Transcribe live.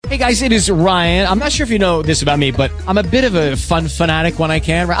Hey guys, it is Ryan. I'm not sure if you know this about me, but I'm a bit of a fun fanatic when I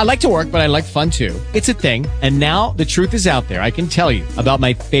can. I like to work, but I like fun too. It's a thing. And now the truth is out there. I can tell you about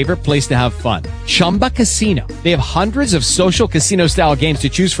my favorite place to have fun. Chumba Casino. They have hundreds of social casino style games to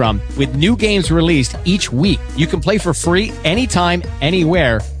choose from with new games released each week. You can play for free anytime,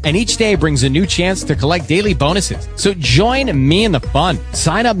 anywhere. And each day brings a new chance to collect daily bonuses. So join me in the fun.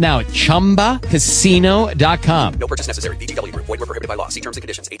 Sign up now at ChumbaCasino.com. No purchase necessary. VGW Group. Void where prohibited by law. See terms and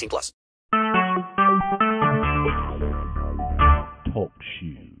conditions. 18+. Talk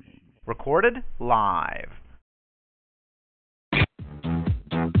shoes. Recorded live.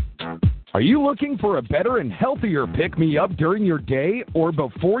 Are you looking for a better and healthier pick-me-up during your day or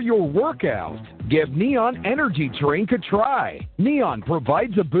before your workout? Give Neon Energy Drink a try. Neon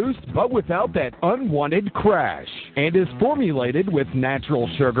provides a boost but without that unwanted crash and is formulated with natural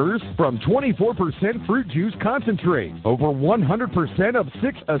sugars from 24% fruit juice concentrate, over 100% of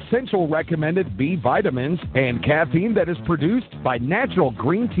 6 essential recommended B vitamins, and caffeine that is produced by natural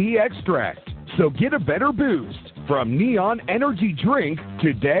green tea extract. So get a better boost from Neon Energy Drink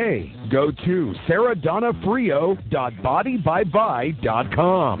today. Go to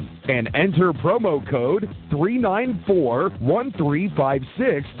saradonnafrio.bodybybuy.com and enter promo code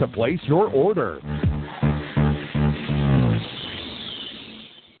 3941356 to place your order.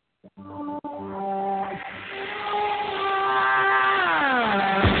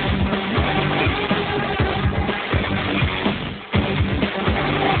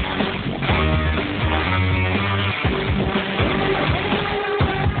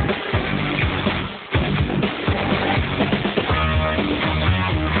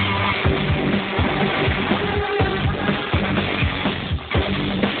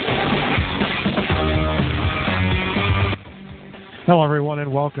 Hello, everyone,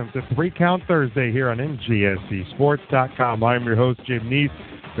 and welcome to 3 Count Thursday here on NGSCSports.com. I'm your host, Jim Neese.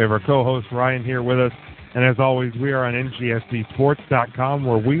 We have our co-host, Ryan, here with us. And as always, we are on NGSCSports.com,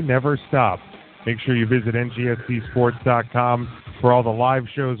 where we never stop. Make sure you visit NGSCSports.com for all the live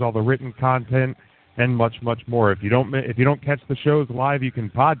shows, all the written content, and much, much more. If you don't catch the shows live, you can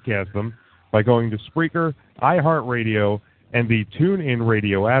podcast them by going to Spreaker, iHeartRadio, and the TuneIn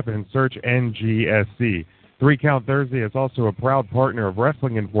Radio app and search NGSC. 3 Count Thursday is also a proud partner of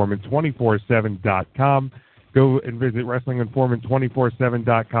WrestlingInformant247.com. Go and visit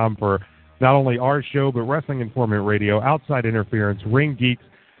WrestlingInformant247.com for not only our show, but Wrestling Informant Radio, Outside Interference, Ring Geeks,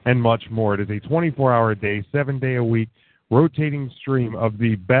 and much more. It is a 24-hour-a-day, 7-day-a-week rotating stream of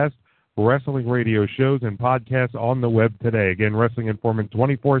the best wrestling radio shows and podcasts on the web today. Again,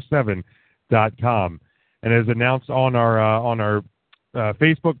 WrestlingInformant247.com. And as announced on our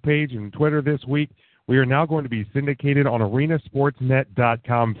Facebook page and Twitter this week, we are now going to be syndicated on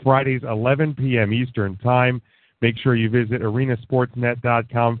arenasportsnet.com Fridays, 11 p.m. Eastern Time. Make sure you visit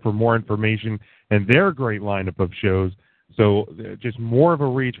arenasportsnet.com for more information and their great lineup of shows. So just more of a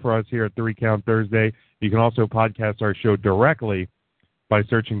reach for us here at 3 Count Thursday. You can also podcast our show directly by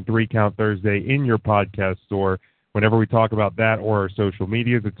searching 3 Count Thursday in your podcast store. Whenever we talk about that or our social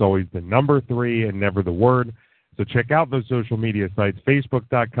medias, it's always the number 3 and never the word. So check out those social media sites,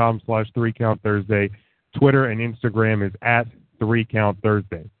 Facebook.com/3 Count Thursday. Twitter and Instagram is at 3 Count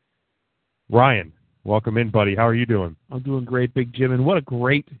Thursday. Ryan, welcome in, buddy. How are you doing? I'm doing great, Big Jim. And what a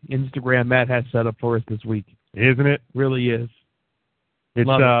great Instagram Matt has set up for us this week. Isn't it? Really is. It's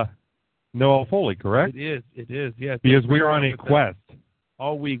Noel Foley, correct? It is, yes. Because we are on a quest.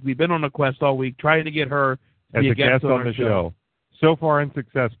 All week. We've been on a quest all week, trying to get her to as be a guest on the show. So far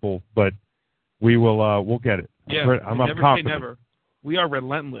unsuccessful, but we'll get it. Yeah, I'm never confident. say never. We are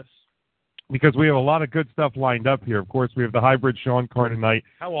relentless. Because we have a lot of good stuff lined up here. Of course, we have the hybrid Sean Carr tonight.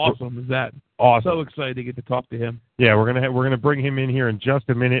 How awesome is that? Awesome. So excited to get to talk to him. Yeah, we're gonna bring him in here in just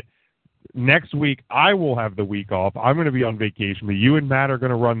a minute. Next week, I will have the week off. I'm going to be on vacation, but you and Matt are going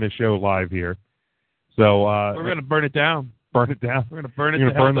to run the show live here. So we're going to burn it down. Burn it down. We're going to burn it.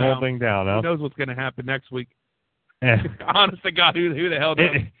 You're going to burn the whole thing down. Huh? Who knows what's going to happen next week? Honest to God, who the hell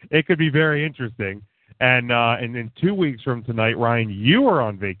knows? It could be very interesting. And in 2 weeks from tonight, Ryan, you are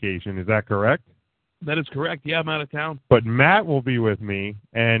on vacation. Is that correct? That is correct. Yeah, I'm out of town. But Matt will be with me,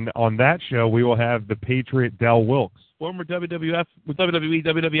 and on that show, we will have the Patriot Del Wilkes. Former WWE,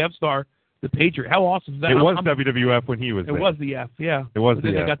 WWF star, the Patriot. How awesome is that? It was WWF when he was there. It was the F, yeah. It was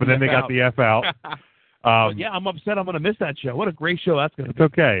the F, but then they got the F out. Yeah, I'm upset I'm going to miss that show. What a great show that's going to be.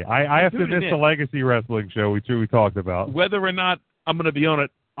 It's okay. I have to miss the Legacy Wrestling show we talked about. Whether or not I'm going to be on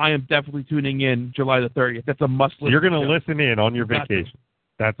it, I am definitely tuning in July the 30th. That's a must-listen. You're going to listen in on your vacation.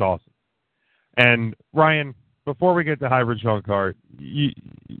 That's awesome. And, Ryan, before we get to Hybrid Sean Carr,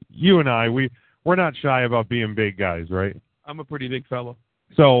 you and I, we're not shy about being big guys, right? I'm a pretty big fellow.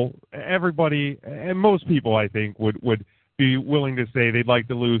 So everybody, and most people, I think, would be willing to say they'd like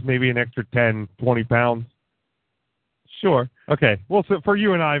to lose maybe an extra 10, 20 pounds. Sure. Okay. Well, so for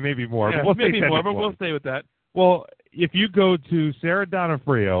you and I, maybe more. Yeah, but we'll maybe say 10 more, to but 20. we'll stay with that. Well, if you go to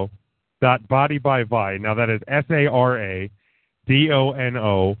SarahDonofrio.bodybyvi, now that is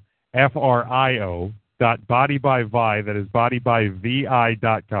SarahDonofrio.bodybyvi, that is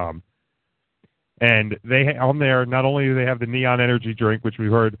bodybyvi.com. And they on there, not only do they have the Neon Energy drink, which we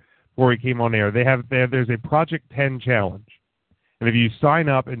heard before we came on air, there's a Project 10 challenge. And if you sign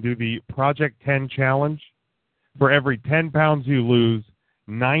up and do the Project 10 challenge, for every 10 pounds you lose,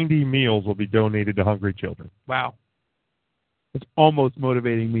 90 meals will be donated to hungry children. Wow. It's almost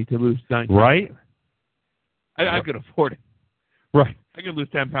motivating me to lose 90. Right? I could afford it. Right. I could lose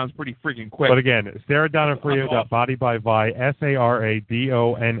 10 pounds pretty freaking quick. But again, SarahDonofrio.bodybyvi,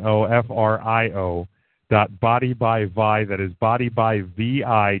 SarahDonofrio.bodybyvi, that is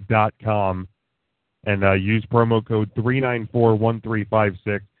bodybyvi.com, and use promo code 3941356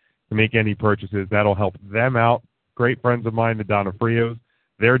 to make any purchases. That'll help them out. Great friends of mine, the Donofrios.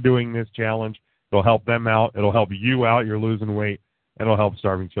 They're doing this challenge. It'll help them out. It'll help you out. You're losing weight. And it'll help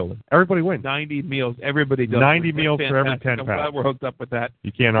starving children. Everybody wins. 90 meals. Everybody does. 90 meals for every 10 I'm pounds. glad we're hooked up with that.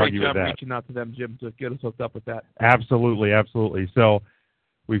 You can't argue with that. Reaching out to them, Jim, to get us hooked up with that. Absolutely, absolutely. So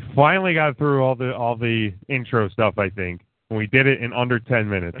we finally got through all the intro stuff, I think, and we did it in under 10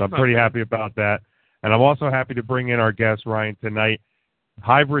 minutes. I'm pretty happy about that. And I'm also happy to bring in our guest, Ryan, tonight,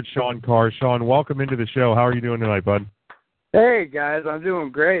 Hybrid Sean Carr. Sean, welcome into the show. How are you doing tonight, bud? Hey, guys. I'm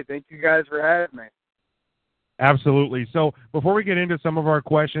doing great. Thank you guys for having me. Absolutely. So before we get into some of our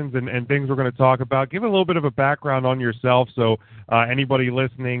questions and things we're going to talk about, give a little bit of a background on yourself so anybody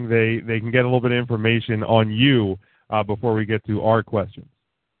listening, they can get a little bit of information on you before we get to our questions.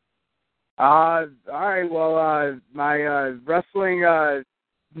 All right. Well, my wrestling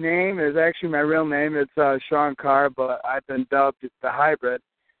name is actually my real name. It's Sean Carr, but I've been dubbed the Hybrid.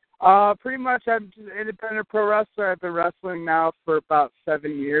 Pretty much, I'm just an independent pro wrestler. I've been wrestling now for about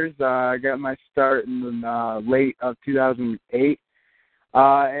 7 years. I got my start in late of 2008.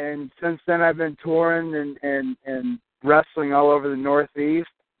 And since then, I've been touring and wrestling all over the Northeast.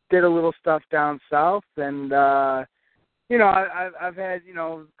 Did a little stuff down south. And, I've had,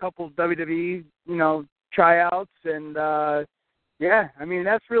 a couple of WWE, tryouts. And,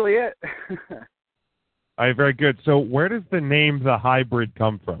 that's really it. All right, very good. So where does the name The Hybrid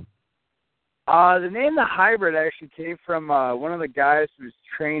come from? The name The Hybrid actually came from one of the guys who was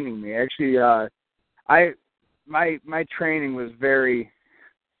training me. Actually, my training was very,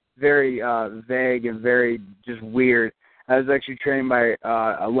 very vague and very just weird. I was actually trained by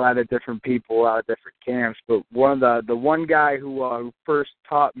a lot of different people, a lot of different camps. But the one guy who first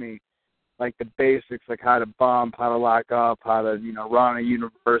taught me like the basics, like how to bump, how to lock up, how to run a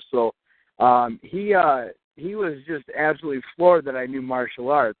universal. He was just absolutely floored that I knew martial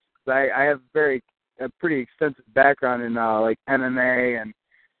arts. I have a pretty extensive background in like MMA and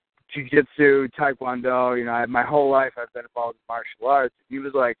jiu-jitsu, taekwondo. My whole life I've been involved in martial arts. He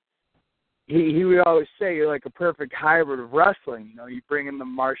was like, he would always say you're like a perfect hybrid of wrestling. You bring in the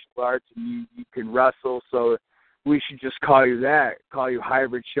martial arts and you can wrestle. So we should just call you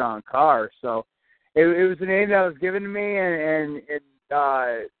Hybrid Sean Carr. So it was a name that was given to me, and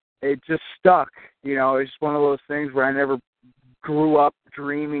it just stuck. It's just one of those things where I never grew up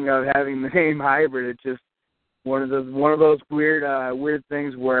dreaming of having the name Hybrid. It's just one of those weird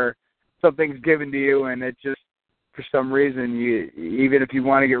things where something's given to you, and it just, for some reason, even if you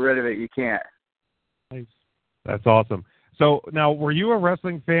want to get rid of it, you can't. Nice. That's awesome. So now, were you a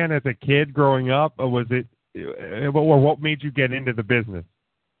wrestling fan as a kid growing up, or what made you get into the business?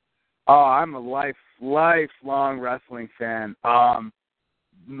 Oh, I'm a lifelong wrestling fan.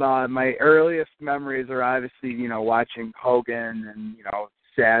 My earliest memories are obviously, watching Hogan and,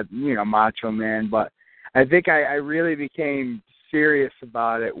 sad, Macho Man. But I think I really became serious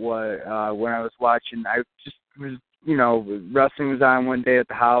about it when I was watching. I just was, wrestling was on one day at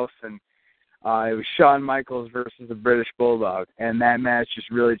the house, and it was Shawn Michaels versus the British Bulldog. And that match just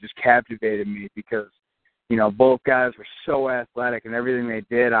captivated me because, both guys were so athletic, and everything they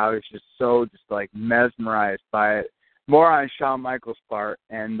did, I was just mesmerized by it. More on Shawn Michaels' part.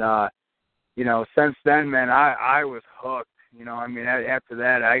 And, since then, man, I was hooked. After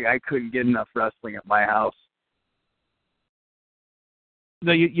that, I couldn't get enough wrestling at my house.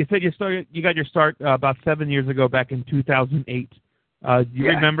 No, you said you got your start about 7 years ago, back in 2008. Do you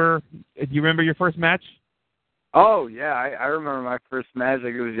remember your first match? Oh, yeah, I remember my first match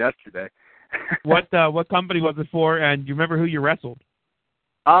like it was yesterday. What company was it for, and do you remember who you wrestled?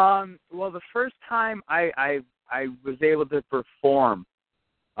 Well, the first time I was able to perform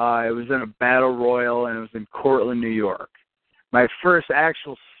It was in a battle royal, and it was in Cortland, New York. My first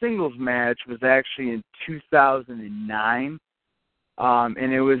actual singles match was actually in 2009,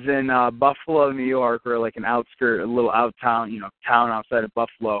 and it was in Buffalo, New York, or like a little town outside of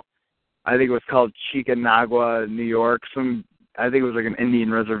Buffalo. I think it was called Chickanauga, New York. I think it was like an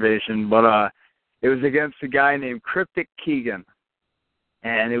Indian reservation, but it was against a guy named Cryptic Keegan,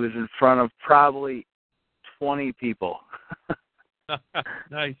 and it was in front of probably 20 people.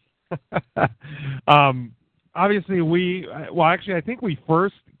 Nice. Obviously, I think we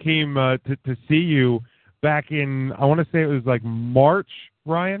first came to see you back in, I want to say it was like March,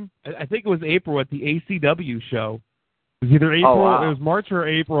 Ryan? I think it was April at the ACW show. It was either April, Oh, wow. It was March or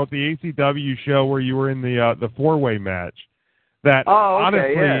April at the ACW show where you were in the four-way match. That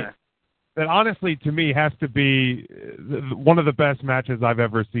honestly, to me, has to be one of the best matches I've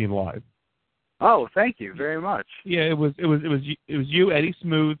ever seen live. Oh, thank you very much. Yeah, it was you, Eddie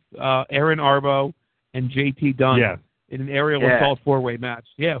Smooth, Aaron Arbo, and JT Dunn in an aerial assault four-way match.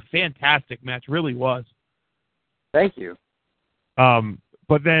 Yeah, fantastic match, really was. Thank you.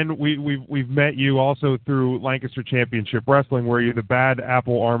 But then we've met you also through Lancaster Championship Wrestling, where you're the Bad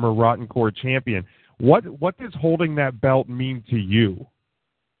Apple Armor Rotten Core champion. What does holding that belt mean to you?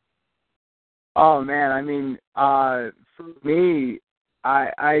 Oh man, I mean, for me,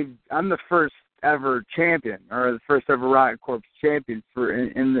 I'm the first ever champion, or the first ever Rotten Corps champion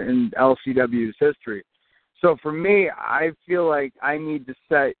in LCW's history. So for me, I feel like I need to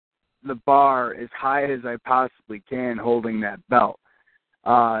set the bar as high as I possibly can holding that belt.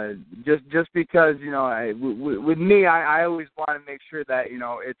 Just because, with me, I always want to make sure that,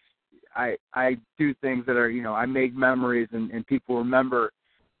 I do things that are, I make memories and people remember,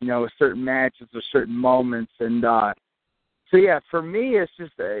 certain matches or certain moments. And, so yeah, for me, it's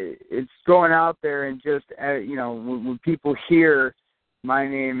just, it's going out there and just, when people hear my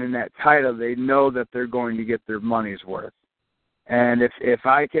name in that title, they know that they're going to get their money's worth. And if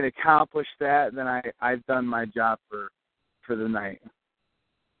I can accomplish that, then I've done my job for the night.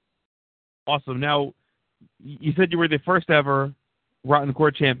 Awesome. Now, you said you were the first ever Rotten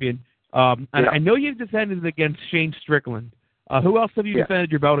Core champion. And I know you've defended against Shane Strickland. Who else have you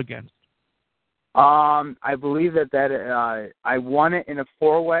defended your belt against? I believe that I won it in a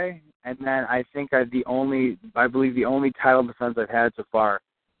four-way, and then I think the only title defense I've had so far.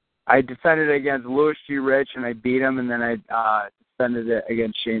 I defended it against Louis G. Rich, and I beat him, and then I defended it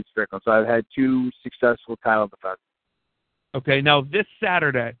against Shane Strickland. So I've had two successful title defenses. Okay, now this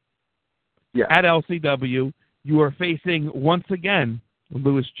Saturday at LCW, you are facing, once again,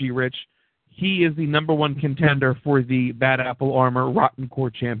 Louis G. Rich. He is the number one contender for the Bad Apple Armor Rotten Core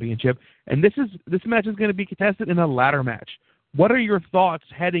Championship. And this match is going to be contested in a ladder match. What are your thoughts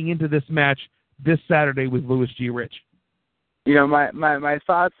heading into this match this Saturday with Louis G. Rich? My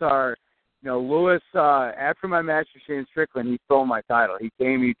thoughts are, Louis, after my match with Shane Strickland, he stole my title. He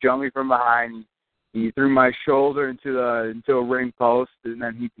jumped me from behind, he threw my shoulder into a ring post, and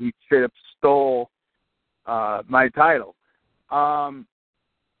then he straight up stole my title.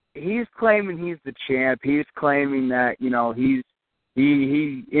 He's claiming he's the champ. He's claiming that, he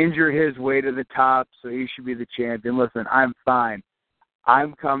injured his way to the top, so he should be the champion. Listen, I'm fine.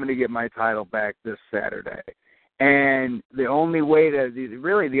 I'm coming to get my title back this Saturday. And the only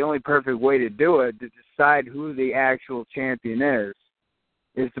perfect way to do it, to decide who the actual champion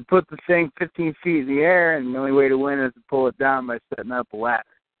is to put the thing 15 feet in the air, and the only way to win is to pull it down by setting up a ladder.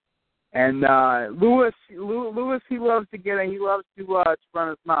 And Louis, he loves to run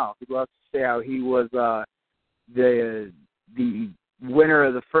his mouth. He loves to say how he was the winner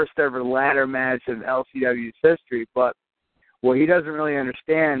of the first ever ladder match in LCW's history. But what he doesn't really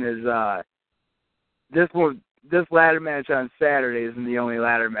understand is this ladder match on Saturday isn't the only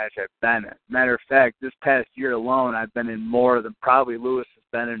ladder match I've been in. Matter of fact, this past year alone, I've been in more than probably Louis has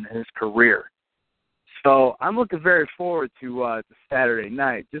been in his career. So I'm looking very forward to Saturday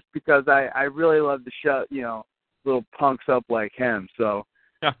night, just because I really love to shut little punks up like him. So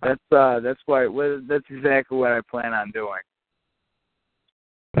that's exactly what I plan on doing.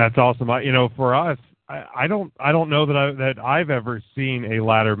 That's awesome. For us, I don't know that I've ever seen a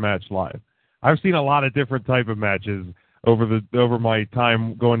ladder match live. I've seen a lot of different type of matches over my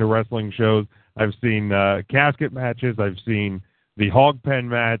time going to wrestling shows. I've seen casket matches. I've seen the hog pen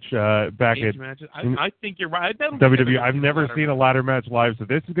match back at matches. I think you're right. WWE. I've never seen a ladder match live, so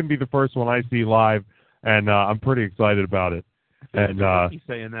this is going to be the first one I see live, and I'm pretty excited about it. And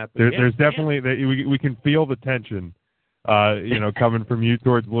saying that, there's definitely we can feel the tension, coming from you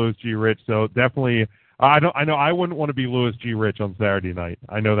towards Louis G. Rich. So definitely, I know I wouldn't want to be Louis G. Rich on Saturday night.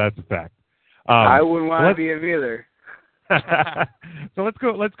 I know that's a fact. I wouldn't want to be him either. So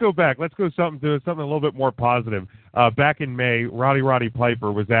let's go back. Let's go something a little bit more positive. Back in May, Roddy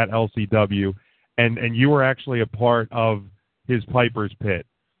Piper was at LCW, and you were actually a part of his Piper's Pit.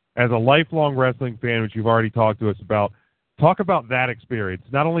 As a lifelong wrestling fan, which you've already talked to us about, talk about that experience.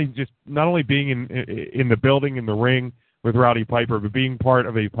 Not only being in the building, in the ring with Roddy Piper, but being part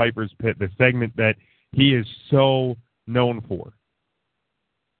of a Piper's Pit, the segment that he is so known for.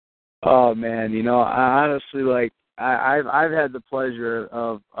 Oh man, I honestly, like, I've had the pleasure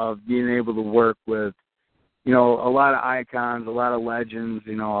of being able to work with, a lot of icons, a lot of legends,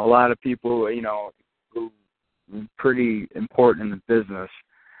 a lot of people, who are pretty important in the business.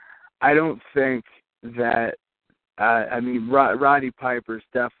 I don't think that, Roddy Piper's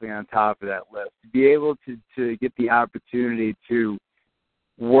definitely on top of that list. To be able to get the opportunity to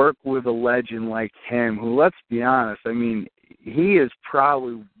work with a legend like him, who, let's be honest, he is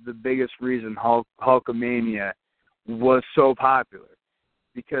probably the biggest reason Hulkamania was so popular,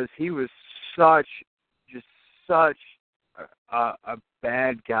 because he was such a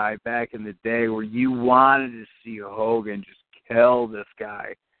bad guy back in the day, where you wanted to see Hogan just kill this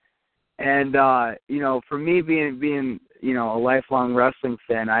guy. And for me being a lifelong wrestling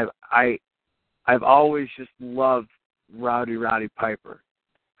fan, I've always just loved Roddy Piper.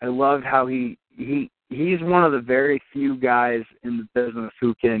 I loved how he's one of the very few guys in the business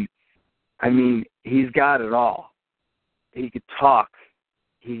who can, he's got it all. He could talk.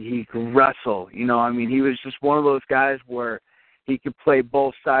 He could wrestle. He was just one of those guys where he could play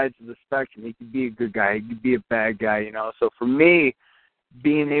both sides of the spectrum. He could be a good guy. He could be a bad guy, So for me,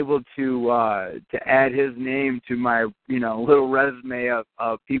 being able to add his name to my, little resume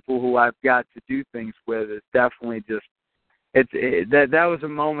of people who I've got to do things with is definitely just, that was a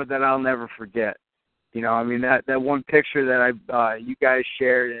moment that I'll never forget. That one picture that you guys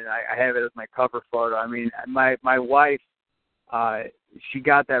shared, and I have it as my cover photo. My wife, she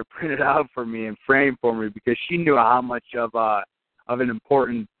got that printed out for me and framed for me, because she knew how much of an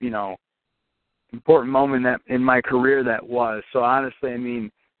important moment that in my career that was. So honestly,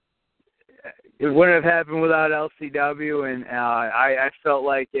 it wouldn't have happened without LCW, and I felt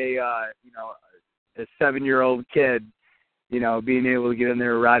like a 7-year-old kid, being able to get in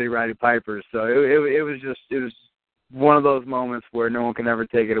there with Roddy Piper. So it was one of those moments where no one can ever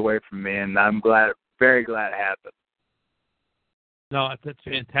take it away from me, and I'm very glad it happened. No, that's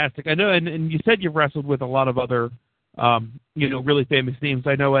fantastic. I know, and you said you've wrestled with a lot of other, really famous names.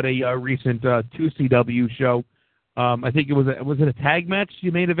 I know at a recent 2CW show, I think was it a tag match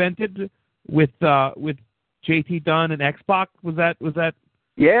you main evented with JT Dunn and X-Pac? Was that?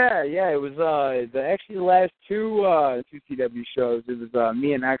 Yeah. It was actually the last two 2CW shows. It was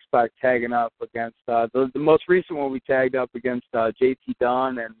me and X-Pac tagging up against the most recent one. We tagged up against JT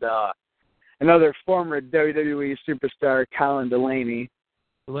Dunn and another former WWE superstar, Colin Delaney.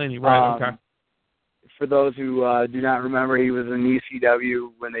 Right? Okay. For those who do not remember, he was in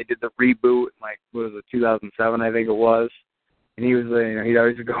ECW when they did the reboot, like, what was it, 2007, I think it was. And he was, he'd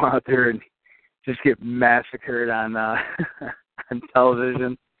always go out there and just get massacred on on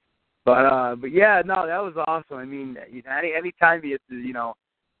television. But yeah, no, that was awesome. Anytime you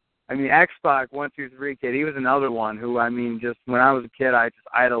X-Pac 123 kid, he was another one who, just when I was a kid, I just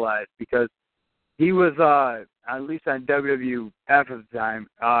idolized, because he was, at least on WWF at the time,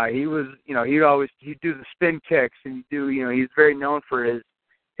 he was, he'd do the spin kicks, and he's very known for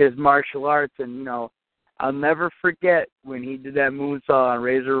his martial arts, and, I'll never forget when he did that moonsault on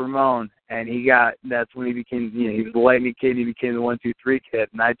Razor Ramon, and that's when he became, he was the Lightning Kid, and he became the 123 kid,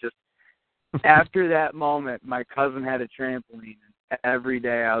 and I just, after that moment, my cousin had a trampoline, and every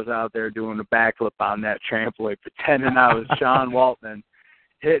day I was out there doing a backflip on that trampoline, pretending I was Sean Waltman,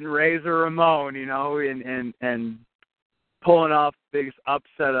 hitting Razor Ramon, and pulling off the biggest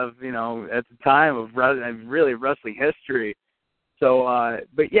upset of, at the time of really wrestling history. So,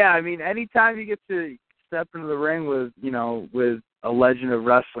 but yeah, anytime you get to step into the ring with, with a legend of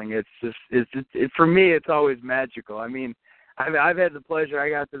wrestling, it's for me, it's always magical. I've had the pleasure, I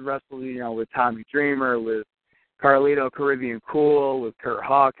got to wrestle, with Tommy Dreamer, with Carlito Caribbean Cool, with Kurt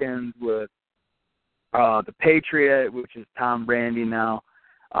Hawkins, with the Patriot, which is Tom Brady now.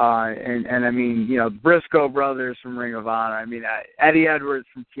 And Briscoe brothers from Ring of Honor. Eddie Edwards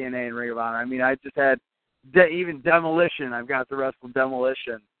from TNA and Ring of Honor. I just had even Demolition. I've got to wrestle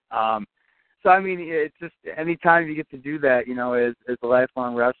Demolition. So it's just anytime you get to do that, as a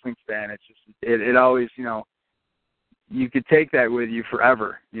lifelong wrestling fan, it's just it always, you could take that with you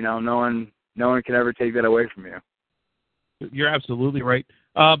forever. No one can ever take that away from you. You're absolutely right.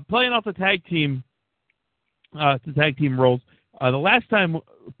 Playing off the tag team roles. The last time,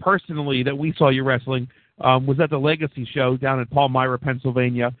 personally, that we saw you wrestling, was at the Legacy show down in Palmyra,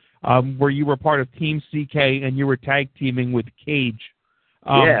 Pennsylvania, where you were part of Team CK and you were tag teaming with Cage.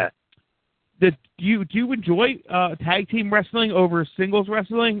 Do you enjoy tag team wrestling over singles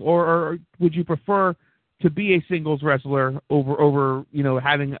wrestling, or would you prefer to be a singles wrestler over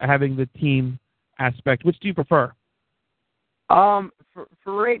having the team aspect? Which do you prefer? For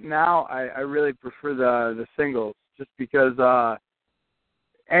right now, I really prefer the singles, just because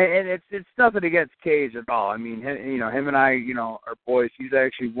and it's nothing against Cage at all. I mean, him and I, are boys. He's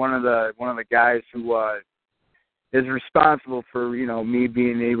actually one of the guys who is responsible for me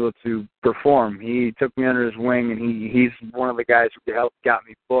being able to perform. He took me under his wing, and he's one of the guys who got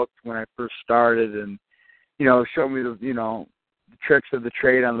me booked when I first started, and showed me the tricks of the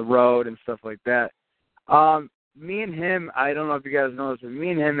trade on the road and stuff like that. Me and him, I don't know if you guys know this, but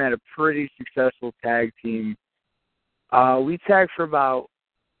me and him had a pretty successful tag team. We tagged for about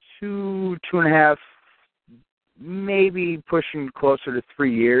 2.5, maybe pushing closer to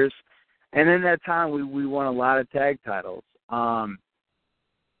 3 years. And in that time, we won a lot of tag titles. The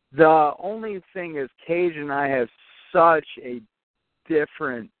only thing is Cage and I have such a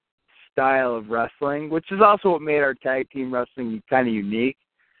different style of wrestling, which is also what made our tag team wrestling kind of unique,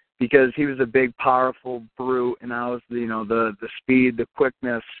 because he was a big, powerful brute, and I was, the speed, the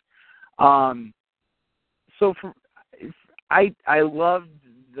quickness. So I loved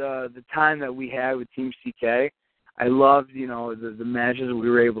the time that we had with Team CK. I loved, the matches that we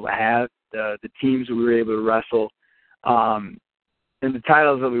were able to have, the teams that we were able to wrestle, and the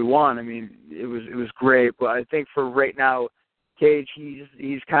titles that we won. I mean, it was great. But I think for right now, Cage,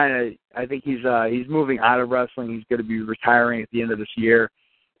 he's kind of, I think he's moving out of wrestling. He's going to be retiring at the end of this year.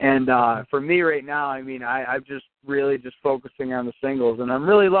 And for me right now, I mean, I'm just really just focusing on the singles, and I'm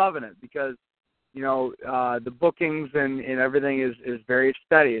really loving it because, the bookings and everything is very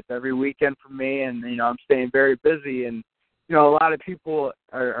steady. It's every weekend for me, and, I'm staying very busy. And, a lot of people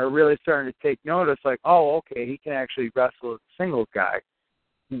are really starting to take notice, like, oh, okay, he can actually wrestle as a singles guy,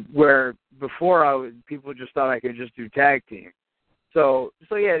 where before people just thought I could just do tag team. So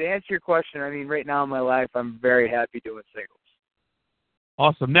yeah, to answer your question, I mean, right now in my life, I'm very happy doing singles.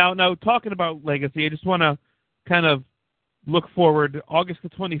 Awesome. Now, talking about Legacy, I just want to kind of look forward. August the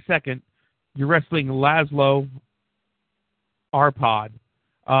 22nd, you're wrestling Laszlo Arpad.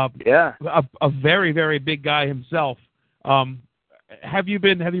 A very, very big guy himself. Have you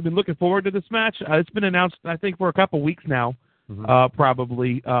been looking forward to this match? It's been announced, I think, for a couple weeks now,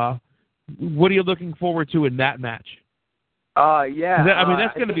 probably. What are you looking forward to in that match? Yeah. I mean,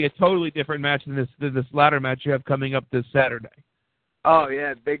 that's going to be a totally different match than this latter match you have coming up this Saturday. Oh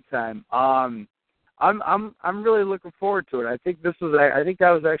yeah, big time. I'm really looking forward to it. I think that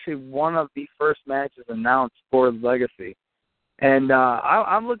was actually one of the first matches announced for Legacy, and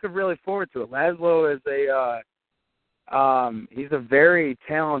I'm looking really forward to it. Laszlo is he's a very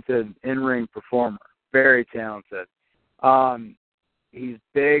talented in-ring performer, very talented. He's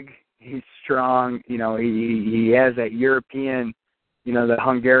big, he's strong. He has that European, the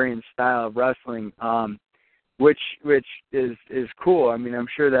Hungarian style of wrestling. Which is cool. I mean, I'm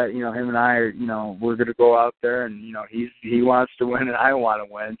sure that him and I are we're going to go out there, and he wants to win and I want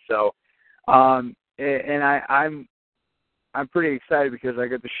to win. So, and I'm pretty excited because I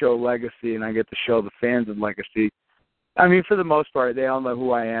get to show Legacy and I get to show the fans of Legacy. I mean, for the most part, they all know who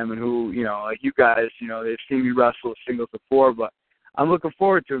I am and who like you guys. They've seen me wrestle singles before, but I'm looking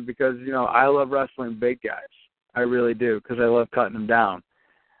forward to it because I love wrestling big guys. I really do because I love cutting them down.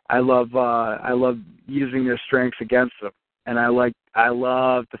 I love using their strengths against them, and I love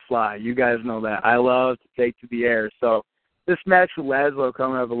to fly. You guys know that. I love to take to the air. So this match with Laszlo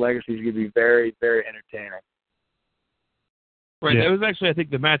coming up with Legacy is going to be very, very entertaining. Right. Yeah. It was actually, I think,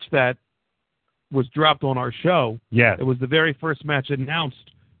 the match that was dropped on our show. Yeah. It was the very first match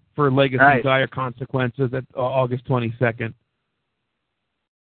announced for Legacy Dire Consequences at August 22nd.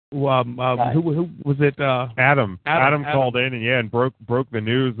 Who was it? Adam called in and broke the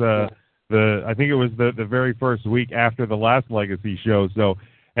news. I think it was the very first week after the last Legacy show. So,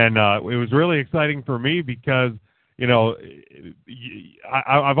 and it was really exciting for me because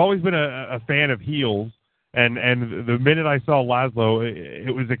I've always been a fan of heels, and the minute I saw Laszlo,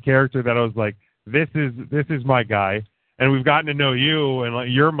 it was a character that I was like, this is my guy, and we've gotten to know you,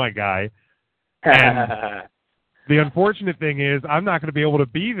 and you're my guy, and. The unfortunate thing is I'm not going to be able to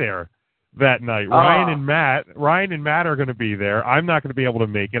be there that night. Ryan and Matt are going to be there. I'm not going to be able to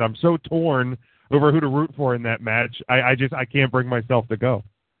make it. I'm so torn over who to root for in that match. I can't bring myself to go.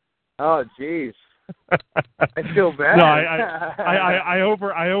 Oh, jeez. I feel bad. No, I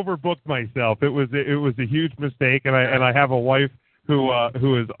overbooked myself. It was a huge mistake, and I have a wife who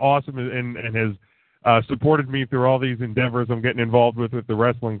is awesome and has supported me through all these endeavors I'm getting involved with the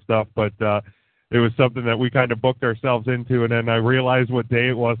wrestling stuff, but it was something that we kind of booked ourselves into, and then I realized what day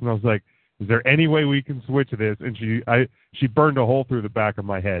it was, and I was like, is there any way we can switch this? And she burned a hole through the back of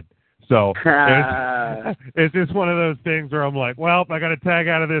my head. So it's just one of those things where I'm like, well, I got to tag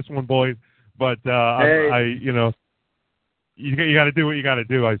out of this one, boys. But you got to do what you got to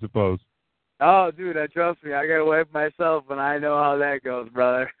do, I suppose. Oh, dude, trust me, I got to wipe myself, and I know how that goes,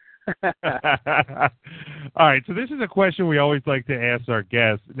 brother. All right, so this is a question we always like to ask our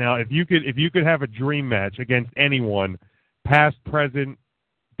guests. Now, if you could have a dream match against anyone, past, present,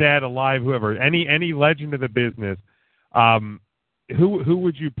 dead, alive, whoever, any legend of the business, who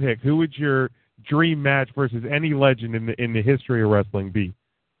would you pick? Who would your dream match versus any legend in the history of wrestling be?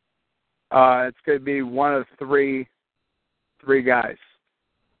 It's going to be one of three guys,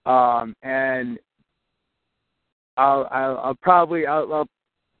 and I'll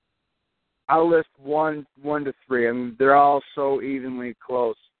list one to three. I mean, they're all so evenly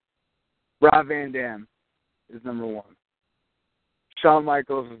close. Rob Van Dam is number one. Shawn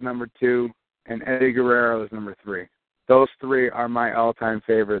Michaels is number two, and Eddie Guerrero is number three. Those three are my all-time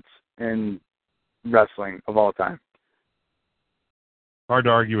favorites in wrestling of all time. Hard to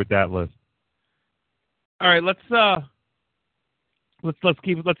argue with that list. All right, let's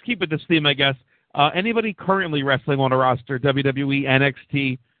keep it this theme, I guess. Anybody currently wrestling on a roster? WWE,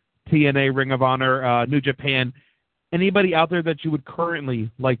 NXT, TNA, Ring of Honor, New Japan. Anybody out there that you would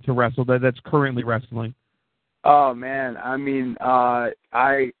currently like to wrestle that's currently wrestling? Oh man, I mean,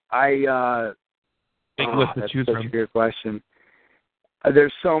 big list to choose from. That's such a good question.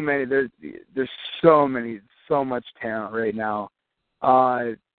 There's so many. There's so much talent right now.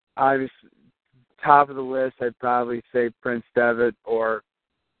 Obviously, top of the list, I'd probably say Prince Devitt, or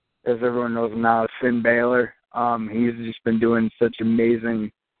as everyone knows him now, Finn Balor. He's just been doing such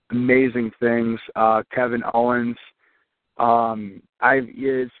amazing things. Kevin Owens.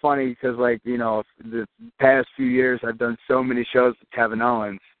 It's funny because, like, you know, the past few years I've done so many shows with Kevin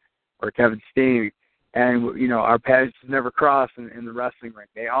Owens or Kevin Steen, and, you know, our paths never crossed in the wrestling ring.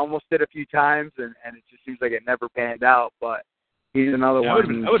 They almost did a few times, and it just seems like it never panned out, but he's another one.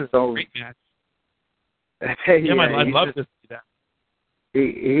 That would have been a great match. I'd love to see that. He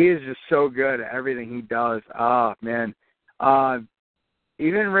is just so good at everything he does. Oh, man.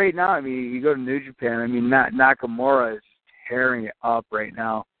 Even right now, I mean, you go to New Japan, I mean, Nakamura is tearing it up right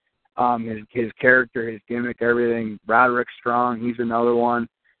now. His character, his gimmick, everything. Roderick Strong, he's another one.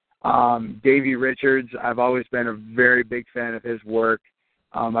 Davey Richards, I've always been a very big fan of his work.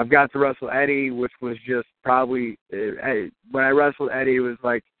 I've got to wrestle Eddie, which was just probably, when I wrestled Eddie, it was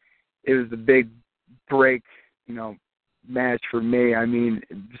the big break, you know, match for me. I mean,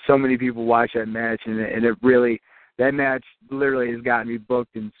 so many people watch that match, and that match literally has gotten me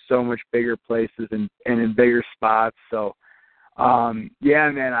booked in so much bigger places and in bigger spots. So, yeah,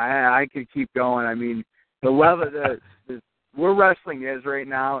 man, I could keep going. I mean, the level where wrestling is right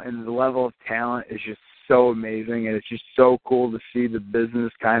now and the level of talent is just so amazing, and it's just so cool to see the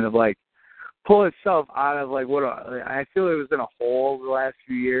business kind of like pull itself out of like I feel it was in a hole the last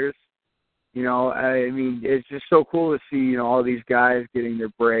few years. You know, I mean, it's just so cool to see, you know, all these guys getting their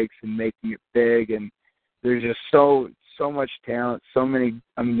breaks and making it big, and there's just so much talent, so many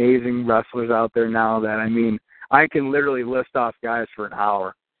amazing wrestlers out there now that, I mean, I can literally list off guys for an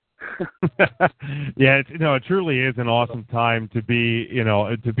hour. Yeah, it truly is an awesome time to be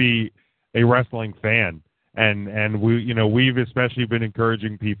a wrestling fan, and we've especially been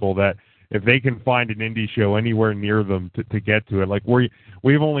encouraging people that if they can find an indie show anywhere near them to get to it. Like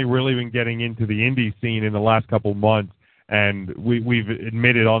we've only really been getting into the indie scene in the last couple months, and we've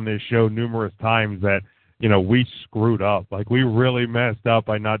admitted on this show numerous times that, you know, we screwed up. Like, we really messed up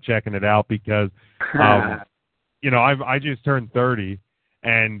by not checking it out because, you know, I just turned 30,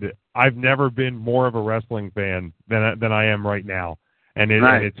 and I've never been more of a wrestling fan than I am right now. And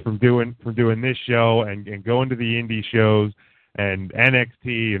it's from doing this show and going to the indie shows and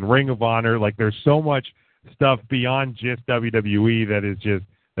NXT and Ring of Honor. Like, there's so much stuff beyond just WWE that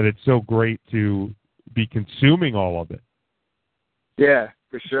it's so great to be consuming all of it. Yeah,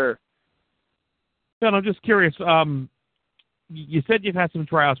 for sure. John, I'm just curious. You said you've had some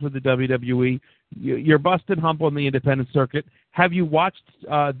tryouts with the WWE. You're busted hump on the independent circuit. Have you watched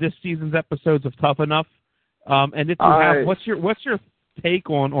this season's episodes of Tough Enough? And if you have, what's your take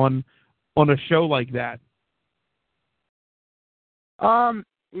on a show like that?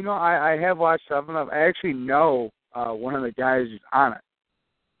 You know, I have watched Tough Enough. I actually know one of the guys who's on it,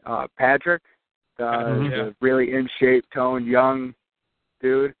 Patrick, the really in shape, toned, young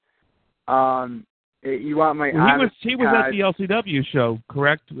dude. You want my he was at the LCW show,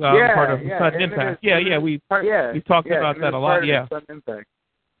 correct? Part of Sudden Impact. We've talked about that a lot. Yeah. Sudden Impact.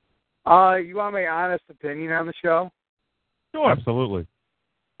 You want my honest opinion on the show? Sure. Absolutely.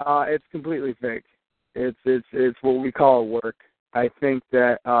 It's completely fake. It's what we call work. I think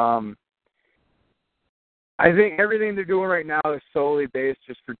that everything they're doing right now is solely based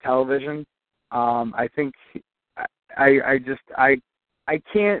just for television. I think I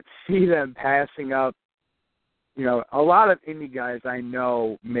can't see them passing up. You know, a lot of indie guys I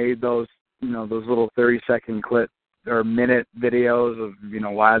know made those little 30-second clip or minute videos of,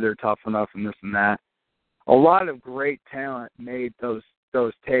 why they're tough enough and this and that. A lot of great talent made those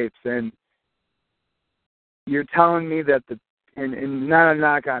tapes, and you're telling me that and not a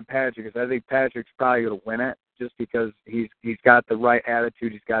knock on Patrick, because I think Patrick's probably going to win it just because he's got the right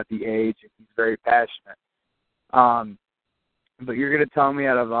attitude, he's got the age, and he's very passionate. But you're going to tell me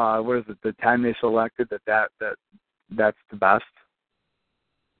out of the 10 they selected that's the best.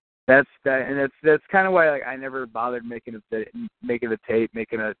 That's kind of why I never bothered making a tape,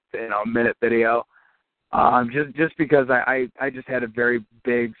 making a minute video. Just because I just had a very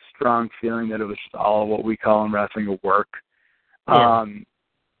big, strong feeling that it was all what we call in wrestling a work. Yeah.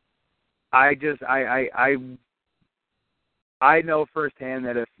 I know firsthand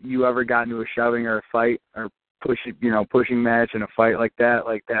that if you ever got into a shoving or a fight or pushing match in a fight like that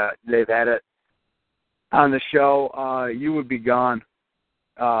they've had it on the show, you would be gone.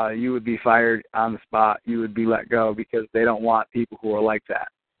 You would be fired on the spot. You would be let go because they don't want people who are like that.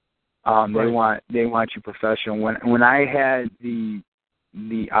 Right. They want you professional. When I had the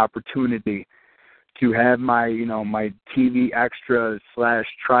opportunity to have my my TV extra /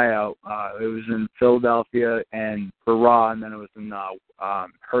 tryout, it was in Philadelphia and for Raw, and then it was in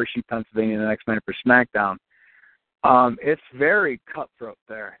Hershey, Pennsylvania, the next night for SmackDown. It's very cutthroat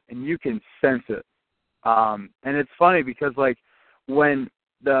there, and you can sense it. And it's funny because when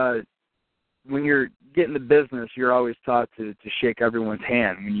you're getting the business, you're always taught to shake everyone's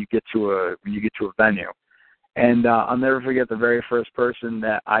hand when you get to a venue. And I'll never forget the very first person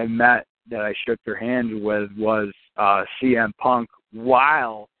that I met that I shook their hand with was CM Punk,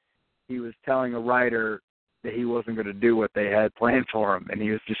 while he was telling a writer that he wasn't going to do what they had planned for him, and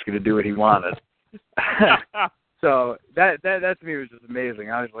he was just going to do what he wanted. So that to me was just amazing.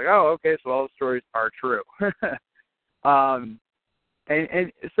 I was like, oh, okay, so all the stories are true.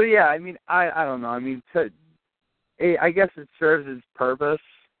 And so, yeah, I mean, I don't know. I mean, I guess it serves its purpose.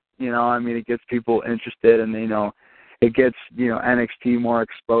 I mean, it gets people interested, and, it gets, NXT more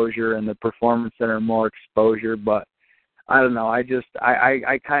exposure and the Performance Center more exposure. But I don't know. I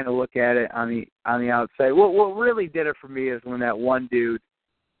kind of look at it on the outside. What really did it for me is when that one dude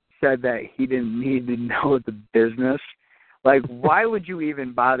said that he didn't need to know the business. Like, why would you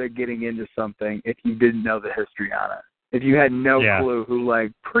even bother getting into something if you didn't know the history on it? If you had no clue who,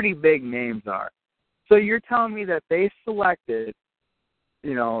 pretty big names are. So you're telling me that they selected,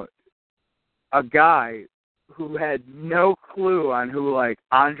 a guy who had no clue on who,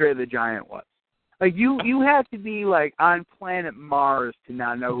 Andre the Giant was. You have to be, on planet Mars to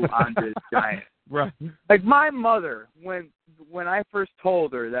not know who Andre the Giant is. Right. My mother, when I first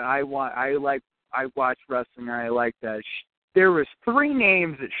told her that I watch wrestling and I like that, there was 3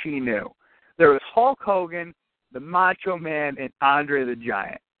 names that she knew. There was Hulk Hogan, the Macho Man, and Andre the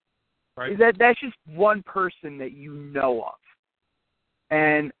Giant. Right. That's just one person that you know of.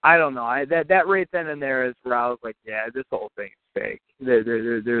 And I don't know. That right then and there is where I was like, yeah, this whole thing is fake.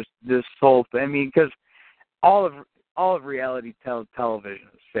 There's this whole thing. I mean, because all of reality television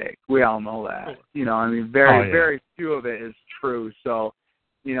is fake. We all know that. I mean, very few of it is true. So,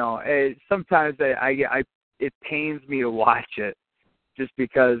 sometimes it pains me to watch it. Just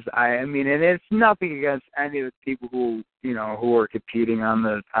because I mean, and it's nothing against any of the people who are competing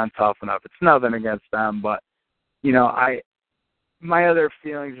on Tough Enough. It's nothing against them, but my other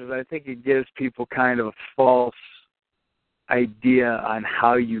feelings is I think it gives people kind of a false idea on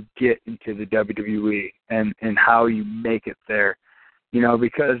how you get into the WWE and how you make it there.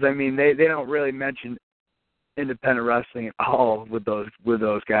 Because I mean they don't really mention independent wrestling at all with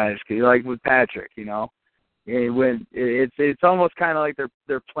those guys, like with Patrick, When it's almost kind of like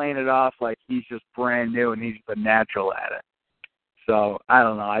they're playing it off like he's just brand new and he's a natural at it. So I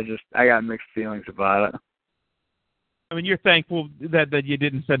don't know. I got mixed feelings about it. I mean, you're thankful that you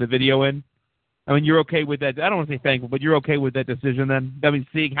didn't send a video in. I mean, you're okay with that. I don't want to say thankful, but you're okay with that decision then. I mean,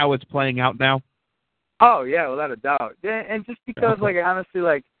 seeing how it's playing out now. Oh yeah, without a doubt. And just because, honestly,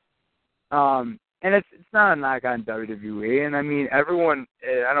 and it's not a knock on WWE, and I mean everyone.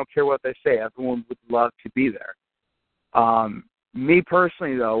 I don't care what they say. Everyone would love to be there. me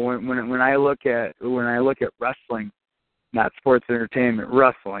personally, though, when I look at wrestling, not sports entertainment,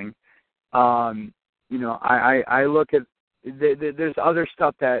 wrestling, I look at there's other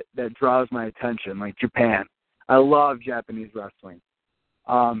stuff that draws my attention, like Japan. I love Japanese wrestling.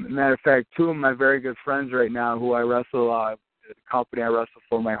 Matter of fact, two of my very good friends right now who I wrestle, the company I wrestle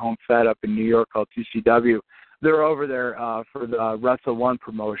for, my home fed up in New York called 2CW, they're over there for the Wrestle One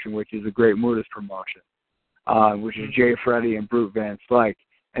promotion, which is a Great Muda's promotion, which is Jay Freddy and Brute Van Slyke,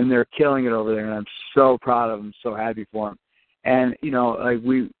 and they're killing it over there, and I'm so proud of them, so happy for them. And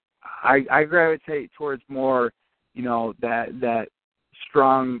I gravitate towards more, that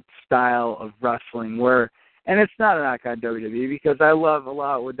strong style of wrestling where, and it's not a knock on WWE because I love a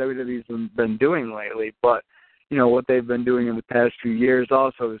lot what WWE's been doing lately, but what they've been doing in the past few years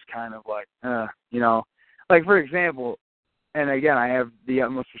also is kind of like, like for example, and again, I have the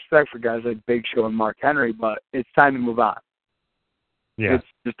utmost respect for guys like Big Show and Mark Henry, but it's time to move on. Yeah. It's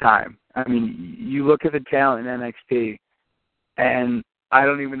just time. I mean, you look at the talent in NXT, and I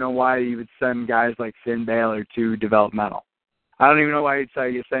don't even know why you would send guys like Finn Balor to developmental. I don't even know why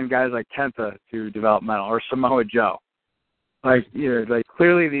you'd send guys like Kenta to developmental or Samoa Joe. Like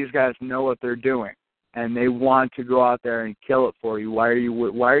clearly these guys know what they're doing, and they want to go out there and kill it for you. Why are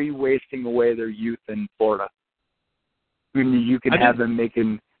you wasting away their youth in Florida? You can have them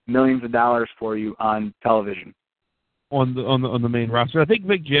making millions of dollars for you on television. On the main roster, I think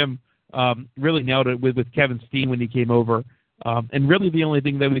Big Jim really nailed it with Kevin Steen when he came over. And really the only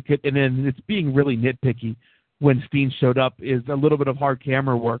thing that we could, and then it's being really nitpicky when Steen showed up, is a little bit of hard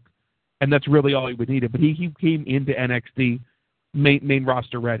camera work, and that's really all he would need. But he came into NXT main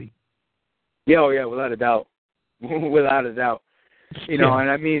roster ready. Yeah, without a doubt. Without a doubt. And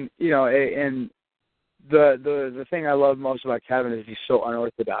I mean, and the thing I love most about Kevin is he's so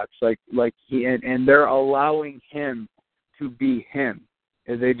unorthodox. Like he and they're allowing him to be him.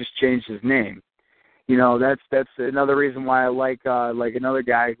 They just changed his name. That's another reason why I like another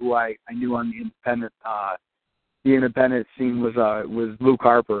guy who I knew on the independent scene was Luke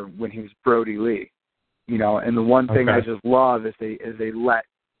Harper when he was Brody Lee. And the one thing I just love is they let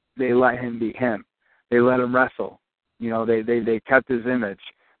him be him. They let him wrestle. They kept his image.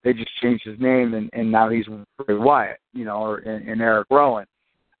 They just changed his name and now he's Bray Wyatt, and Eric Rowan.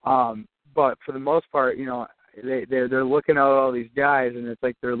 But for the most part, they're looking at all these guys and it's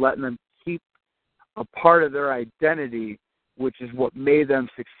like they're letting them keep a part of their identity, which is what made them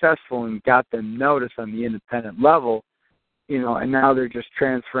successful and got them noticed on the independent level, and now they're just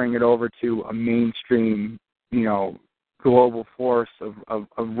transferring it over to a mainstream, global force of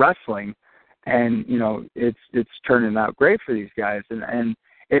wrestling, and it's turning out great for these guys, and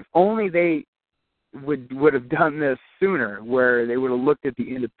if only they would have done this sooner, where they would have looked at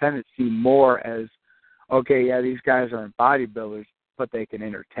the independent scene more as, okay, yeah, these guys aren't bodybuilders, but they can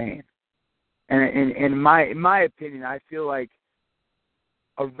entertain. And in my opinion, I feel like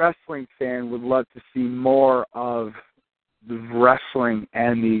a wrestling fan would love to see more of the wrestling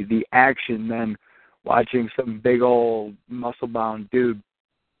and the action than watching some big old muscle-bound dude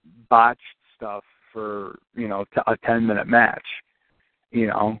botch stuff for, a 10-minute match,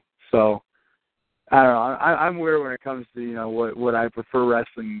 So, I don't know. I'm weird when it comes to, what I prefer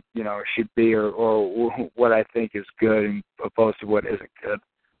wrestling, should be or what I think is good and opposed to what isn't good.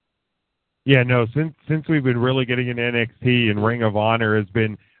 Yeah, no, since we've been really getting into NXT and Ring of Honor has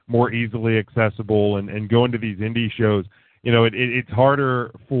been more easily accessible and going to these indie shows, it's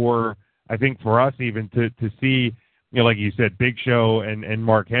harder for us even to see, like you said, Big Show and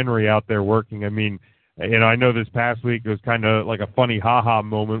Mark Henry out there working. I mean, I know this past week it was kind of like a funny ha-ha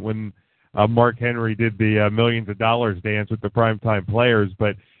moment when Mark Henry did the millions of dollars dance with the primetime players,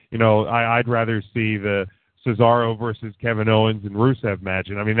 but, I'd rather see the Cesaro versus Kevin Owens and Rusev match.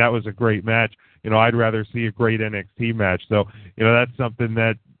 And I mean, that was a great match. I'd rather see a great NXT match. So, that's something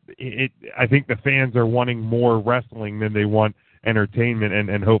that I think the fans are wanting more wrestling than they want entertainment,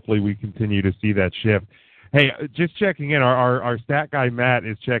 and hopefully we continue to see that shift. Hey, just checking in, our stat guy Matt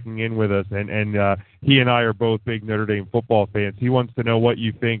is checking in with us, and he and I are both big Notre Dame football fans. He wants to know what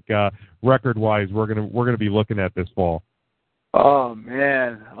you think record-wise we're gonna be looking at this fall. Oh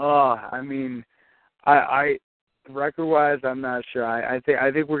man, I mean, I record-wise, I'm not sure. I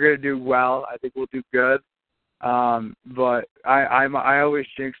think we're gonna do well. I think we'll do good. But I always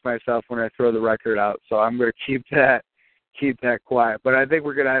jinx myself when I throw the record out, so I'm gonna keep that quiet. But I think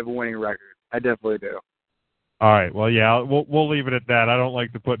we're gonna have a winning record. I definitely do. All right. Well, yeah, we'll leave it at that. I don't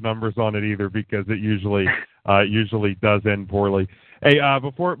like to put numbers on it either because it usually does end poorly. Hey,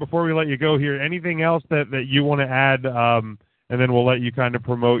 before we let you go here, anything else that you want to add and then we'll let you kind of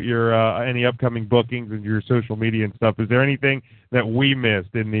promote your any upcoming bookings and your social media and stuff. Is there anything that we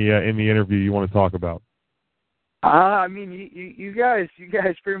missed in the interview you want to talk about? I mean, you guys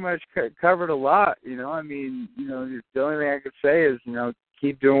pretty much covered a lot. I mean, the only thing I could say is,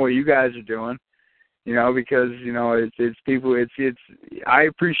 keep doing what you guys are doing. Because it's people. It's I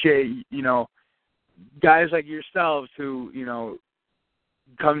appreciate guys like yourselves who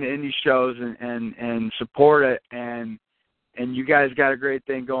come to indie shows and support it, and you guys got a great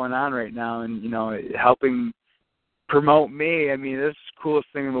thing going on right now, and helping promote me. I mean, this is the coolest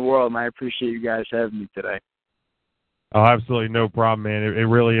thing in the world, and I appreciate you guys having me today. Oh, absolutely, no problem, man. It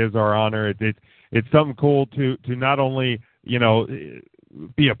really is our honor. It's something cool to not only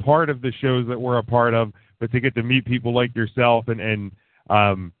be a part of the shows that we're a part of, but to get to meet people like yourself and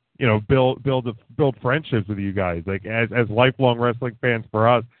build friendships with you guys. Like as lifelong wrestling fans for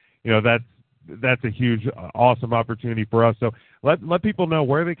us, that's a huge, awesome opportunity for us. So let people know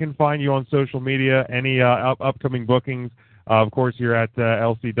where they can find you on social media, any upcoming bookings. Of course, you're at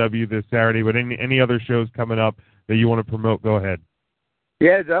LCW this Saturday, but any other shows coming up that you want to promote, go ahead.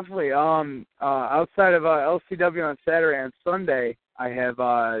 Yeah, definitely. Outside of LCW on Saturday and Sunday, I have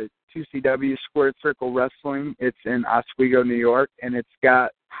 2CW Squared Circle Wrestling. It's in Oswego, New York, and it's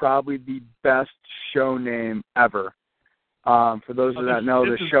got probably the best show name ever. For those who don't know,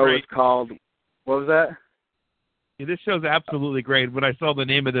 the show is called, what was that? Yeah, this show's absolutely great. When I saw the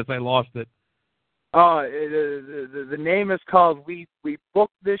name of this, I lost it. Oh, the name is called We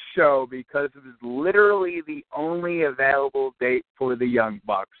Booked This Show because it was literally the only available date for the Young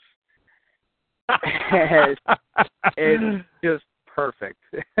Bucks. It's just perfect.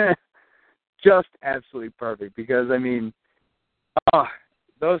 Just absolutely perfect because, I mean,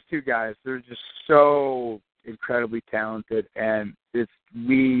 those two guys, they're just so incredibly talented, and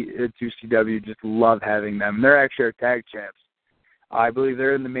we at 2CW just love having them. And they're actually our tag champs. I believe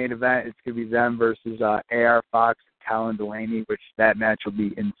they're in the main event. It's going to be them versus AR Fox and Colin Delaney, which that match will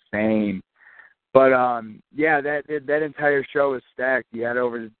be insane. But, yeah, that entire show is stacked. You head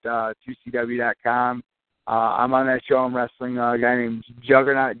over to 2CW.com. I'm on that show. I'm wrestling a guy named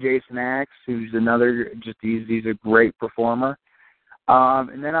Juggernaut Jason Axe, who's another, he's a great performer.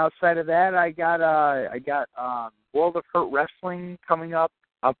 And then outside of that, I got World of Hurt Wrestling coming up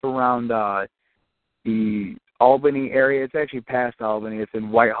around the Albany area. It's actually past Albany. It's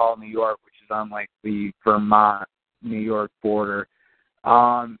in Whitehall, New York, which is on like the Vermont, New York border.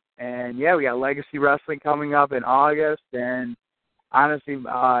 And yeah, we got Legacy Wrestling coming up in August. And honestly,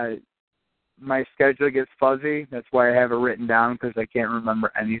 my schedule gets fuzzy. That's why I have it written down because I can't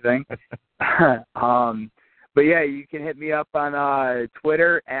remember anything. But yeah, you can hit me up on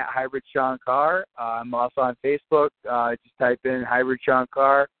Twitter at Hybrid Sean Carr. I'm also on Facebook. Just type in Hybrid Sean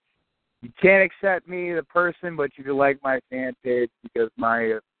Carr. You can't accept me, the person, but you can like my fan page because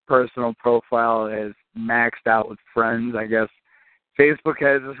my personal profile is maxed out with friends. I guess Facebook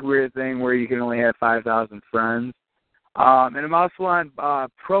has this weird thing where you can only have 5,000 friends. And I'm also on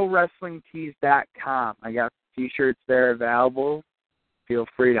ProWrestlingTees.com. I got T-shirts there available. Feel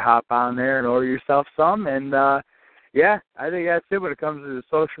free to hop on there and order yourself some. And, yeah, I think that's it when it comes to the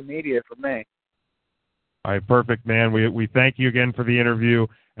social media for me. All right, perfect, man. We thank you again for the interview,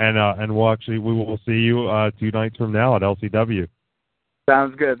 and we will see you 2 nights from now at LCW.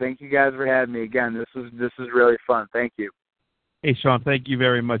 Sounds good. Thank you guys for having me again. This is really fun. Thank you. Hey, Sean, thank you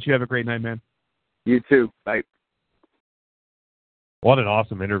very much. You have a great night, man. You too. Bye. What an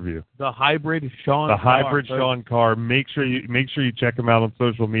awesome interview. The Hybrid Sean Carr. Hybrid Sean Carr. Make sure you check him out on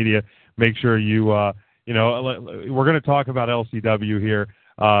social media. Make sure you we're going to talk about LCW here.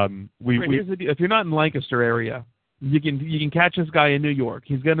 If you're not in Lancaster area, you can catch this guy in New York.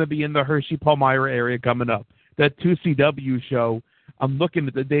 He's going to be in the Hershey Palmyra area coming up. That 2CW show, I'm looking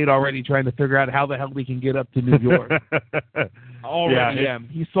at the date already, trying to figure out how the hell we can get up to New York. Already am.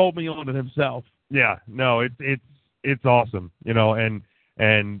 He sold me on it himself. Yeah, no, it's awesome, and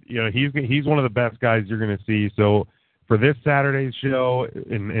he's one of the best guys you're going to see. So for this Saturday's show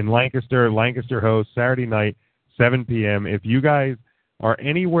in Lancaster hosts Saturday night, 7 p.m. If you guys are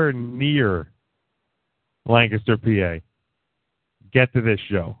anywhere near Lancaster, PA, get to this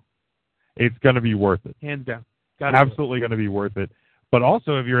show. It's going to be worth it. Hands down. Absolutely going to be worth it. But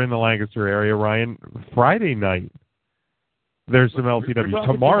also, if you're in the Lancaster area, Ryan, Friday night, there's some LCW.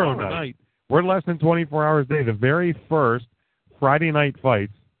 Tomorrow night. We're less than 24 hours a day. The very first Friday night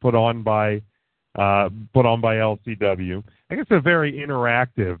fights put on by LCW. I guess a very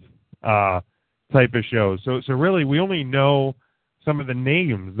interactive type of show. So really, we only know some of the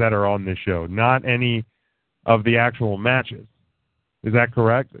names that are on this show, not any of the actual matches. Is that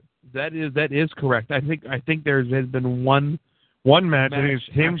correct? That is correct. I think there has been one One match, I think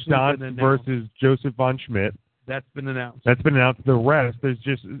it's Tim Donst versus Joseph Von Schmidt. That's been announced. The rest, there's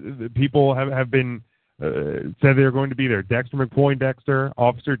just people have been said they're going to be there. Dexter McPoindexter,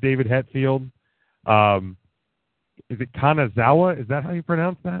 Officer David Hetfield. Is it Kanazawa? Is that how you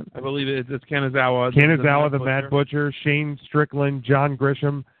pronounce that? I believe it's Kanazawa. Kanazawa, the Mad Butcher, Shane Strickland, John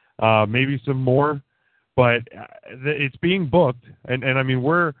Grisham, maybe some more. But it's being booked, and I mean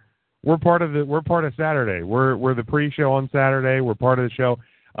we're part of Saturday. We're the pre-show on Saturday. We're part of the show.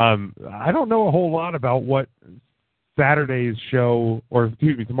 I don't know a whole lot about what Saturday's show,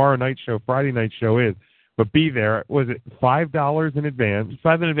 tomorrow night's show, Friday night's show is, but be there. Was it $5 in advance?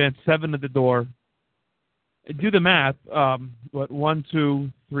 $5 in advance, $7 at the door. Do the math. 1, 2,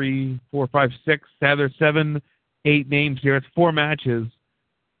 3, 4, 5, 6. There's 7, 8 names here. It's 4 matches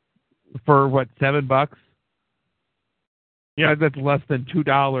for what, $7? Yeah, that's less than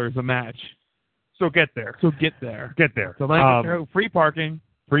 $2 a match. So get there. Get there. So Lancaster, free parking.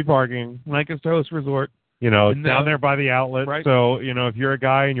 Lancaster Host Resort. Down there by the outlet. Right. So, if you're a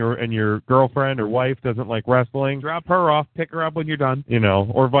guy and your girlfriend or wife doesn't like wrestling, drop her off, pick her up when you're done.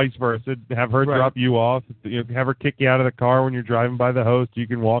 Or vice versa. Have her drop you off. Have her kick you out of the car when you're driving by the host. You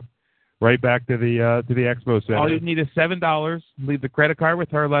can walk right back to the expo center. All you need is $7. Leave the credit card with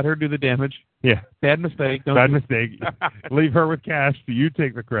her. Let her do the damage. Yeah. Bad mistake. Bad mistake. Leave her with cash. So you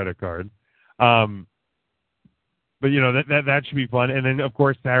take the credit card. But that should be fun. And then of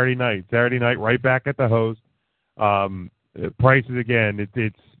course Saturday night right back at the host. Prices again,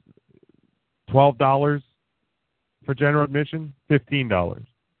 it's $12 for general admission, $15.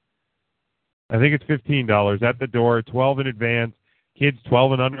 I think it's $15 at the door, 12 in advance. Kids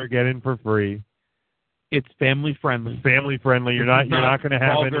 12 and under get in for free. It's family friendly. You're not going to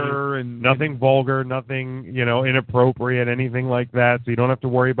have nothing vulgar, nothing inappropriate, anything like that. So you don't have to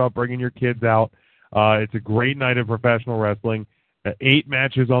worry about bringing your kids out. It's a great night of professional wrestling. 8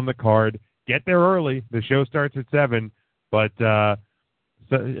 matches on the card. Get there early. The show starts at 7, but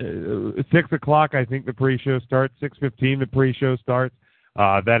 6 o'clock I think the pre-show starts. 6:15 the pre-show starts.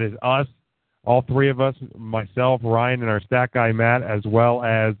 That is us, all 3 of us, myself, Ryan, and our stat guy Matt, as well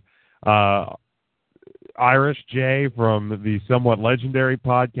as Irish Jay from the somewhat legendary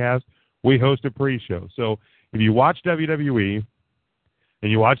podcast. We host a pre-show. So if you watch WWE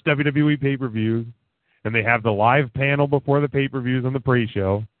and you watch WWE pay-per-views and they have the live panel before the pay-per-views on the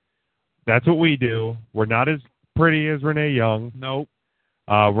pre-show, that's what we do. We're not as pretty as Renee Young. Nope.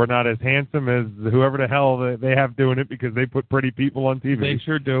 We're not as handsome as whoever the hell they have doing it because they put pretty people on TV. They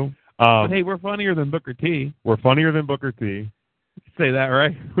sure do. But hey, we're funnier than Booker T. We're funnier than Booker T. Say that,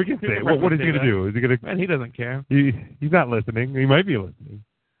 right? We can say. What is he going to do? Is he going to? And he doesn't care. He's not listening. He might be listening.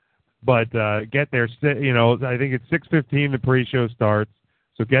 But get there. I think it's 6:15 the pre-show starts.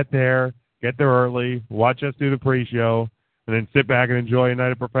 So get there early. Watch us do the pre-show, and then sit back and enjoy a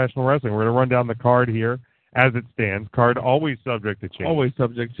night of professional wrestling. We're going to run down the card here as it stands. Card always subject to change. Always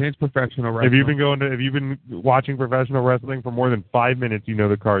subject to change. Professional wrestling. If you've been watching professional wrestling for more than 5 minutes, you know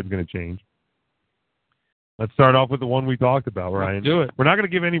the card's going to change. Let's start off with the one we talked about, Ryan. Let's do it. We're not going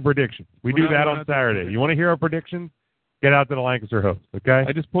to give any predictions. We do that on Saturday. You want to hear our predictions? Get out to the Lancaster host, okay?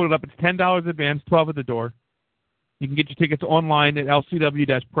 I just pulled it up. It's $10 advance, 12 at the door. You can get your tickets online at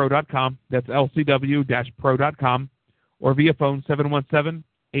lcw-pro.com. That's lcw-pro.com. Or via phone,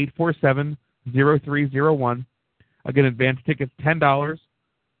 717-847-0301. Again, advance tickets, $10.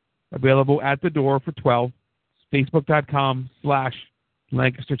 Available at the door for 12.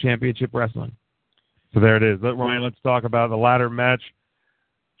 Facebook.com/Lancaster Championship Wrestling. So there it is. Ryan, let's talk about the ladder match.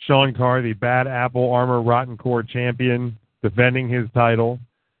 Sean Carr, the Bad Apple Armor Rotten Core champion, defending his title.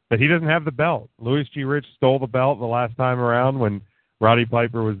 But he doesn't have the belt. Louis G. Rich stole the belt the last time around when Roddy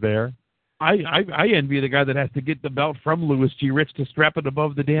Piper was there. I envy the guy that has to get the belt from Louis G. Rich to strap it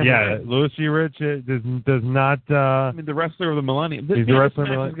above the damn head. Louis G. Rich does not... the wrestler of the millennium. He's the wrestler of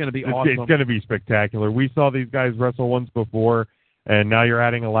the millennium. It's going to be awesome. It's going to be spectacular. We saw these guys wrestle once before, and now you're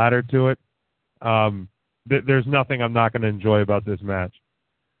adding a ladder to it. There's nothing I'm not going to enjoy about this match.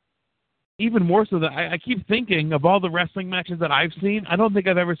 Even more so that I keep thinking of all the wrestling matches that I've seen, I don't think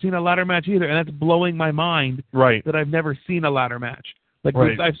I've ever seen a ladder match either, and that's blowing my mind. Right. That I've never seen a ladder match.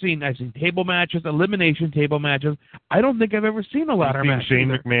 I've seen table matches, elimination table matches. I don't think I've ever seen a ladder match. Shane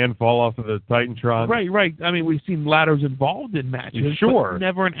McMahon fall off of the Titantron. Right. I mean, we've seen ladders involved in matches. Sure. But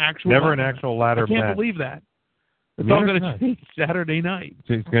never an actual ladder match. I can't believe that. It's all going to change Saturday night.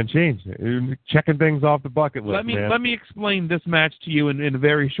 It's going to change. Checking things off the bucket list, Let me explain this match to you in a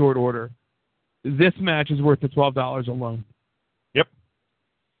very short order. This match is worth the $12 alone. Yep.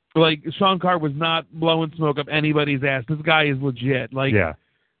 Sean Carr was not blowing smoke up anybody's ass. This guy is legit.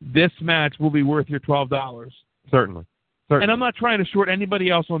 This match will be worth your $12. Certainly. Certainly. And I'm not trying to short anybody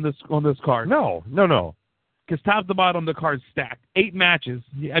else on this card. No. Because top to bottom, the card's stacked. 8 matches.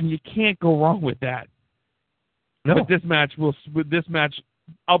 I mean, you can't go wrong with that. No. But this match,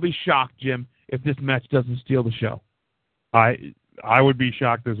 I'll be shocked, Jim, if this match doesn't steal the show. I would be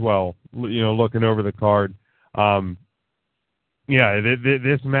shocked as well. Looking over the card.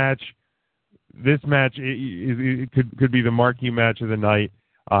 This match it could be the marquee match of the night.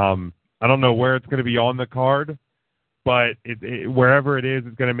 I don't know where it's going to be on the card, but wherever it is,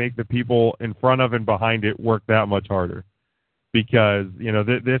 it's going to make the people in front of and behind it work that much harder. Because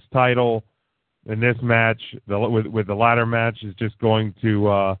this title and this match, with the ladder match, is just going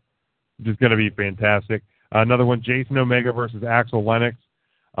to be fantastic. Another one, Jason Omega versus Axel Lennox.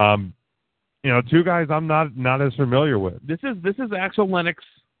 Two guys I'm not as familiar with. This is Axel Lennox,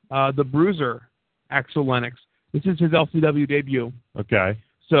 the Bruiser. Axel Lennox. This is his LCW debut. Okay.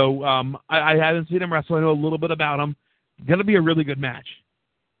 So I haven't seen him wrestle. I know a little bit about him. It's going to be a really good match.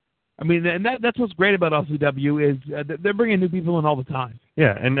 I mean, and that's what's great about LCW is they're bringing new people in all the time.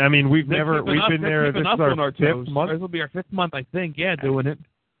 Yeah, and I mean we've been there. This is our 5th month. This will be our 5th month, I think. Yeah, doing it.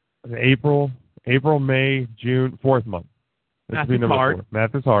 April, May, June, 4th month. Math is hard.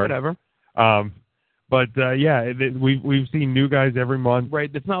 Math is hard. Whatever. We've seen new guys every month.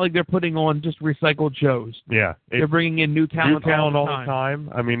 Right. It's not like they're putting on just recycled shows. Yeah. They're bringing in new talent all the time.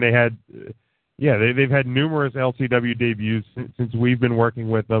 I mean, they've had numerous LCW debuts since we've been working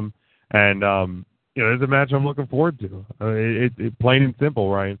with them, and there's a match I'm looking forward to. It plain and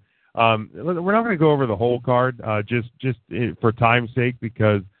simple, Ryan. We're not going to go over the whole card, just for time's sake,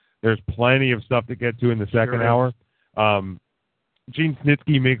 because there's plenty of stuff to get to in the second hour. Gene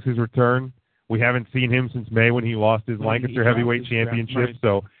Snitsky makes his return. We haven't seen him since May when he lost his Lancaster Heavyweight Championship. Right.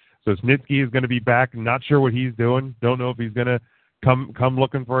 So Snitsky is going to be back. Not sure what he's doing. Don't know if he's going to come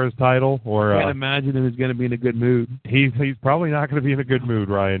looking for his title or. I can't imagine if he's going to be in a good mood. He's probably not going to be in a good mood,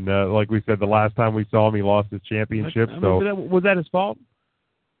 Ryan. Like we said, the last time we saw him, he lost his championship. Was that his fault?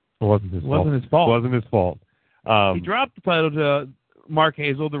 It wasn't his fault. Wasn't his fault. He dropped the title to Mark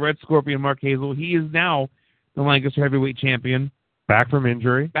Hazel, the Red Scorpion. Mark Hazel. He is now the Lancaster Heavyweight Champion. Back from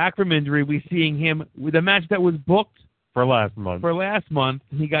injury. We're seeing him with a match that was booked for last month.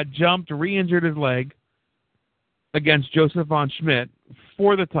 He got jumped, re-injured his leg against Joseph Von Schmidt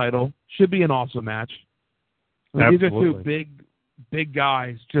for the title. Should be an awesome match. These are two big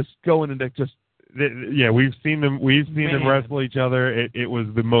guys just going into just. Yeah, we've seen them wrestle each other. It was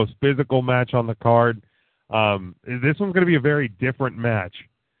the most physical match on the card. This one's going to be a very different match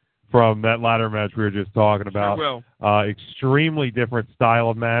from that ladder match we were just talking about. Sure will. Extremely different style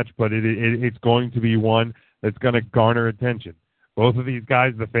of match, but it's going to be one that's going to garner attention. Both of these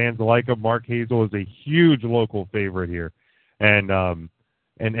guys, the fans like them. Mark Hazel is a huge local favorite here, and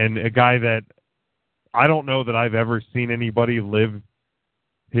a guy that I don't know that I've ever seen anybody live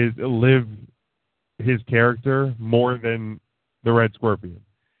his character more than the Red Scorpion.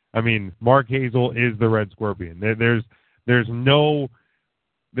 I mean, Mark Hazel is the Red Scorpion. There's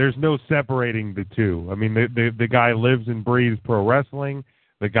no separating the two. I mean, the guy lives and breathes pro wrestling.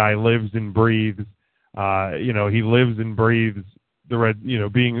 The guy lives and breathes, he lives and breathes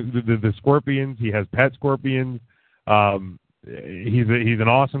being the Scorpions. He has pet scorpions. He's an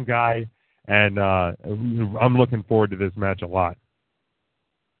awesome guy, and I'm looking forward to this match a lot.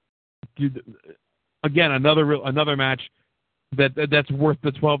 Again, another match that's worth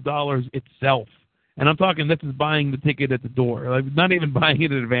the $12 itself. And I'm talking, this is buying the ticket at the door. Like, not even buying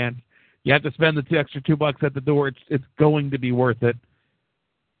it in advance. You have to spend the extra $2 at the door. It's going to be worth it.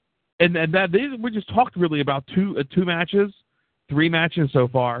 And we just talked really about two matches, 3 matches so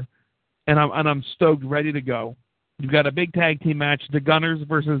far, and I'm stoked, ready to go. You've got a big tag team match, the Gunners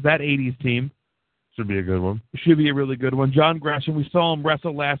versus that 80s team. Should be a good one. Should be a really good one. John Gresham, we saw him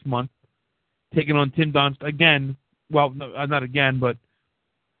wrestle last month, taking on Tim Donst again. Well, no, not again, but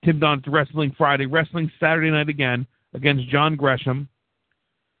Tim Donst wrestling Friday, wrestling Saturday night again against John Gresham.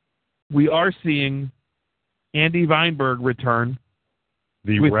 We are seeing Andy Weinberg return.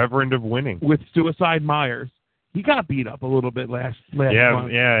 The Reverend of Winning. With Suicide Myers. He got beat up a little bit last month.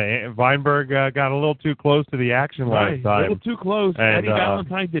 Yeah. Weinberg got a little too close to the action last time. A little too close. And Eddie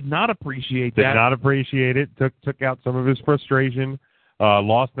Valentine did not appreciate that. Did not appreciate it. Took out some of his frustration.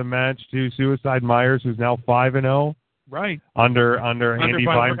 Lost the match to Suicide Myers, who's now 5-0. Right. Under Andy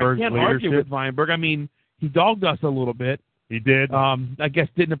Weinberg's leadership. I can't argue with Weinberg. I mean, he dogged us a little bit. He did. I guess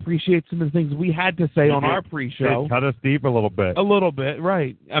didn't appreciate some of the things we had to say on our pre-show. Cut us deep a little bit. A little bit,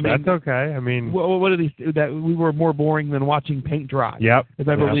 right. I mean, that's okay. I mean, what did he say? That we were more boring than watching paint dry. Yep. If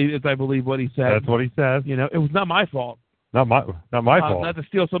I believe what he said. That's what he says. It was not my fault. Not my fault. Not to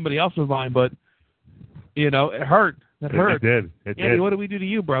steal somebody else's line, but it hurt. That hurt. It did. It Andy, did. what did we do to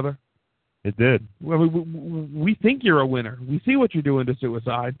you, brother? It did. Well, we think you're a winner. We see what you're doing to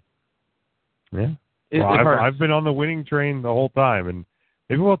Suicide. Yeah. It Well, hurts. I've been on the winning train the whole time, and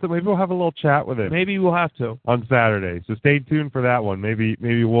maybe we'll have a little chat with him. Maybe we'll have to on Saturday. So stay tuned for that one.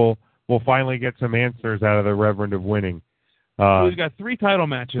 Maybe we'll finally get some answers out of the Reverend of Winning. We've got 3 title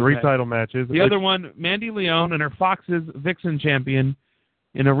matches. The other one, Mandy Leon and her Fox's Vixen champion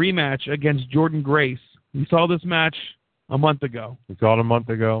in a rematch against Jordan Grace. We saw this match a month ago. We saw it a month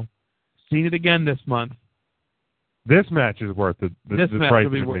ago. Seen it again this month. This match is worth the price.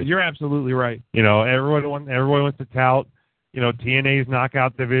 You're absolutely right. You know, everybody wants to tout, you know, TNA's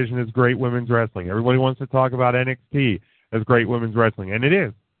knockout division is great women's wrestling. Everybody wants to talk about NXT as great women's wrestling, and it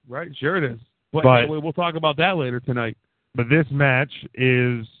is. Right, sure it is. But we'll talk about that later tonight. But this match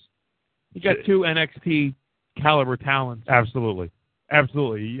is... You got 2 NXT caliber talents. Absolutely.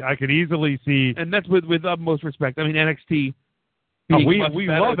 I could easily see... And that's with utmost respect. I mean, NXT... we love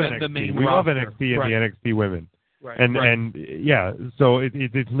NXT. We love NXT and the NXT women. Right. And yeah, so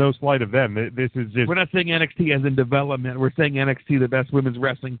it's no slight of them. This is just... We're not saying NXT as in development. We're saying NXT, the best women's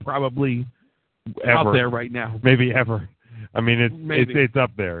wrestling probably ever. Out there right now. Maybe ever. I mean, it's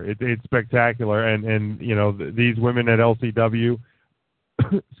up there. It's spectacular. And you know, these women at LCW,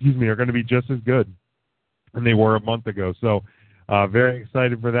 excuse me, are going to be just as good than they were a month ago. So very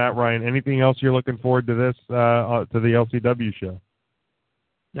excited for that, Ryan. Anything else you're looking forward to this, to the LCW show?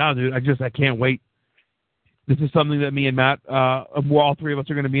 No, dude, I can't wait. This is something that me and Matt, all 3 of us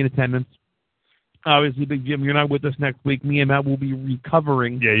are going to be in attendance. Obviously, Big Jim, you're not with us next week. Me and Matt will be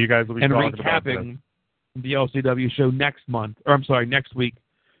recovering. Yeah, you guys will be and talking recapping the LCW show next week,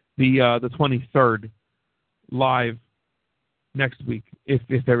 the 23rd, live next week, if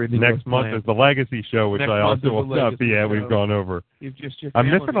everything next month planned. is the Legacy show, which next I also will stuff. Yeah, we've gone over. I'm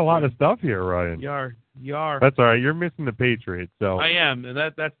missing a lot of stuff here, Ryan. You are. That's all right. You're missing the Patriots, so I am, and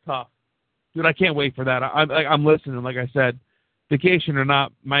that's tough. Dude, I can't wait for that. I'm listening. Like I said, vacation or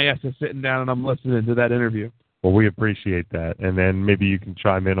not, my ass is sitting down and I'm listening to that interview. Well, we appreciate that, and then maybe you can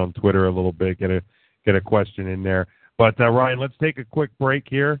chime in on Twitter a little bit, get a question in there. But Ryan, let's take a quick break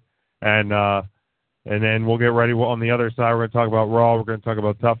here, and then we'll get ready. On the other side, we're going to talk about Raw. We're going to talk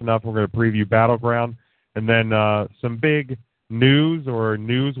about Tough Enough. We're going to preview Battleground, and then some big news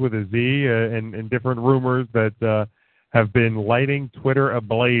with a Z, and different rumors that have been lighting Twitter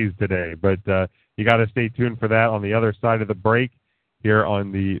ablaze today. But you got to stay tuned for that on the other side of the break here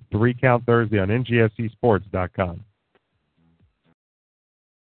on the 3 Count Thursday on NGSCSports.com.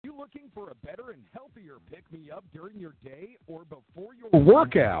 You looking for a better and healthier pick-me-up during your day or before your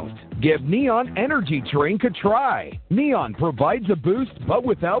workout? Give Neon Energy Drink a try. Neon provides a boost, but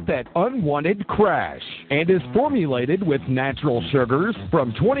without that unwanted crash, and is formulated with natural sugars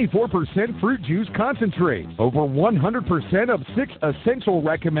from 24% fruit juice concentrate, over 100% of 6 essential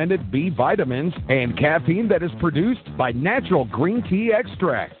recommended B vitamins, and caffeine that is produced by natural green tea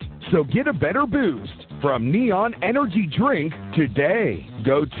extract. So get a better boost from Neon Energy Drink today.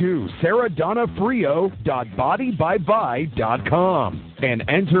 Go to saradonnafrio.bodybybuy.com and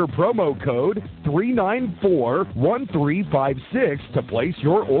enter promo code 3941356 to place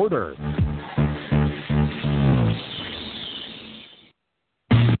your order.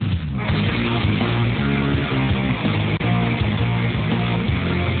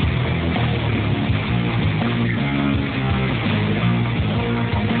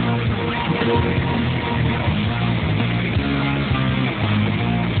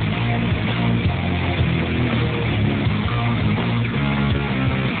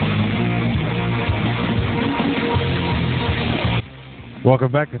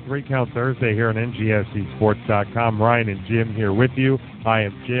 Welcome back to 3 Count Thursday here on NGSCSports.com. Ryan and Jim here with you. I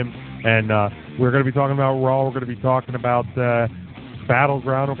am Jim, and we're going to be talking about Raw. We're going to be talking about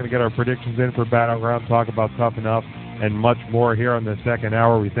Battleground. We're going to get our predictions in for Battleground, talk about Tough Enough, and much more here on the second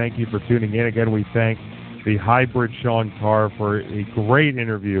hour. We thank you for tuning in. Again, we thank the hybrid Sean Carr for a great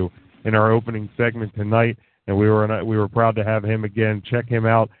interview in our opening segment tonight, and we were proud to have him again. Check him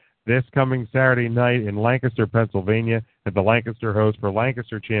out this coming Saturday night in Lancaster, Pennsylvania, at the Lancaster host for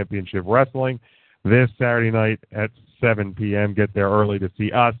Lancaster Championship Wrestling. This Saturday night at 7 p.m. Get there early to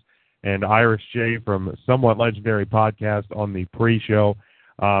see us and Iris J from Somewhat Legendary Podcast on the pre-show.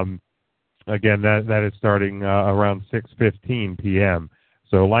 Again, that is starting around 6:15 p.m.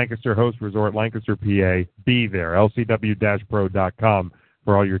 So Lancaster Host Resort, Lancaster, PA. Be there. LCW-pro.com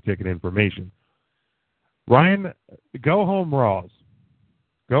for all your ticket information. Ryan, go-home Raws.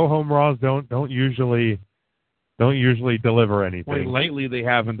 Go-home Raws don't usually deliver anything. Wait, lately they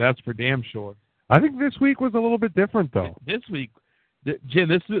haven't. That's for damn sure. I think this week was a little bit different, though. This week, Jim,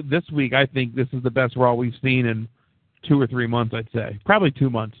 this week I think this is the best Raw we've seen in 2 or 3 months, I'd say. Probably 2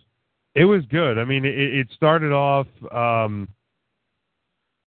 months. It was good. I mean, it started off.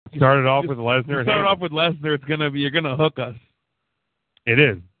 Started off with Lesnar. Started off with Lesnar. You're gonna hook us. It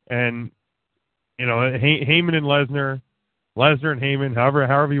is, and Heyman and Lesnar and Heyman,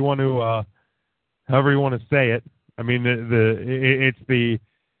 however you want to say it. I mean, it's the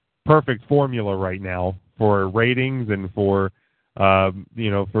perfect formula right now for ratings and for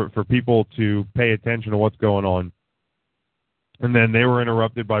for people to pay attention to what's going on. And then they were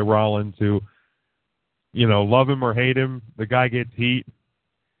interrupted by Rollins, who, love him or hate him, the guy gets heat.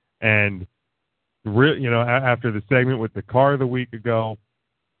 And, after the segment with the Carr the week ago,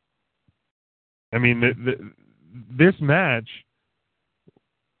 I mean, this match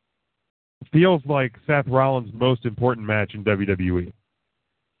feels like Seth Rollins' most important match in WWE,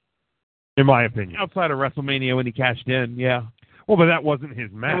 in my opinion. Outside of WrestleMania when he cashed in, yeah. Well, but that wasn't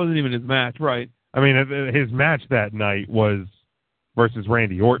his match. That wasn't even his match, right. I mean, his match that night was versus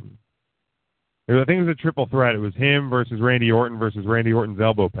Randy Orton. I think it was a triple threat. It was him versus Randy Orton versus Randy Orton's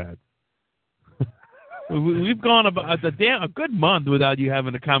elbow pad. We've gone about a good month without you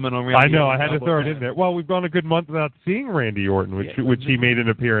having a comment on Randy. I know, I had to throw it in there. Well, we've gone a good month without seeing Randy Orton, which he made an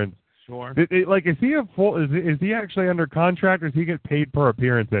appearance. Sure. Is he is he actually under contract, or does he get paid per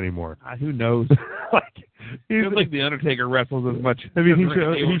appearance anymore? Who knows? Feels like the Undertaker wrestles as much. I mean,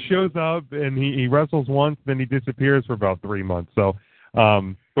 he shows up and he wrestles once, then he disappears for about 3 months. So,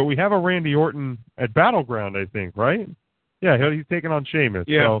 but we have a Randy Orton at Battleground, I think, right? Yeah, he's taking on Sheamus.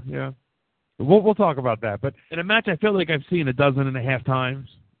 Yeah, so yeah. We'll talk about that. But in a match, I feel like I've seen 12.5 times.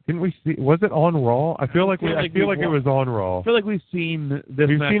 Didn't we see? Was it on Raw? I feel like it was on Raw. I feel like we've seen this.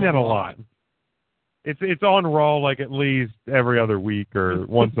 We've match seen that a lot. It's on Raw like at least every other week or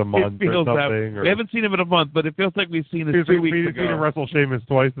once a month or something. We haven't seen him in a month, but it feels like we've seen it 3 weeks ago. We've seen him wrestle Sheamus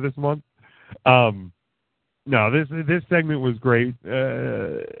twice this month. No, this segment was great.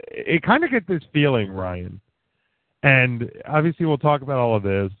 It kind of gets this feeling, Ryan, and obviously we'll talk about all of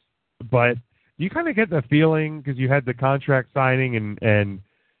this, but you kind of get the feeling because you had the contract signing and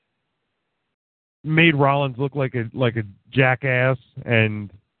made Rollins look like a jackass,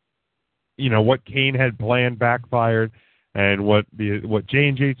 and what Kane had planned backfired, and what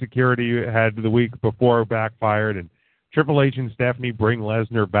J&J Security had the week before backfired, and Triple H and Stephanie bring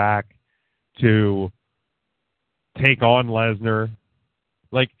Lesnar back to take on Lesnar.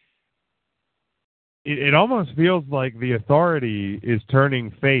 Like, it almost feels like the Authority is turning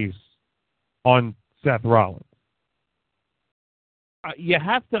face on Seth Rollins. You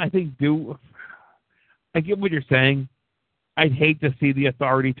have to, I think, I get what you're saying. I'd hate to see the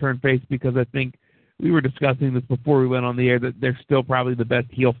Authority turn face because I think we were discussing this before we went on the air, that they're still probably the best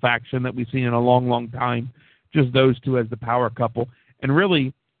heel faction that we've seen in a long, long time. Just those two as the power couple. And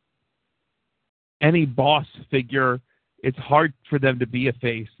really, any boss figure, it's hard for them to be a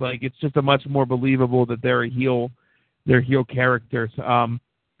face. Like, it's just a much more believable that they're heel characters.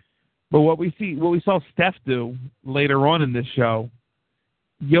 But what we saw Steph do later on in this show,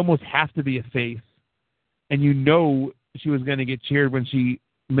 you almost have to be a face. And she was going to get cheered when she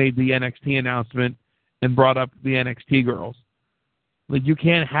made the NXT announcement and brought up the NXT girls. Like, you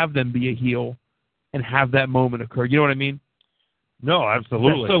can't have them be a heel and have that moment occur. You know what I mean? No,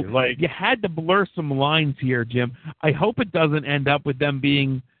 absolutely. So you had to blur some lines here, Jim. I hope it doesn't end up with them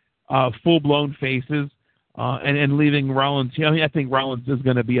being full-blown faces and leaving Rollins. I think Rollins is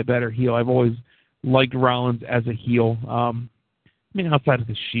going to be a better heel. I've always liked Rollins as a heel. Outside of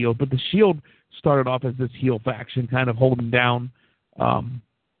the Shield, but the Shield started off as this heel faction, kind of holding down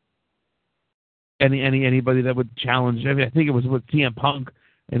anybody that would challenge. I think it was with CM Punk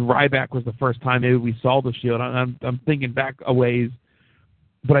and Ryback was the first time maybe we saw the Shield. I'm thinking back a ways,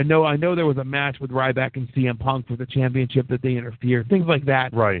 but I know there was a match with Ryback and CM Punk for the championship that they interfered, things like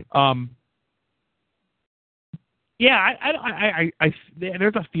that. Right. Yeah,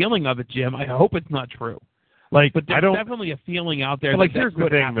 there's a feeling of it, Jim. I hope it's not true. But there's definitely a feeling out there. But here's the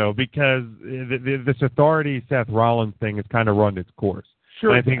thing, though, because this Authority Seth Rollins thing has kind of run its course.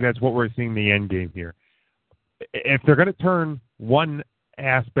 Sure. And I think that's what we're seeing the end game here. If they're going to turn one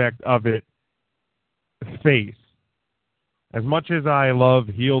aspect of it face, as much as I love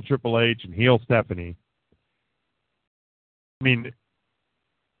heel Triple H and heel Stephanie,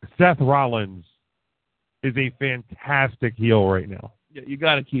 Seth Rollins is a fantastic heel right now. Yeah, you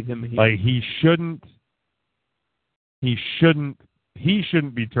got to keep him a heel. Like, he shouldn't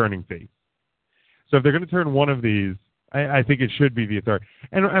be turning face. So if they're going to turn one of these, I think it should be the Authority.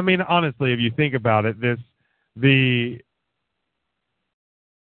 And honestly, if you think about it, the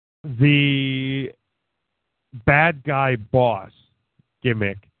bad guy boss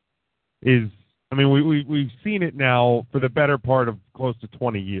gimmick is I mean, we've seen it now for the better part of close to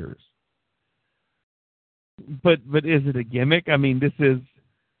 20 years. But is it a gimmick? I mean, this is.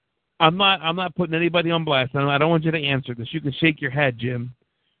 I'm not putting anybody on blast. I don't want you to answer this. You can shake your head, Jim.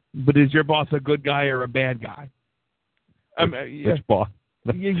 But is your boss a good guy or a bad guy? Which boss?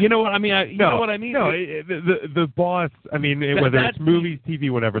 You know what I mean? You know what I mean? No, the boss, I mean, whether it's movies,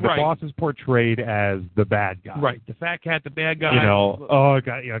 TV, whatever, the boss is portrayed as the bad guy. Right. The fat cat, the bad guy. You know,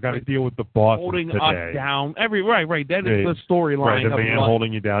 I got to deal with the boss holding today. us down. Right. That is the storyline. Right, the man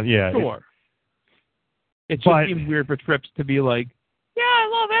holding you down. Yeah. Sure. It just seems weird for Trips to be like, yeah, I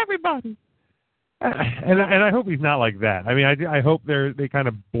love everybody. And I hope he's not like that. I mean, I hope they kind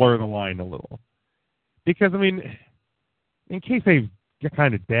of blur the line a little. Because, I mean, in case they're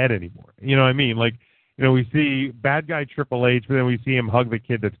kind of dead anymore. You know what I mean? Like, you know, we see bad guy Triple H, but then we see him hug the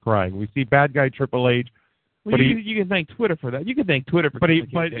kid that's crying. We see bad guy Triple H. Well, you can thank Twitter for that. You can thank Twitter for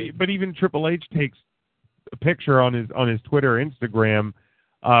that. But even Triple H takes a picture on his Twitter or Instagram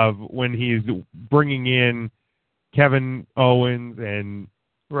of when he's bringing in Kevin Owens and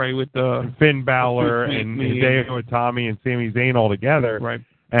with the Finn Balor and Hideo Itami and Sami Zayn all together. Right.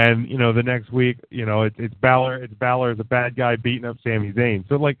 And you know, the next week, you know, it's Balor as a bad guy beating up Sami Zayn.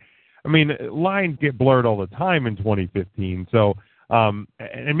 So like, I mean, lines get blurred all the time in 2015. So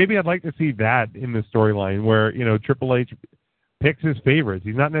and maybe I'd like to see that in the storyline where, you know, Triple H picks his favorites.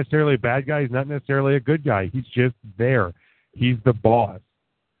 He's not necessarily a bad guy. He's not necessarily a good guy. He's just there. He's the boss.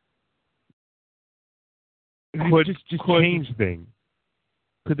 Just change things.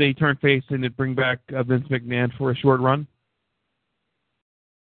 Could they turn face and bring back Vince McMahon for a short run?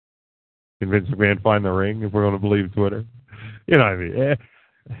 Can Vince McMahon find the ring, if we're going to believe Twitter? You know what I mean?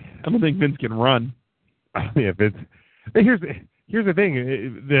 I don't think Vince can run. Yeah, Vince. Here's the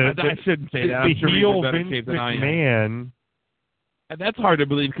thing. I shouldn't say that. The heel Vince McMahon. That's hard to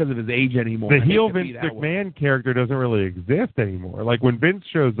believe because of his age anymore. The heel Vince McMahon character doesn't really exist anymore. Like when Vince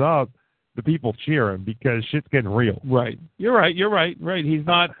shows up, the people cheer him because shit's getting real. Right. You're right. He's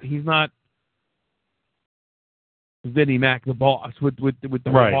not Vinnie Mac, the boss, with the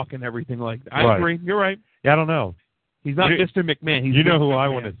walk and everything like that. I agree. You're right. Yeah, I don't know. He's not Mr. McMahon. He's who McMahon. I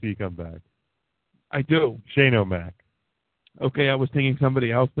want to see come back? I do. Shane O'Mac. Okay, I was thinking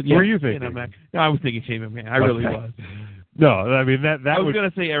somebody else, but yeah. What were you thinking? Shane O'Mac. No, I was thinking Shane McMahon. I really was. No, I mean that I was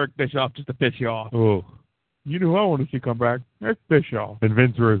going to say Eric Bischoff just to piss you off. Oh. You know who I want to see come back? Eric Bischoff. And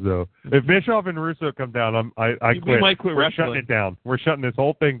Vince Russo. If Bischoff and Russo come down, I quit. We might quit We're wrestling. shutting it down. We're shutting this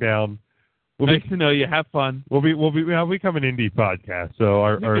whole thing down. Nice to know you. Have fun. We'll become an indie podcast. So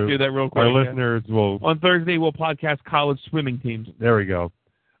our do that real quick, our listeners will. On Thursday, we'll podcast college swimming teams. There we go.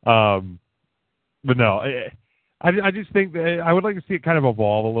 But no, I just think that I would like to see it kind of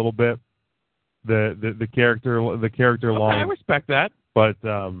evolve a little bit. The character line. I respect that. But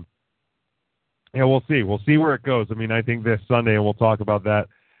yeah, we'll see. We'll see where it goes. I mean, I think this Sunday, and we'll talk about that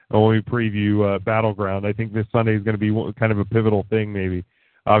when we preview Battleground. I think this Sunday is going to be kind of a pivotal thing, maybe.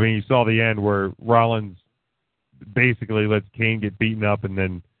 I mean, you saw the end where Rollins basically lets Kane get beaten up and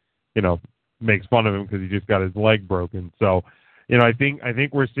then, you know, makes fun of him because he just got his leg broken. So, you know, I think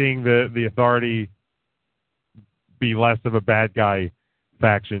we're seeing the Authority be less of a bad guy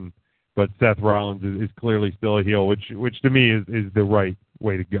faction, but Seth Rollins is clearly still a heel, which to me is the right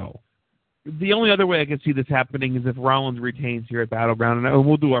way to go. The only other way I can see this happening is if Rollins retains here at Battleground, and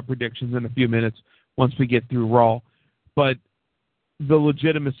we'll do our predictions in a few minutes once we get through Raw. But the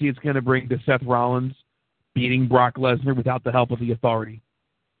legitimacy it's going to bring to Seth Rollins beating Brock Lesnar without the help of the Authority.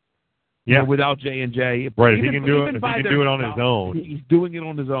 Yeah. You know, without J&J. Right, if he can do it on his own. He's doing it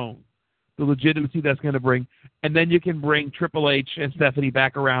on his own. The legitimacy that's going to bring. And then you can bring Triple H and Stephanie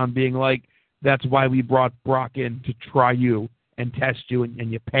back around being like, that's why we brought Brock in to try you and test you,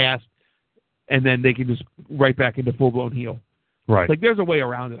 and you passed. And then they can just right back into full-blown heel. Right. Like, there's a way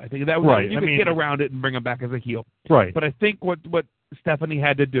around it. I think that you can get around it and bring him back as a heel. Right. But I think what Stephanie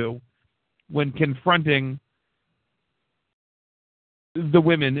had to do when confronting the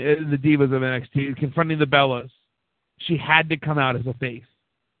women, the divas of NXT, confronting the Bellas, she had to come out as a face.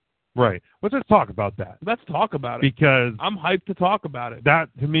 Right. Let's just talk about that. Let's talk about it. Because I'm hyped to talk about it. That,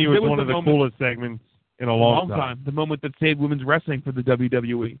 to me, was one of the coolest segments in a long time. The moment that saved women's wrestling for the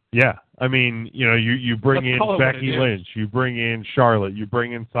WWE. Yeah. I mean, you know, you bring in Becky Lynch, you bring in Charlotte, you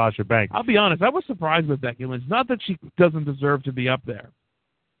bring in Sasha Banks. I'll be honest, I was surprised with Becky Lynch. Not that she doesn't deserve to be up there.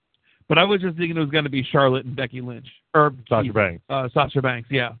 But I was just thinking it was going to be Charlotte and Becky Lynch. Or Sasha Banks. Sasha Banks,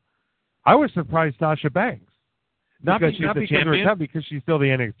 yeah. I was surprised Sasha Banks. Not because she's still the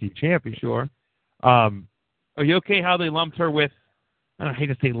NXT champion. Sure. Are you okay how they lumped her with, I hate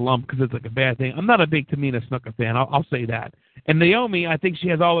to say lump because it's like a bad thing. I'm not a big Tamina Snuka fan. I'll say that. And Naomi, I think she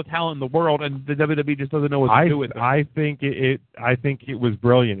has all the talent in the world, and the WWE just doesn't know what to do with it. I think it was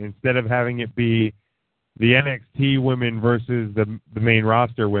brilliant. Instead of having it be the NXT women versus the main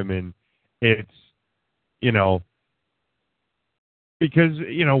roster women, it's, because,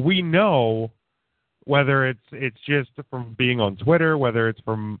 we know, whether it's just from being on Twitter, whether it's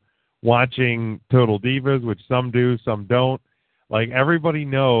from watching Total Divas, which some do, some don't, like, everybody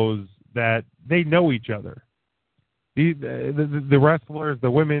knows that they know each other. The wrestlers, the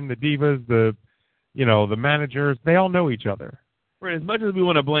women, the divas, the managers, they all know each other. Right. As much as we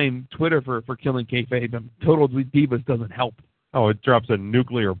want to blame Twitter for killing kayfabe, Total Divas doesn't help. Oh, it drops a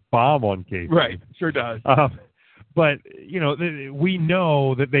nuclear bomb on kayfabe. Right. Sure does. But we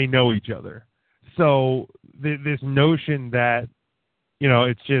know that they know each other. So this notion that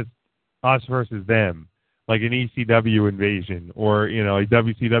it's just us versus them, like an ECW invasion or a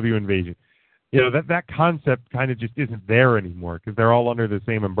WCW invasion. That concept kind of just isn't there anymore because they're all under the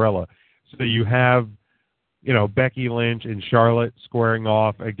same umbrella. So you have, Becky Lynch and Charlotte squaring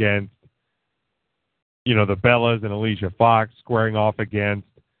off against, the Bellas and Alicia Fox squaring off against,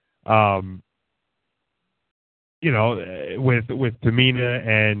 with Tamina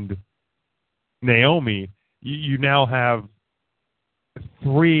and Naomi. You now have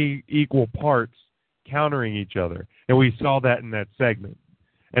 3 equal parts countering each other, and we saw that in that segment.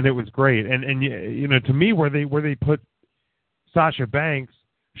 And it was great. And to me, where they put Sasha Banks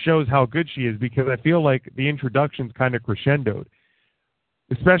shows how good she is, because I feel like the introduction's kind of crescendoed,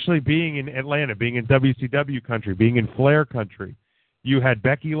 especially being in Atlanta, being in WCW country, being in Flair country. You had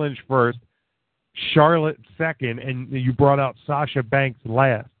Becky Lynch first, Charlotte second, and you brought out Sasha Banks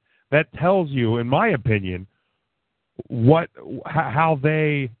last. That tells you, in my opinion, how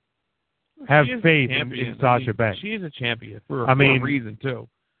they have faith in Sasha Banks. She is a champion for a reason, too.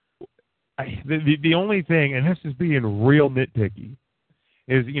 The only thing, and this is being real nitpicky,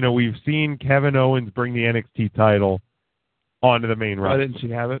 is, we've seen Kevin Owens bring the NXT title onto the main roster. Why didn't she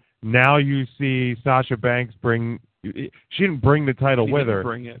have it? Now you see Sasha Banks she didn't bring the title with her,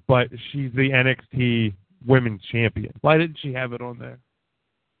 but she's the NXT Women's Champion. Why didn't she have it on there?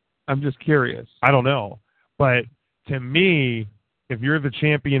 I'm just curious. I don't know. But to me, if you're the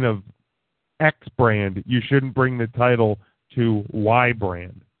champion of X brand, you shouldn't bring the title to Y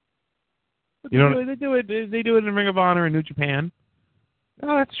brand. They do it in Ring of Honor and New Japan.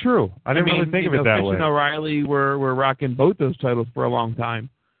 Oh, that's true. I didn't really think of it that way. Fish and O'Reilly were rocking both those titles for a long time.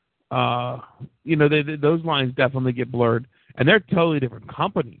 Those lines definitely get blurred, and they're totally different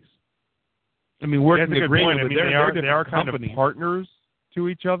companies. I mean, working agreement, but they are kind of partners to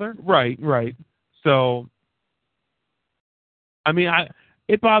each other. Right. So, I mean,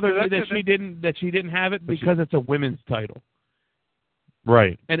 it bothers me that she didn't have it because it's a women's title.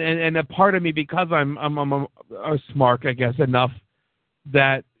 Right. And a part of me, because I'm a smart, I guess, enough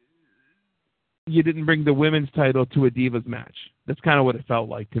that you didn't bring the women's title to a Divas match. That's kind of what it felt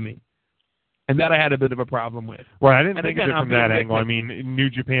like to me. And that I had a bit of a problem with. Well, I didn't think of it from that angle. I mean,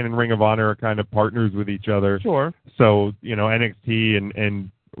 New Japan and Ring of Honor are kind of partners with each other. Sure. So, NXT and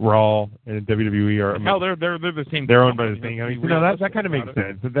Raw and WWE are... Hell, they're the same. They're owned by the same... that kind of makes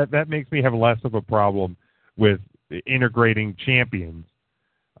sense. That makes me have less of a problem with integrating champions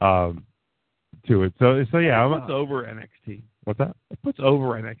to it. So yeah. It puts over NXT. What's that? It puts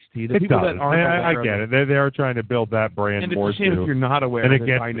over NXT. It does. I get it. They are trying to build that brand more, too. And it's a shame if you're not aware of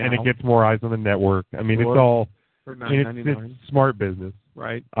it by now. And it gets more eyes on the network. I mean, it's all... For $9.99. It's smart business.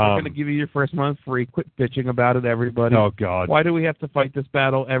 Right. We're going to give you your first month free. Quit bitching about it, everybody. Oh, God. Why do we have to fight this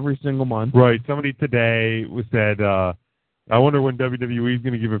battle every single month? Right. Somebody today said, I wonder when WWE is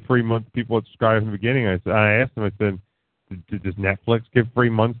going to give a free month to people that subscribe from the beginning. I asked him, I said, does Netflix give free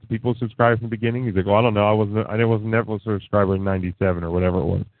months to people who subscribe from the beginning? He's like, well, I don't know. I wasn't a Netflix subscriber in '97 or whatever it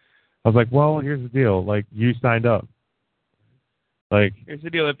was. I was like, well, here's the deal. Like, you signed up. Like, here's the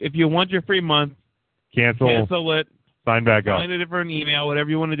deal. If you want your free month, cancel it. Sign back up. Sign it for an email, whatever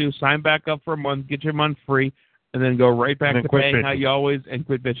you want to do. Sign back up for a month, get your month free, and then go right back to paying bitching. How you always and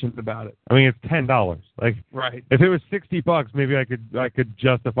quit bitching about it. I mean, it's $10. Like, right. If it was $60, maybe I could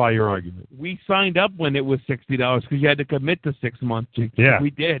justify your argument. We signed up when it was $60 because you had to commit to 6 months. Yeah,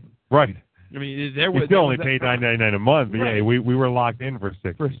 we did. Right. I mean, you still only paid $9.99 a month, but right. Yeah, we were locked in for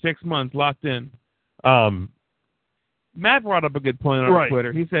 6. For 6 months, locked in. Matt brought up a good point on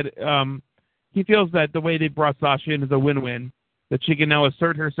Twitter. He said he feels that the way they brought Sasha in is a win-win. That she can now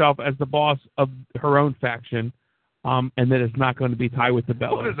assert herself as the boss of her own faction, and that it's not going to be tied with the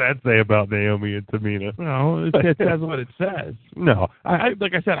Bellas. What does that say about Naomi and Tamina? No, it says what it says. No,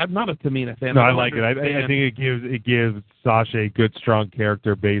 like I said, I'm not a Tamina fan. No, I like it. I think it gives Sasha a good, strong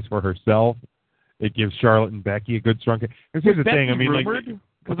character base for herself. It gives Charlotte and Becky a good strong case. Here's the thing. I mean, rumored?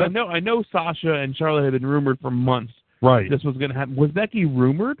 Because I know Sasha and Charlotte had been rumored for months. Right. This was going to happen. Was Becky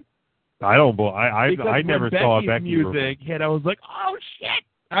rumored? I don't. I never saw a Becky music hit. I was like, oh shit!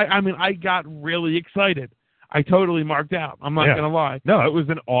 I got really excited. I totally marked out. I'm not going to lie. No, it was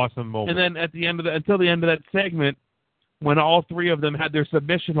an awesome moment. And then at the end of until the end of that segment, when all three of them had their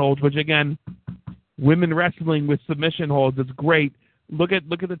submission holds, which again, women wrestling with submission holds, it's great. Look at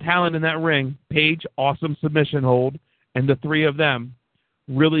the talent in that ring. Paige, awesome submission hold, and the three of them,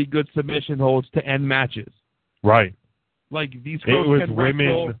 really good submission holds to end matches. Right. Like these girls can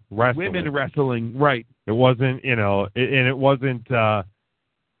women wrestling. Women wrestling, right? It wasn't, and it wasn't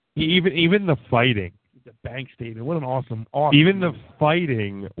even the fighting. The bank statement. What an awesome. Even the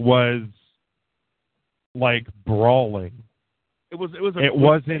fighting was like brawling. It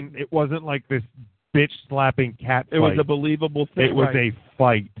wasn't like this bitch slapping cat fight. It was a believable thing. It was a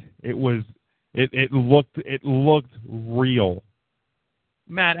fight. It looked real.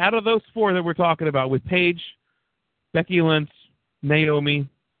 Matt, out of those four that we're talking about, with Paige, Becky Lynch, Naomi,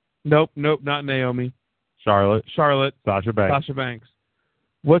 nope, not Naomi. Charlotte, Sasha Banks.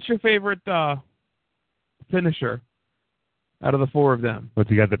 What's your favorite finisher out of the four of them? But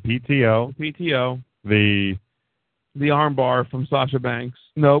you got the PTO. The armbar from Sasha Banks.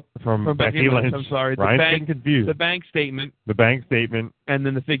 Nope. From Becky Lynch. I'm sorry. Ryan's getting confused. The bank statement. And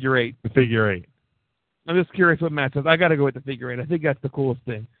then the figure eight. I'm just curious what Matt says. I got to go with the figure eight. I think that's the coolest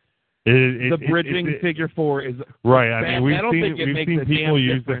thing. The bridging figure four is right. I mean, we've seen people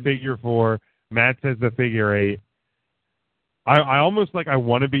use difference. The figure four. Matt says the figure eight. I almost I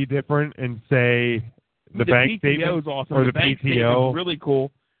want to be different and say the bank statement is awesome. or the bank PTO is really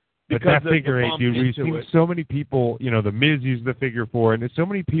cool. But that figure eight, dude, we've seen so many people. The Miz use the figure four, and there's so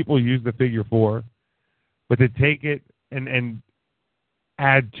many people use the figure four, but to take it and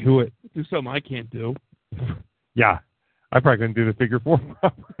add to it, do something I can't do. Yeah. I probably couldn't do the figure four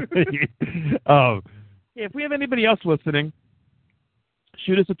properly. If we have anybody else listening,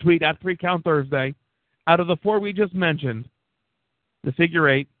 shoot us a tweet at 3Count Thursday. Out of the four we just mentioned, the figure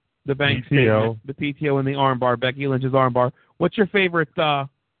eight, the bank statement, the PTO, and the armbar, Becky Lynch's armbar, what's your favorite?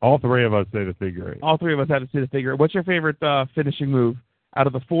 All three of us say the figure eight. All three of us had to say the figure eight. What's your favorite finishing move out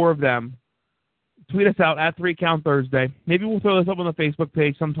of the four of them? Tweet us out at 3Count Thursday. Maybe we'll throw this up on the Facebook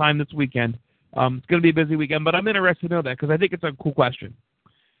page sometime this weekend. It's going to be a busy weekend, but I'm interested to know that because I think it's a cool question.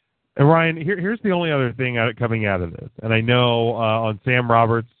 And Ryan, here's the only other thing coming out of this. And I know on Sam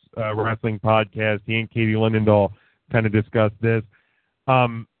Roberts' wrestling podcast, he and Katie Linendahl kind of discussed this.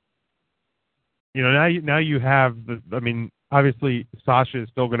 Now you have obviously Sasha is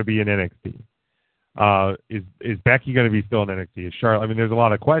still going to be in NXT. Is Becky going to be still in NXT? Is Charlotte? There's a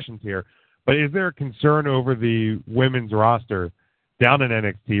lot of questions here. But is there a concern over the women's roster down in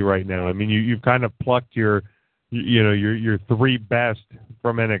NXT right now? You've kind of plucked your three best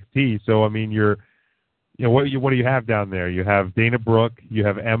from NXT. So what do you have down there? You have Dana Brooke, you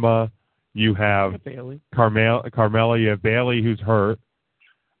have Emma, you have Bailey, Carmella, you have Bailey who's hurt,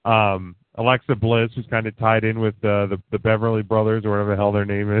 Alexa Bliss who's kind of tied in with the Beverly Brothers or whatever the hell their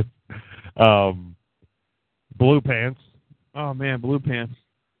name is, Blue Pants. Oh man, Blue Pants.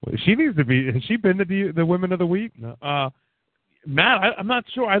 She needs to be. Has she been to the Women of the Week? No. Matt, I'm not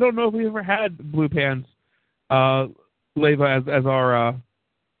sure. I don't know if we ever had Blue Pants, Leva as our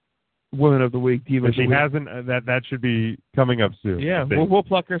Women of the Week. If she hasn't, that should be coming up soon. Yeah, we'll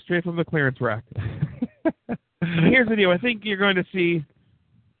pluck her straight from the clearance rack. Here's the deal. I think you're going to see.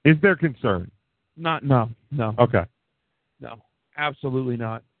 Is there concern? No. Okay. No, absolutely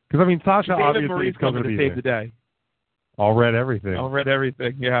not. Because Sasha David obviously Marie's is coming to save the day. All read everything.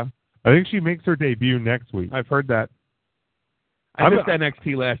 Yeah. I think she makes her debut next week. I've heard that. I missed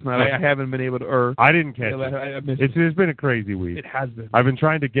NXT last night. I haven't been able to. I didn't catch it. It's been a crazy week. It has been. I've been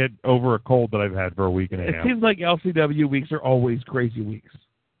trying to get over a cold that I've had for a week and a half. It seems like LCW weeks are always crazy weeks.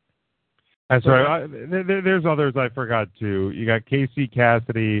 That's right. There's others I forgot too. You got Casey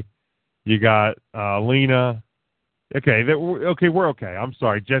Cassidy. You got Lena. Okay, we're okay. I'm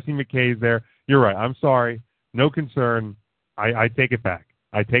sorry. Jessie McKay's there. You're right. I'm sorry. No concern. I take it back.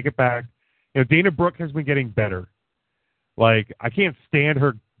 Dana Brooke has been getting better. I can't stand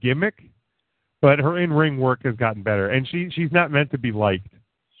her gimmick, but her in-ring work has gotten better. And she's not meant to be liked.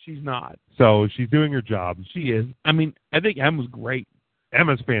 She's not. So she's doing her job. She is. I think Emma's great.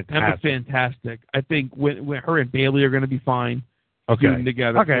 Emma's fantastic. I think when her and Bailey are going to be fine. Okay.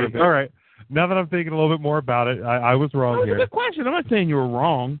 Together. Okay. All right. Now that I'm thinking a little bit more about it, I was wrong here. That's a good question. I'm not saying you were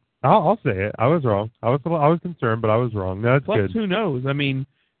wrong. I'll say it. I was wrong. I was concerned, but I was wrong. No, that's Plus, good. who knows?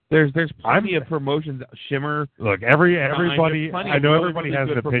 There's plenty of promotions. Shimmer. Look, everybody. I know everybody has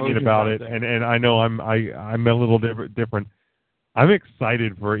an opinion about it, and I know I'm a little different. I'm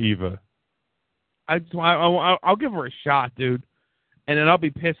excited for Eva. I'll give her a shot, dude, and then I'll be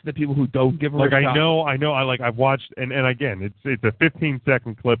pissed at the people who don't give her a shot. I know. I've watched, and again, it's a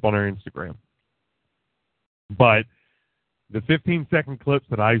 15-second clip on her Instagram, but the 15-second clips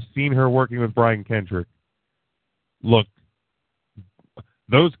that I've seen her working with Brian Kendrick,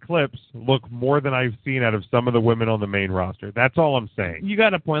 those clips look more than I've seen out of some of the women on the main roster. That's all I'm saying. You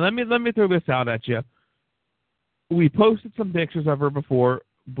got a point. Let me throw this out at you. We posted some pictures of her before,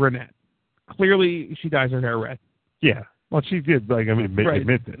 brunette. Clearly, she dyes her hair red. Yeah. Well, she did.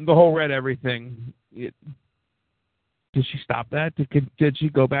 Admit it. The whole red everything. Did she stop that? Did she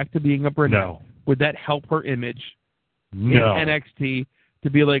go back to being a brunette? No. Would that help her image no. in NXT to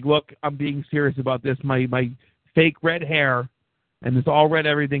be like, look, I'm being serious about this. My fake red hair, and it's all red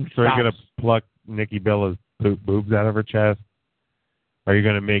everything stops. So are you going to pluck Nikki Bella's boobs out of her chest? Are you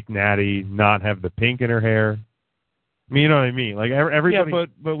going to make Natty not have the pink in her hair? I mean, you know what I mean? Like everybody. Yeah,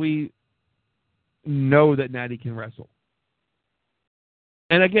 but we know that Natty can wrestle.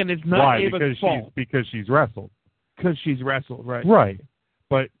 And again, it's not Why? Ava's fault. Because she's wrestled. Because she's wrestled, right? Right.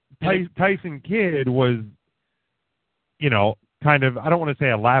 But Tyson Kidd was, kind of, I don't want to say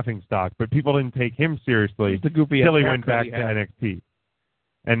a laughing stock, but people didn't take him seriously until he went back to NXT.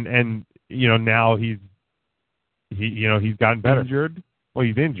 And now he's gotten better. Injured? Well,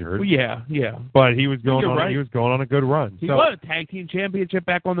 he's injured. Well, yeah. But he was going on a good run. He won a tag team championship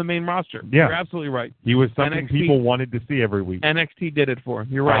back on the main roster. Yeah. You're absolutely right. He was something people wanted to see every week. NXT did it for him.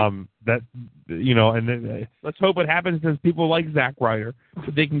 You're right. Let's hope it happens because people like Zack Ryder.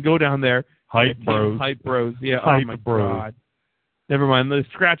 So they can go down there. Hype bros. Yeah. Hype oh my bros. God. Never mind. The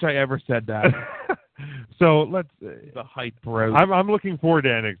scratch I ever said that. So let's. The hype bros. I'm looking forward to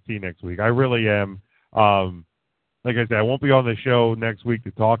NXT next week. I really am. Like I said, I won't be on the show next week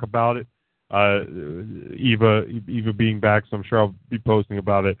to talk about it. Eva being back, so I'm sure I'll be posting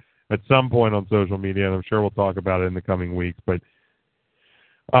about it at some point on social media, and I'm sure we'll talk about it in the coming weeks. But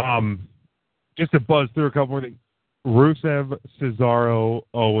just to buzz through a couple more things. Rusev, Cesaro,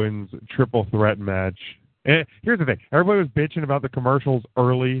 Owens, triple threat match. And here's the thing. Everybody was bitching about the commercials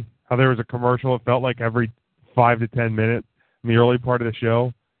early, how there was a commercial, it felt like every 5 to 10 minutes in the early part of the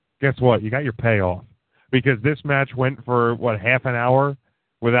show. Guess what? You got your payoff. Because this match went for, half an hour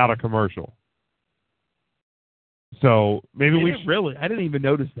without a commercial. So maybe we should... Really? I didn't even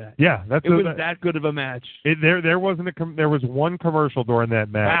notice that. Yeah. It was that good of a match. There was one commercial during that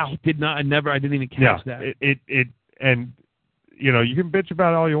match. Wow. I didn't even catch that. And you can bitch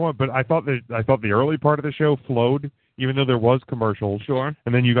about it all you want, but I thought the early part of the show flowed, even though there was commercials. Sure.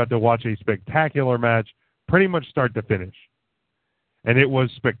 And then you got to watch a spectacular match pretty much start to finish. And it was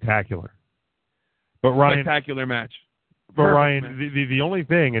spectacular. But Ryan, spectacular match. But Ryan, the only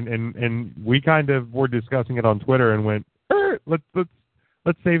thing, and we kind of were discussing it on Twitter and went, let's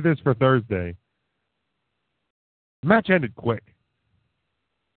save this for Thursday. The match ended quick.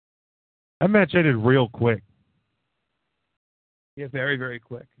 That match ended real quick. Yeah, very, very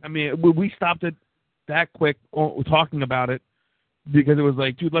quick. I mean, we stopped it that quick talking about it because it was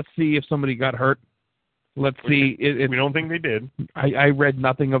like, dude, let's see if somebody got hurt. Let's see. We don't think they did. I read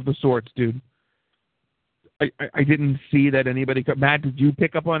nothing of the sorts, dude. I didn't see that anybody could. Matt, did you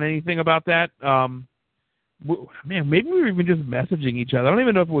pick up on anything about that? Man, maybe we were even just messaging each other. I don't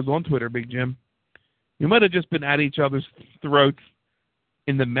even know if it was on Twitter, Big Jim. We might have just been at each other's throats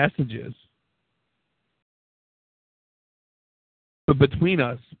in the messages. But between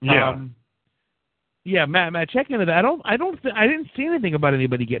us, Matt, check into that. I didn't see anything about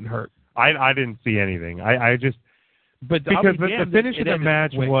anybody getting hurt. I didn't see anything. I just because the finish of the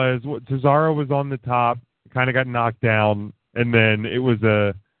match was Cesaro was on the top. Kind of got knocked down, and then it was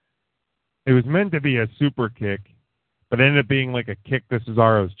meant to be a super kick, but it ended up being like a kick to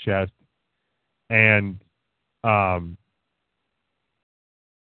Cesaro's chest, and then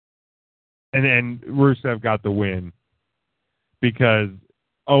Rusev got the win because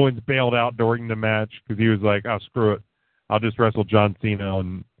Owens bailed out during the match because he was like, "Oh, screw it, I'll just wrestle John Cena,"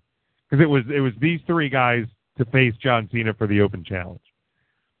 and because it was these three guys to face John Cena for the Open Challenge.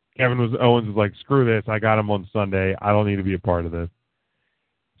 Owens was like, screw this, I got him on Sunday, I don't need to be a part of this.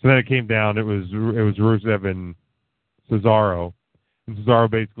 So then it came down, it was Rusev and Cesaro. And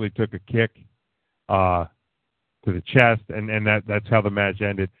Cesaro basically took a kick to the chest, and that's how the match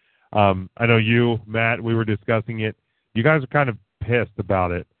ended. I know you, Matt, we were discussing it. You guys are kind of pissed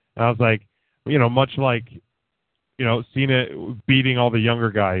about it. And I was like, much like, Cena beating all the younger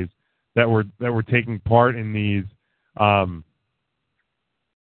guys that were taking part in these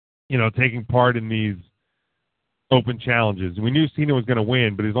taking part in these open challenges. We knew Cena was going to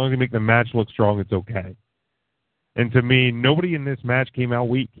win, but as long as you make the match look strong, it's okay. And to me, nobody in this match came out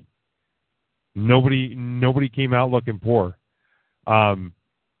weak. Nobody came out looking poor.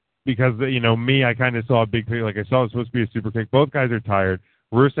 Because, me, I kind of saw a big picture. Like, I saw it was supposed to be a super kick. Both guys are tired.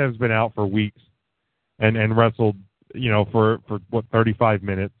 Rusev's been out for weeks and wrestled, for 35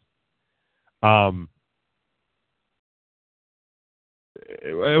 minutes.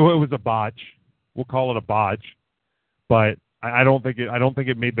 It was a botch. We'll call it a botch. But I don't think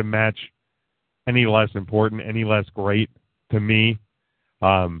it made the match any less important, any less great to me.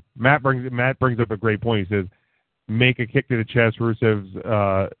 Matt brings up a great point. He says, make a kick to the chest, Rusev's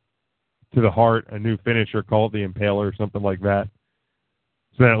to the heart, a new finisher, call it the Impaler or something like that.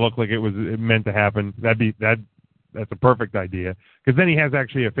 So that it looked like it meant to happen. That's a perfect idea, because then he has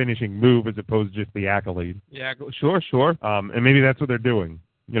actually a finishing move as opposed to just the accolade. Yeah, sure. And maybe that's what they're doing.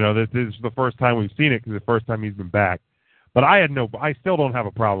 This is the first time we've seen it, because the first time he's been back. But I still don't have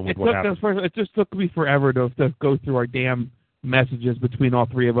a problem with what happened. It just took me forever to go through our damn messages between all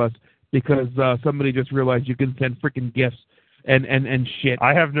three of us, because somebody just realized you can send freaking gifts and shit.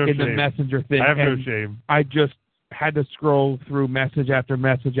 I have no in shame. The messenger thing. I have no shame. I just had to scroll through message after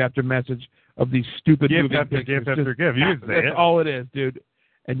message after message of these stupid gift after gift after gift. You didn't say it. That's all it is, dude.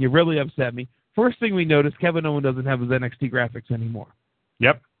 And you really upset me. First thing we noticed, Kevin Owens doesn't have his NXT graphics anymore.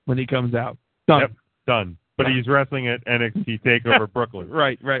 Yep. When he comes out. Done. Yep. Done. But he's wrestling at NXT TakeOver Brooklyn.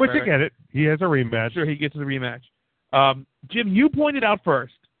 Right. Which I get it. He has a rematch. Sure, he gets the rematch. Jim, you pointed out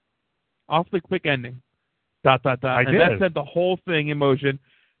first. Awfully quick ending. ... I and did. that set the whole thing in motion.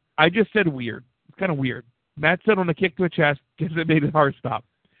 I just said weird. It's kind of weird. Matt said on a kick to a chest, because it made his heart stop.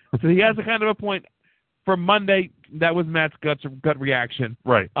 So he has a kind of a point. For Monday, that was Matt's gut reaction.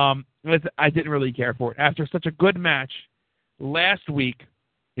 Right. I didn't really care for it. After such a good match last week,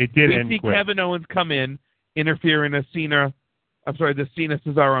 it did we end see quick. Kevin Owens come in, interfere in the Cena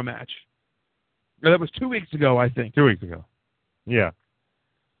Cesaro match. That was 2 weeks ago, I think. 2 weeks ago. Yeah.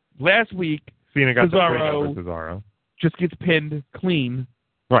 Last week, Cena got Cesaro the Cesaro. Just gets pinned clean,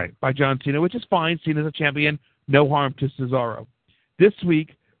 right, by John Cena, which is fine. Cena's a champion. No harm to Cesaro. This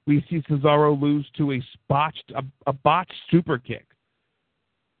week, we see Cesaro lose to a botched super kick.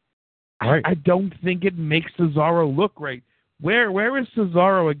 Right. I don't think it makes Cesaro look great. Where is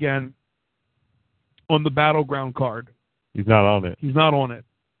Cesaro again on the Battleground card? He's not on it. He's not on it.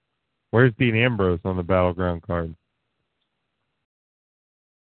 Where's Dean Ambrose on the Battleground card?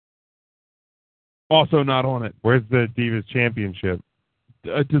 Also not on it. Where's the Divas Championship?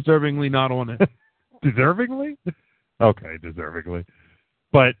 Deservingly not on it. Deservingly? Okay, deservingly.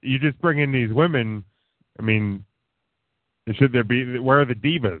 But you just bring in these women. I mean, should there be? Where are the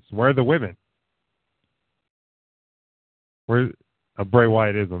divas? Where are the women? Where Bray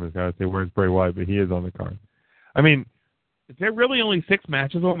Wyatt is on this card. I say where's Bray Wyatt, but he is on the card. I mean, is there really only 6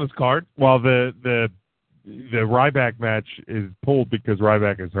 matches on this card? Well, the Ryback match is pulled because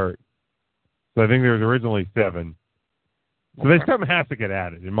Ryback is hurt. So I think there was originally 7. So there's something has to get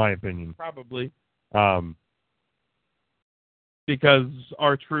added, in my opinion. Probably. Because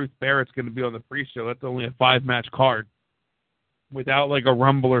R-Truth Barrett's going to be on the pre-show. That's only a 5-match card. Without like a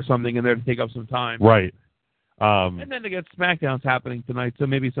Rumble or something in there to take up some time. Right. And then again, SmackDown's happening tonight, so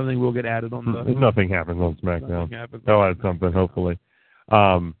maybe something will get added on the... Nothing happens on SmackDown. They'll add something, hopefully.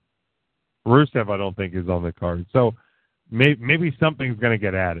 Rusev, I don't think, is on the card. So maybe something's going to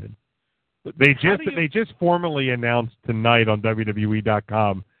get added. They just formally announced tonight on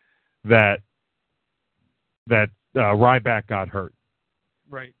WWE.com that Ryback got hurt.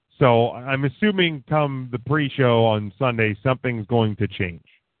 Right. So I'm assuming come the pre-show on Sunday, something's going to change.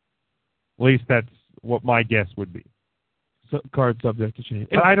 At least that's what my guess would be. So, card subject to change.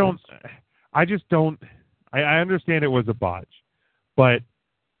 But I understand it was a botch, but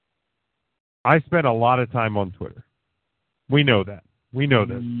I spent a lot of time on Twitter. We know that. We know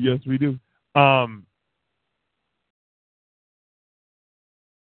this. Yes, we do. I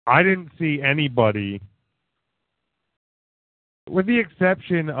didn't see anybody, with the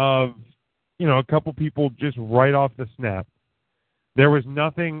exception of, a couple people just right off the snap. There was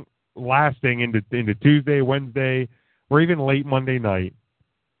nothing lasting into Tuesday, Wednesday, or even late Monday night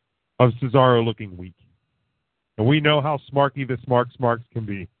of Cesaro looking weak. And we know how smarky the smarks can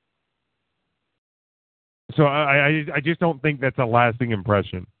be. So I just don't think that's a lasting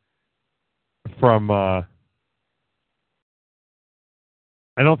impression from I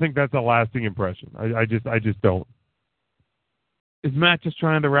don't think that's a lasting impression. I just don't. Is Matt just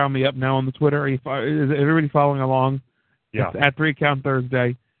trying to round me up now on the Twitter? Is everybody following along? Yeah. It's at 3 Count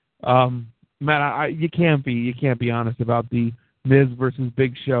Thursday. Matt, you can't be honest about the Miz versus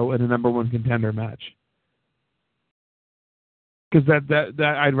Big Show in a number one contender match. Because that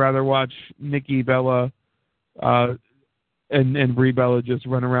I'd rather watch Nikki Bella and Brie Bella just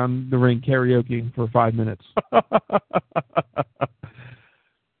run around the ring karaoke for 5 minutes.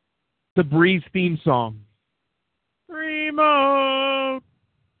 The Breeze theme song. Remote.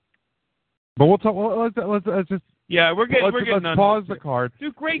 But we'll talk. Let's just. Yeah, we're getting. Let's pause the card.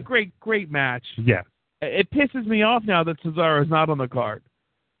 Dude, great match. Yes. It pisses me off now that Cesaro is not on the card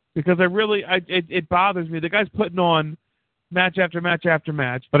because it bothers me. The guy's putting on match after match after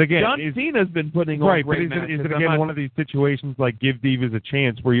match. But again, John Cena's been putting on great matches. Is it again one of these situations like give Divas a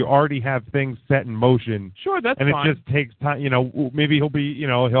chance where you already have things set in motion? Sure, that's fine. And it just takes time. Maybe he'll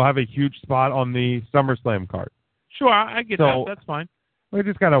have a huge spot on the SummerSlam card. Sure, I get that. That's fine. We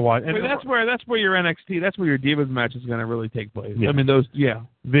just gotta watch. And that's where your NXT, that's where your Divas match is going to really take place. Yeah. I mean, those, yeah.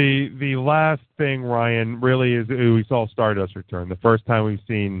 The last thing, Ryan, really is we saw Stardust return. The first time we've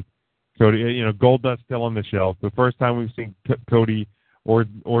seen Cody, Goldust still on the shelf. The first time we've seen Cody or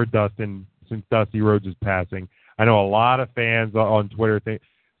Dustin since Dusty Rhodes' passing. I know a lot of fans on Twitter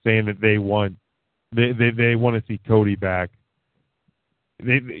saying that they want to see Cody back.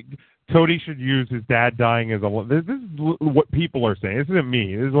 Cody should use his dad dying as a... This is what people are saying. This isn't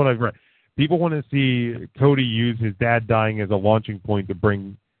me. This is what I've read. People want to see Cody use his dad dying as a launching point to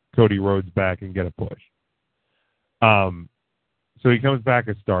bring Cody Rhodes back and get a push. So he comes back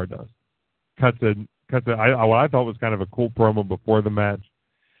as Stardust. Cuts what I thought was kind of a cool promo before the match.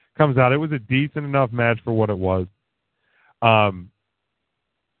 Comes out. It was a decent enough match for what it was. But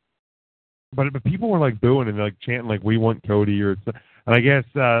people were like booing and like chanting like we want Cody or... And I guess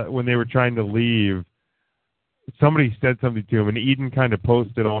when they were trying to leave, somebody said something to him, and Eden kind of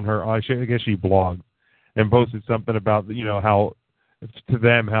posted on her. I guess she blogged and posted something about how to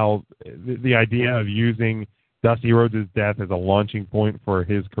them how the idea of using Dusty Rhodes' death as a launching point for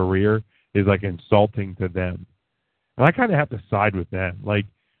his career is like insulting to them. And I kind of have to side with them. Like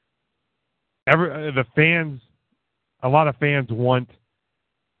the fans, a lot of fans want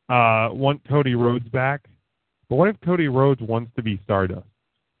Cody Rhodes back. But what if Cody Rhodes wants to be Stardust?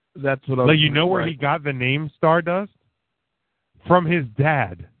 That's what I was where he got the name Stardust? From his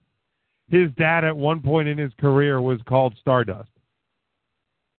dad. His dad at one point in his career was called Stardust.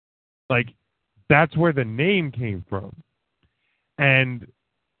 Like, that's where the name came from. And,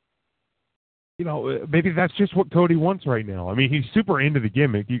 maybe that's just what Cody wants right now. I mean, he's super into the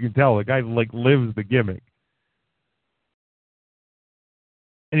gimmick. You can tell. The guy, lives the gimmick.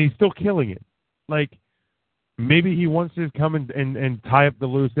 And he's still killing it. Maybe he wants to come and tie up the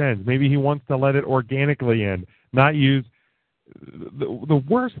loose ends. Maybe he wants to let it organically end, not use the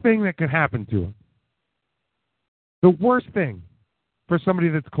worst thing that could happen to him. The worst thing for somebody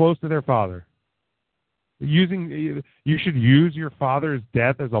that's close to their father. You should use your father's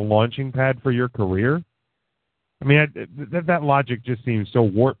death as a launching pad for your career. I mean, that logic just seems so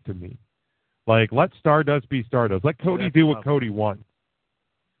warped to me. Let Stardust be Stardust. Let Cody do what Cody wants.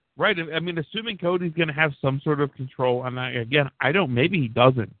 Right. I mean, assuming Cody's going to have some sort of control, and maybe he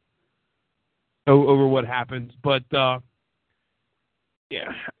doesn't over what happens, but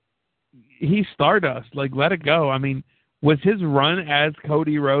he's Stardust. Let it go. I mean, was his run as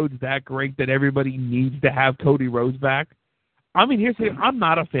Cody Rhodes that great that everybody needs to have Cody Rhodes back? I mean, here's the thing. I'm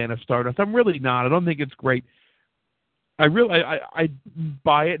not a fan of Stardust. I'm really not. I don't think it's great. I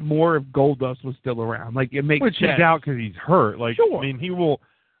buy it more if Goldust was still around. It makes sense. Which is out because he's hurt. Sure. I mean, he will.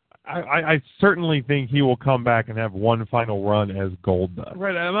 I certainly think he will come back and have one final run as Goldust.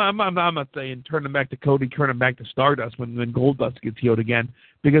 Right. I'm not saying turn him back to Cody, turn him back to Stardust when Goldust gets healed again.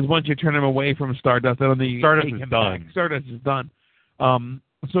 Because once you turn him away from Stardust, I don't think Stardust is done. Stardust is done.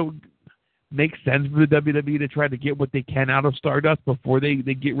 So makes sense for the WWE to try to get what they can out of Stardust before they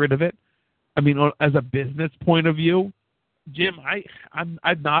get rid of it. I mean, as a business point of view, Jim, I'm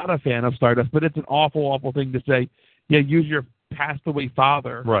not a fan of Stardust, but it's an awful thing to say. Yeah, use your passed away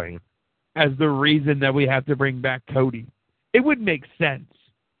father as the reason that we have to bring back Cody. It would make sense.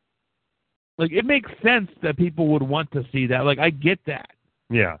 It makes sense that people would want to see that. I get that.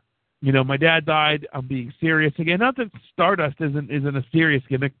 Yeah. My dad died. I'm being serious again. Not that Stardust isn't a serious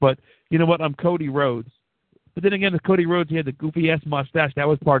gimmick, but you know what? I'm Cody Rhodes. But then again, with Cody Rhodes, he had the goofy-ass mustache. That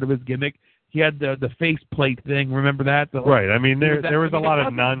was part of his gimmick. He had the faceplate thing. Remember that? Right. I mean, there was a lot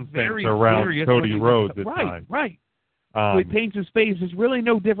of nonsense around Cody Rhodes at times. Right. So he paints his face. It's really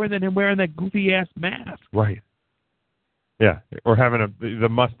no different than him wearing that goofy-ass mask. Right. Yeah, or having the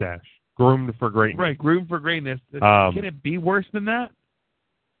mustache. Groomed for greatness. Right, groomed for greatness. Can it be worse than that?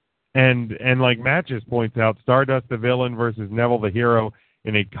 And like Matches points out, Stardust the villain versus Neville the hero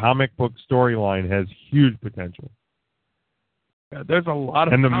in a comic book storyline has huge potential. There's a lot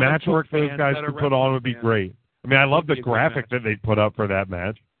of and the comic match book work those fans guys that could are put on would be wrestling great. I mean, I love the It'd be a good graphic that they put up for that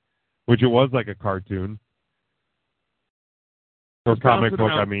match, which it was like a cartoon. Or comic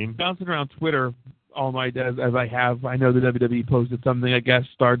book, I mean. Bouncing around Twitter all night as I have. I know the WWE posted something. I guess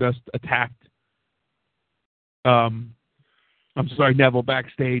Stardust attacked. Neville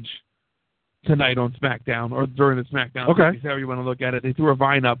backstage tonight on SmackDown or during the SmackDown. Okay. However you want to look at it. They threw a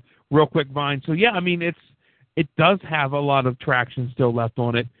Vine up, real quick Vine. So yeah, I mean it does have a lot of traction still left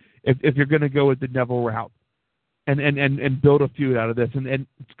on it. If you're going to go with the Neville route and build a feud out of this, and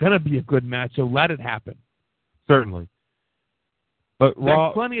it's going to be a good match. So let it happen. Certainly. But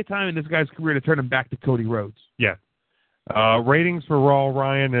There's plenty of time in this guy's career to turn him back to Cody Rhodes. Yeah. Ratings for Raw,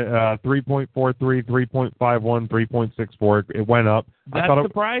 Ryan, 3.43, 3.51, 3.64. It went up. That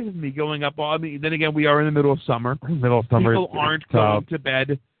surprises me going up. I mean, then again, we are in the middle of summer. People aren't going to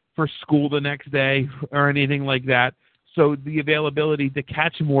bed for school the next day or anything like that. So the availability to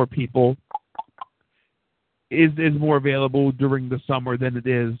catch more people is more available during the summer than it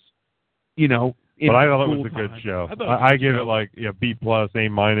is, But I thought it was a good show. I give it like B+, A-.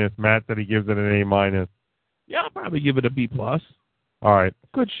 Matt said he gives it an A-. Yeah, I'll probably give it a B+. All right,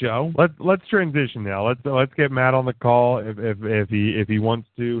 good show. Let's transition now. Let's get Matt on the call if he wants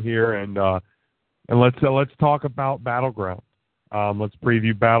to here, and let's talk about Battleground. Let's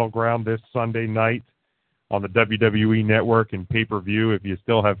preview Battleground this Sunday night on the WWE Network and pay-per-view if you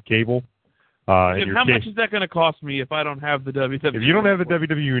still have cable. How much is that going to cost me if I don't have the WWE? If you don't have the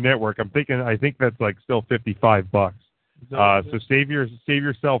WWE Network, I think that's like still $55. So save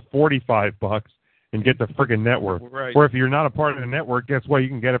yourself $45 and get the friggin' network. Right. Or if you're not a part of the network, guess what? You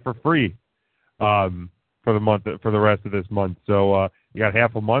can get it for free for the rest of this month. So you got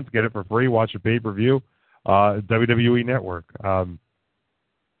half a month, get it for free, watch a pay-per-view, WWE Network.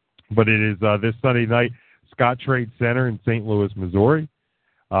 But it is this Sunday night, Scott Trade Center in St. Louis, Missouri.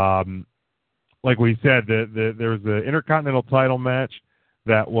 Like we said, there was an Intercontinental title match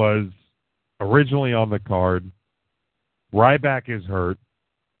that was originally on the card. Ryback is hurt.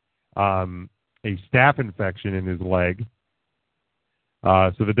 A staph infection in his leg.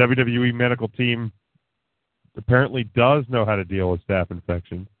 So the WWE medical team apparently does know how to deal with staph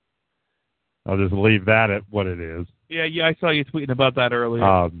infections. I'll just leave that at what it is. Yeah, I saw you tweeting about that earlier.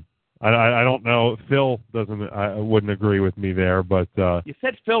 I don't know. Phil wouldn't agree with me there, but you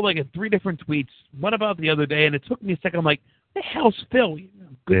said Phil like in 3 different tweets. One about the other day, and it took me a second. I'm like, "What the hell's Phil?"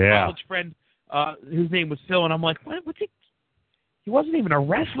 Good college friend, whose name was Phil, and I'm like, "What's he?" He wasn't even a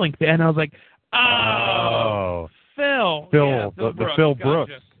wrestling fan. I was like, "Oh, Phil." Phil, yeah, the Brooks. Phil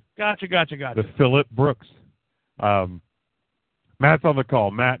Brooks. Gotcha. The Philip Brooks. Matt's on the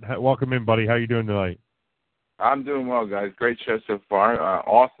call. Matt, welcome in, buddy. How you doing tonight? I'm doing well, guys. Great show so far.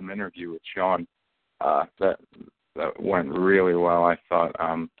 Awesome interview with Sean. That went really well, I thought.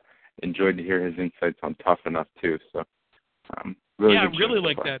 Enjoyed to hear his insights on Tough Enough, too. So, really I good really show so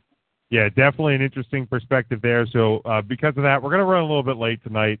like far. that. Yeah, definitely an interesting perspective there. So because of that, we're going to run a little bit late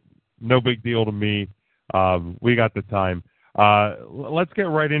tonight. No big deal to me. We got the time. Let's get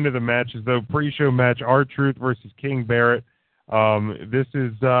right into the matches, though. Pre-show match, R-Truth versus King Barrett. This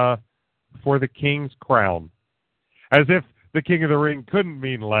is for the King's crown. As if the King of the Ring couldn't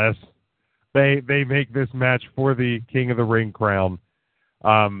mean less. They make this match for the King of the Ring crown.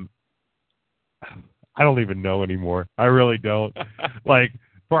 I don't even know anymore. I really don't.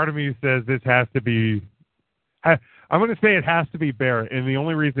 Part of me says this has to be... I'm going to say it has to be Barrett, and the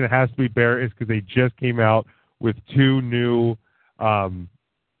only reason it has to be Barrett is because they just came out with two new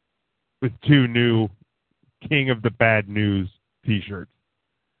King of the Bad News T-shirts.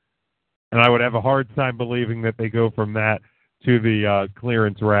 And I would have a hard time believing that they go from that to the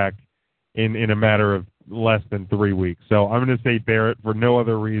clearance rack in a matter of less than 3 weeks. So I'm going to say Barrett for no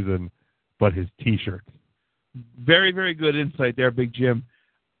other reason but his T-shirts. Very, very good insight there, Big Jim.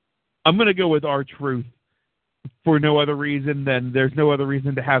 I'm going to go with R-Truth for no other reason than there's no other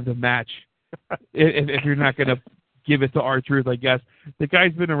reason to have the match if you're not going to give it to R-Truth, I guess. The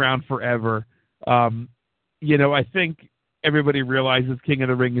guy's been around forever. I think everybody realizes King of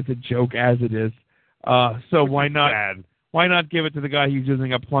the Ring is a joke as it is. So why not give it to the guy who's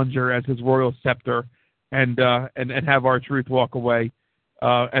using a plunger as his royal scepter and have R-Truth walk away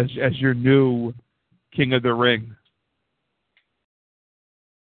as your new King of the Ring?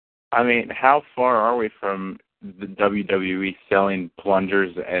 I mean, how far are we from the WWE selling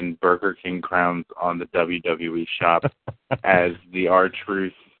plungers and Burger King crowns on the WWE shop as the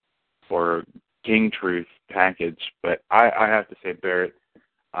R-Truth or King Truth package? But I have to say, Barrett,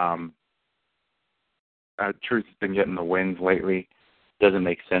 Truth has been getting the wins lately. Doesn't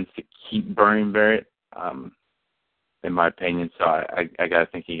make sense to keep burning Barrett. in my opinion. So I got to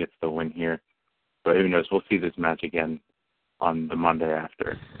think he gets the win here. But who knows? We'll see this match again on the Monday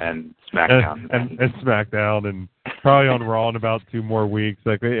after, and SmackDown. And SmackDown, and probably on Raw in about 2 more weeks.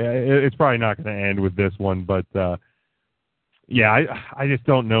 Like it's probably not going to end with this one, but yeah, I just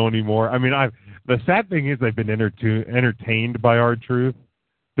don't know anymore. I mean, the sad thing is I've been entertained by R-Truth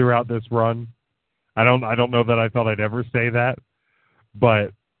throughout this run. I don't know that I thought I'd ever say that,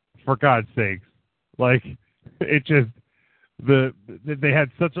 but for God's sakes, like it just they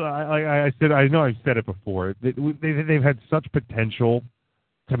had such I know I've said it before. They've had such potential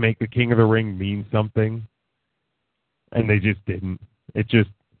to make the King of the Ring mean something, and they just didn't. It's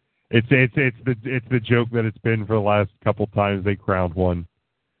the joke that it's been for the last couple times they crowned one.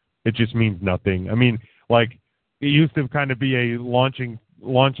 It just means nothing. I mean, like it used to kind of be a launching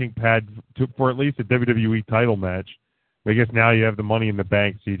pad for at least a WWE title match. I guess now you have the Money in the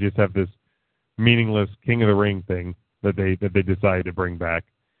Bank, so you just have this meaningless King of the Ring thing that they decided to bring back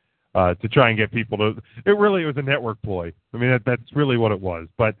to try and get people to. It really was a network ploy. I mean, that's really what it was.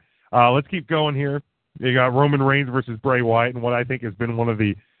 But let's keep going here. You got Roman Reigns versus Bray Wyatt, and what I think has been one of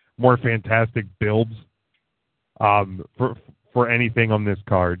the more fantastic builds for anything on this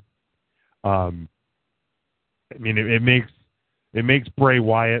card. I mean, it makes Bray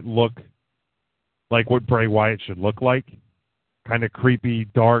Wyatt look like what Bray Wyatt should look like, kind of creepy,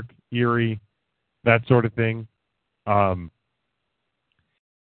 dark, eerie, that sort of thing. I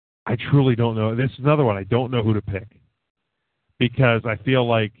truly don't know. This is another one. I don't know who to pick because I feel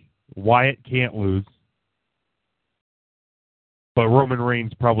like Wyatt can't lose, but Roman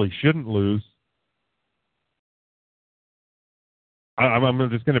Reigns probably shouldn't lose. I'm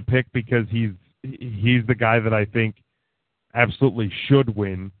just going to pick because he's the guy that I think absolutely should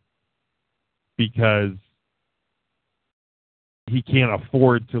win because he can't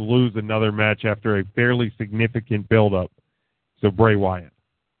afford to lose another match after a fairly significant build-up. So Bray Wyatt.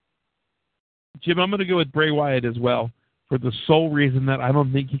 Jim, I'm going to go with Bray Wyatt as well for the sole reason that I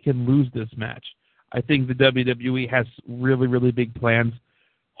don't think he can lose this match. I think the WWE has really, really big plans,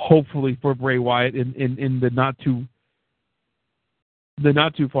 hopefully for Bray Wyatt in the not too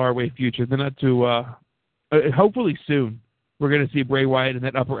far away future. The not too hopefully soon we're going to see Bray Wyatt in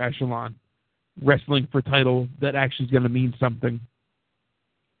that upper echelon wrestling for title that actually is going to mean something.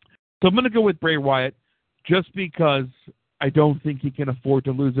 So I'm going to go with Bray Wyatt just because I don't think he can afford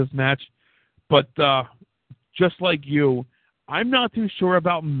to lose this match. But just like you, I'm not too sure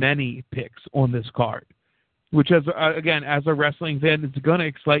about many picks on this card, which, as a wrestling fan, it's going to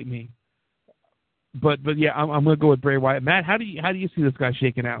excite me. But yeah, I'm going to go with Bray Wyatt. Matt, how do you see this guy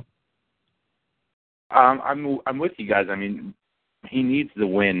shaking out? I'm with you guys. I mean, he needs the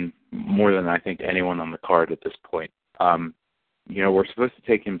win more than I think anyone on the card at this point. We're supposed to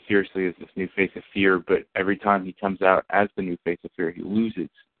take him seriously as this new face of fear, but every time he comes out as the new face of fear, he loses.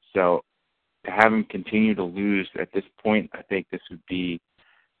 So to have him continue to lose at this point, I think this would be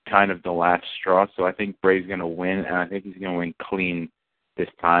kind of the last straw. So I think Bray's going to win, and I think he's going to win clean this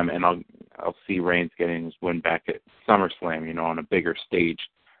time, and I'll see Reigns getting his win back at SummerSlam, on a bigger stage.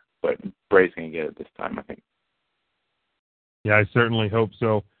 But Bray's going to get it this time, I think. Yeah, I certainly hope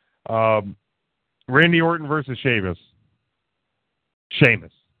so. Randy Orton versus Sheamus.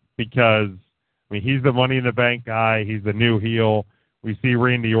 Sheamus, because he's the Money in the Bank guy. He's the new heel. We see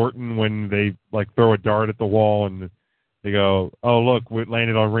Randy Orton when they throw a dart at the wall and they go, "Oh, look, we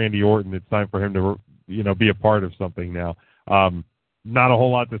landed on Randy Orton. It's time for him to be a part of something now." Not a whole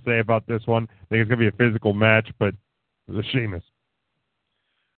lot to say about this one. I think it's going to be a physical match, but the Sheamus.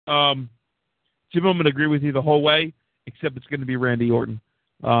 Jim, I'm going to agree with you the whole way, except it's going to be Randy Orton.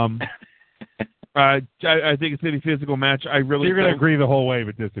 I think it's going to be a physical match. I really. You're going to agree the whole way,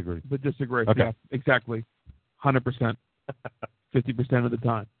 but disagree. But disagree. Okay. Yeah, exactly. 100%. 50% of the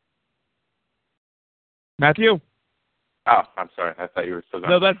time. Matthew? Oh, I'm sorry. I thought you were still going.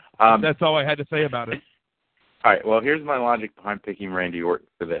 No, that's all I had to say about it. All right. Well, here's my logic behind picking Randy Orton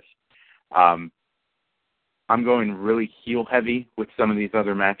for this. I'm going really heel heavy with some of these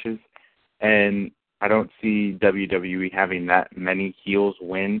other matches, and I don't see WWE having that many heels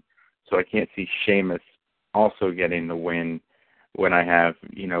win, so I can't see Sheamus also getting the win when I have,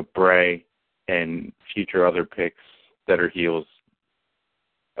 Bray and future other picks that are heels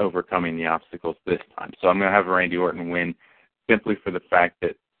overcoming the obstacles this time. So I'm going to have Randy Orton win simply for the fact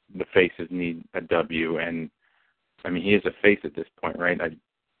that the faces need a W, and he is a face at this point, right?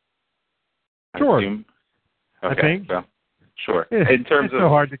 I sure. assume. Okay, I think so. Sure. Yeah, in terms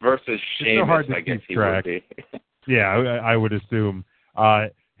of versus Sheamus, so I guess he track. would be. Yeah, I would assume.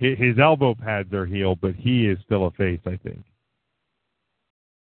 His elbow pads are heel, but he is still a face, I think.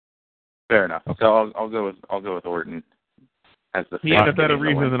 Fair enough. Okay. So I'll go with Orton as the. He had a better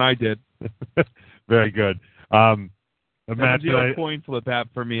reason than I did. Very good. A match that coin flip app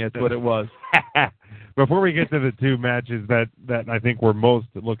for me. That's what it was. Before we get to the two matches that I think we're most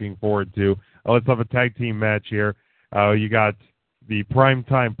looking forward to, let's have a tag team match here. You got the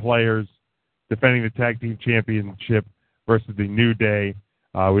Primetime Players defending the tag team championship versus the New Day.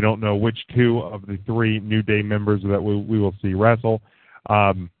 We don't know which two of the three New Day members that we will see wrestle.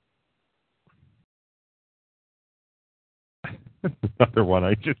 Another one,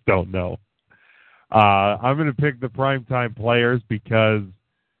 I just don't know. I'm going to pick the Primetime Players because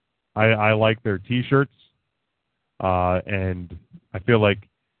I like their T-shirts, and I feel like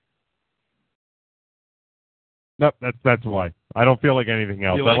nope, that's why. I don't feel like anything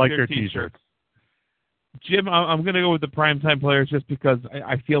else. I like their T-shirts. Jim, I'm going to go with the Primetime Players just because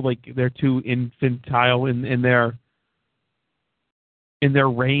I feel like they're too infantile in their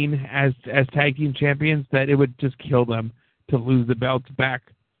reign as tag team champions that it would just kill them to lose the belts back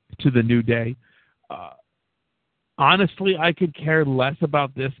to the New Day. Honestly, I could care less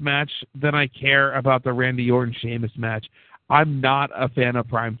about this match than I care about the Randy Orton-Sheamus match. I'm not a fan of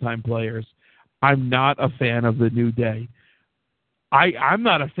Primetime Players. I'm not a fan of the New Day. I'm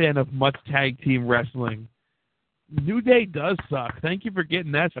not a fan of much tag team wrestling. New Day does suck. Thank you for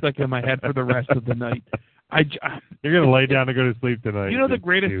getting that stuck in my head for the rest of the night. You're going to lay down to go to sleep tonight. You know the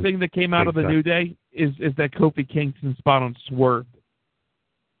greatest thing that came out of the New Day is that Kofi Kingston spot on Swerve.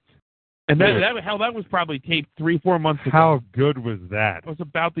 And that was probably taped 3-4 months ago. How good was that? It was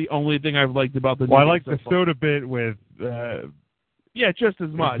about the only thing I've liked about the New Day. Day. I like the soda bit with just as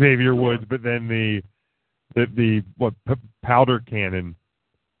much. Xavier Woods, but then the powder cannon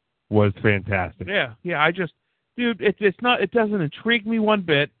was fantastic. Yeah. Dude, it doesn't intrigue me one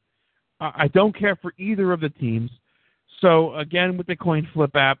bit. I don't care for either of the teams. So again, with the coin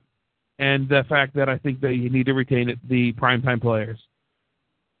flip app and the fact that I think that you need to retain it, the Primetime Players.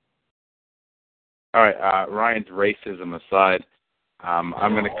 All right, Ryan's racism aside, I'm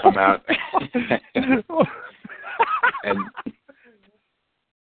going to come out and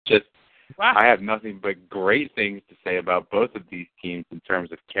just. Wow. I have nothing but great things to say about both of these teams in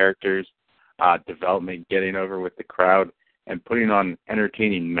terms of characters, development, getting over with the crowd, and putting on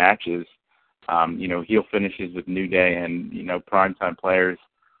entertaining matches. Heel finishes with New Day and, Primetime Players.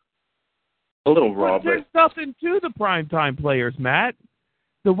 A little raw, but there's nothing to the Primetime Players, Matt.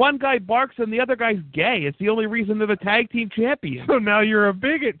 The one guy barks and the other guy's gay. It's the only reason they're the tag team champions. So now you're a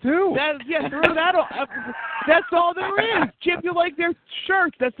bigot, too. That's all there is. Jim, you like their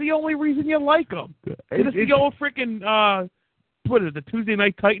shirts. That's the only reason you like them. It's the old freaking, what is it, the Tuesday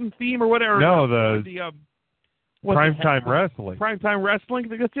Night Titan theme or whatever? No, the Primetime Wrestling. Primetime Wrestling?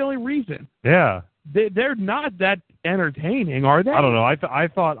 That's the only reason. Yeah. They're not that entertaining, are they? I don't know. I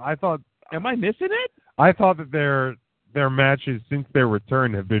thought. Am I missing it? I thought that their matches since their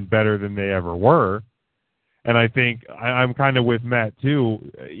return have been better than they ever were, and I think I'm kind of with Matt too.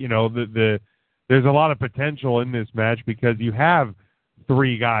 There's a lot of potential in this match because you have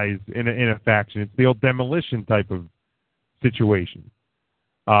three guys in a faction. It's the old demolition type of situation.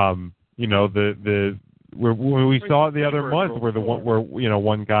 When we saw it the other month, where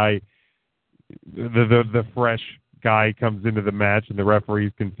one guy, the fresh guy comes into the match and the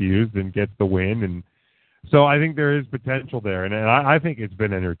referee's confused and gets the win, and so I think there is potential there, and I think it's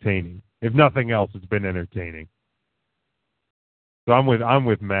been entertaining. If nothing else, it's been entertaining. So I'm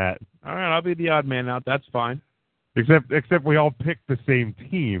with Matt. All right, I'll be the odd man out. That's fine. Except we all picked the same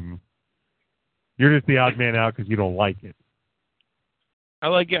team. You're just the odd man out because you don't like it. I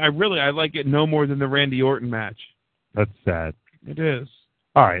like it. I like it no more than the Randy Orton match. That's sad. It is.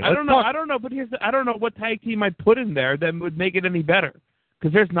 All right. I don't know. But I don't know what tag team I'd put in there that would make it any better.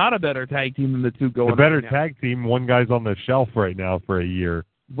 Because there's not a better tag team than the two going on. The better tag team, one guy's on the shelf right now for a year.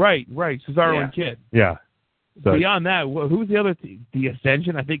 Right. Cesaro and Kid. Yeah. So, beyond that, who's the other team? The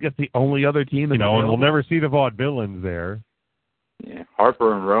Ascension? I think that's the only other team. And we'll never see the Vaudevillains there. Yeah.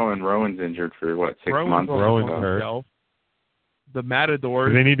 Harper and Rowan. Rowan's injured for, 6 months? Rowan's hurt. The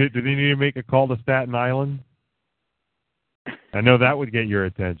Matadors. Do they need to make a call to Staten Island? I know that would get your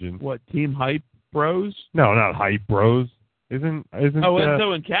attention. What, Team Hype Bros? No, not Hype Bros. Isn't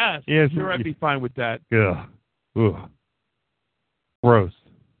Enzo and Cass. Yeah, sure, I'd be fine with that. Ugh. Ugh. Gross.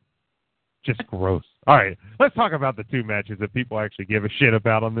 Just gross. All right, let's talk about the two matches that people actually give a shit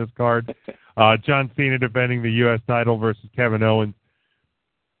about on this card. John Cena defending the U.S. title versus Kevin Owens.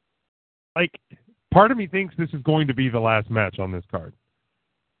 Part of me thinks this is going to be the last match on this card.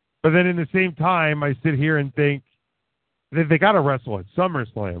 But then in the same time, I sit here and think they got to wrestle at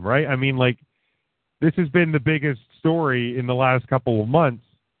SummerSlam, right? I mean, this has been the biggest story in the last couple of months.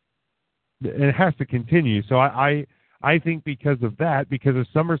 and it has to continue. So I think because of that, because of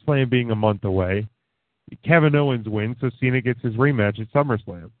SummerSlam being a month away, Kevin Owens wins, so Cena gets his rematch at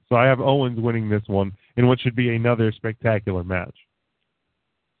SummerSlam. So I have Owens winning this one in what should be another spectacular match.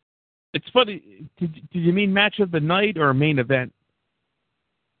 It's funny. Did you mean match of the night or main event?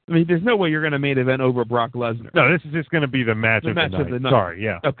 I mean, there's no way you're going to main event over Brock Lesnar. No, this is just going to be the match of the night. Sorry,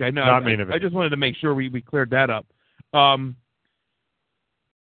 yeah. Okay, no, not main event. I just wanted to make sure we cleared that up.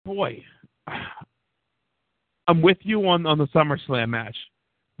 Boy, I'm with you on the SummerSlam match,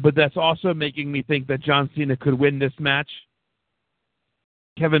 but that's also making me think that John Cena could win this match.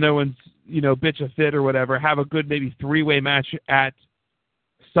 Kevin Owens, bitch a fit or whatever, have a good maybe three-way match at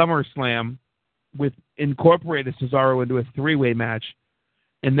SummerSlam with incorporated Cesaro into a three-way match,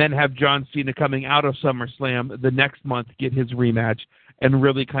 and then have John Cena coming out of SummerSlam the next month get his rematch and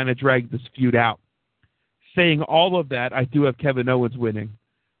really kind of drag this feud out. Saying all of that, I do have Kevin Owens winning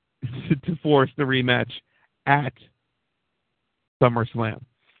to force the rematch at SummerSlam.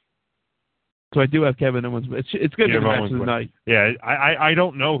 So I do have Kevin Owens. It's going to be the match of the night. Yeah, I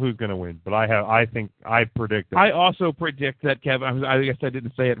don't know who's going to win, but I predict it. I also predict that Kevin. I guess I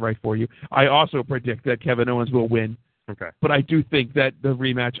didn't say it right for you. I also predict that Kevin Owens will win. Okay. But I do think that the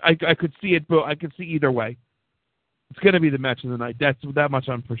rematch. I could see it, but I could see either way. It's going to be the match of the night. That's that much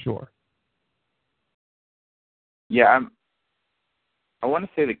I'm for sure. Yeah, I want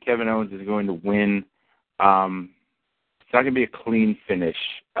to say that Kevin Owens is going to win. It's not going to be a clean finish.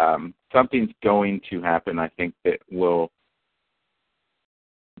 Something's going to happen, I think, that will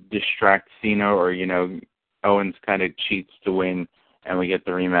distract Cena, or, Owens kind of cheats to win, and we get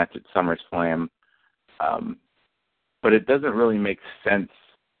the rematch at SummerSlam. But it doesn't really make sense,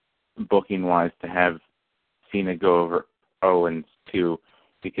 booking-wise, to have Cena go over Owens, too,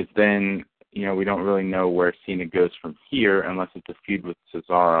 because then, we don't really know where Cena goes from here unless it's a feud with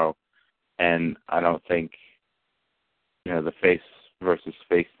Cesaro, and I don't think the face versus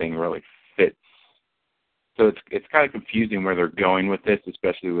face thing really fits. So it's kind of confusing where they're going with this,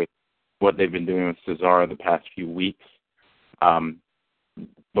 especially with what they've been doing with Cesaro the past few weeks.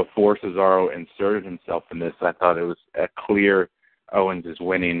 Before Cesaro inserted himself in this, I thought it was a clear Owens is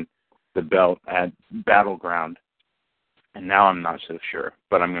winning the belt at Battleground. And now I'm not so sure,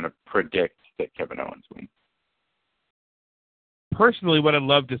 but I'm going to predict that Kevin Owens wins. Personally, what I'd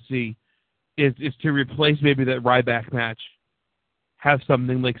love to see is to replace maybe that Ryback match. Have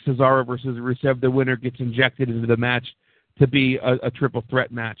something like Cesaro versus Rusev. The winner gets injected into the match to be a triple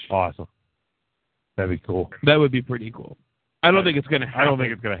threat match. Awesome. That'd be cool. That would be pretty cool. I don't think it's going to happen. I don't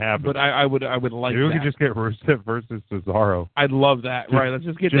think it's going to happen. But I would like Maybe that. We could just get Rusev versus Cesaro. I'd love that. Right, let's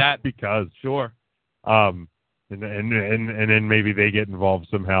just get that. Because. Sure. And then maybe they get involved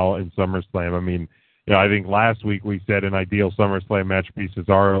somehow in SummerSlam. I mean, I think last week we said an ideal SummerSlam match would be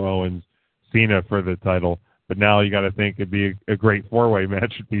Cesaro, Owens, Cena for the title. But now you got to think it'd be a great four-way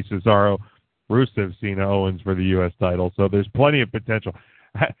match. It'd be Cesaro, Rusev, Cena, Owens for the U.S. title. So there's plenty of potential.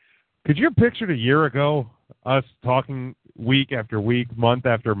 Could you have pictured a year ago us talking week after week, month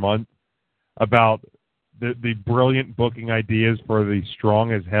after month about the brilliant booking ideas for the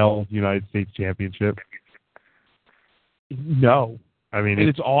strong as hell United States Championship? No. I mean,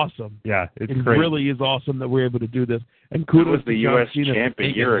 it's awesome. Yeah, it's it crazy. really is awesome that we're able to do this. And kudos was the U.S. champ a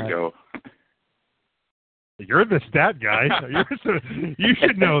year ago. You're the stat guy. You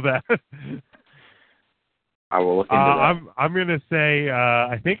should know that. I will look into that. I'm going to say,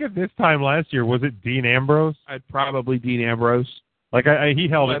 I think at this time last year, was it Dean Ambrose? I'd probably Dean Ambrose. Like he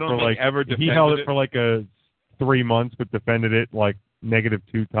held it for like he held it for like 3 months, but defended it like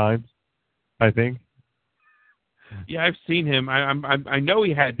 -2 times, I think. Yeah, I've seen him. I know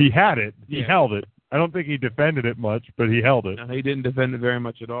he had. He had it. Yeah. He held it. I don't think he defended it much, but he held it. No, he didn't defend it very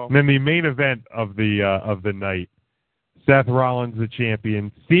much at all. And then the main event of the night, Seth Rollins, the champion,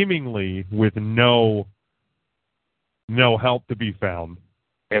 seemingly with no help to be found.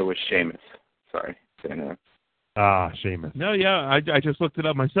 It was Sheamus. Sorry. Sheamus. No, yeah, I just looked it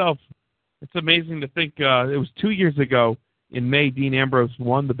up myself. It's amazing to think it was 2 years ago in May Dean Ambrose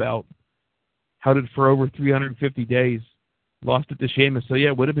won the belt, held it for over 350 days, lost it to Sheamus. So,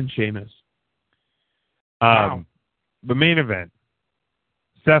 yeah, it would have been Sheamus. Wow. The main event,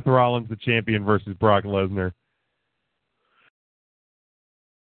 Seth Rollins, the champion, versus Brock Lesnar.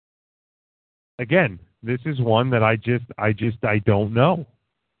 Again, this is one that I don't know.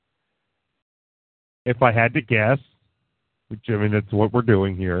 If I had to guess, which, I mean, that's what we're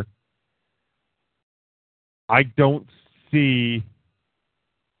doing here, I don't see,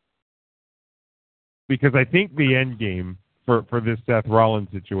 because I think the end game for this Seth Rollins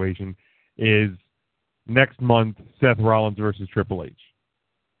situation is next month, Seth Rollins versus Triple H.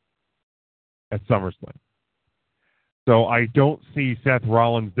 at SummerSlam. So I don't see Seth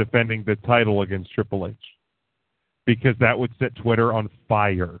Rollins defending the title against Triple H because that would set Twitter on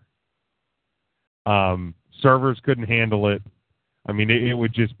fire. Servers couldn't handle it. I mean, it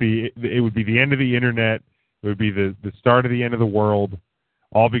would be the end of the internet. It would be the start of the end of the world,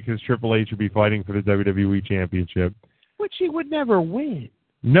 all because Triple H would be fighting for the WWE Championship. Which he would never win.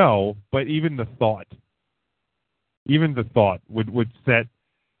 No, but even the thought would set,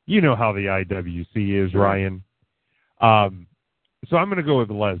 you know how the IWC is, Ryan. So I'm going to go with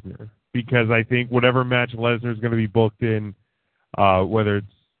Lesnar because I think whatever match Lesnar is going to be booked in, whether it's,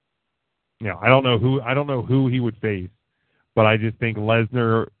 I don't know who he would face, but I just think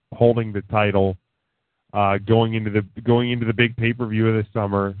Lesnar holding the title, going into the big pay-per-view of the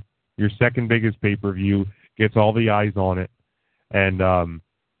summer, your second biggest pay-per-view, gets all the eyes on it, and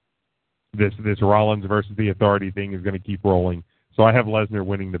this Rollins versus the Authority thing is going to keep rolling. So I have Lesnar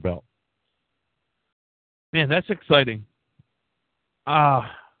winning the belt. Man, that's exciting. And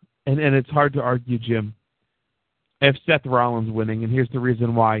it's hard to argue, Jim. I have Seth Rollins winning, and here's the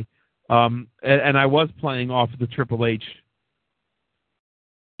reason why. And I was playing off the Triple H.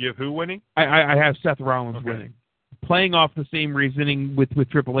 You have who winning? I have Seth Rollins winning. Playing off the same reasoning with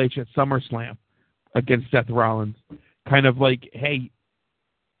Triple H at SummerSlam against Seth Rollins. Kind of like, hey,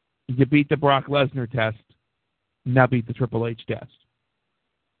 you beat the Brock Lesnar test, now beat the Triple H test.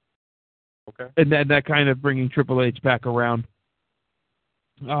 Okay. And then that kind of bringing Triple H back around.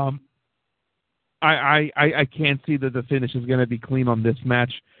 I can't see that the finish is going to be clean on this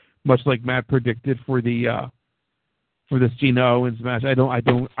match, much like Matt predicted for the Cena Owens match.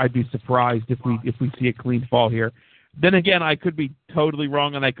 I'd be surprised if we see a clean fall here. Then again, I could be totally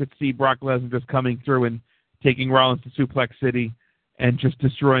wrong, and I could see Brock Lesnar just coming through and taking Rollins to Suplex City and just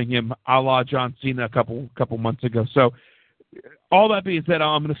destroying him, a la John Cena a couple months ago. So, all that being said,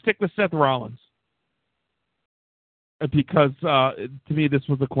 I'm going to stick with Seth Rollins because to me this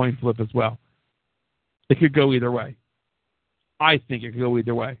was a coin flip as well. It could go either way. I think it could go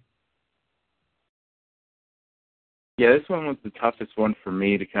either way. Yeah, this one was the toughest one for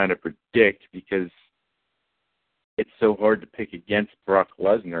me to kind of predict because it's so hard to pick against Brock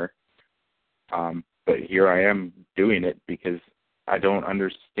Lesnar. But here I am doing it because I don't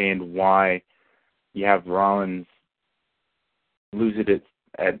understand why you have Rollins lose it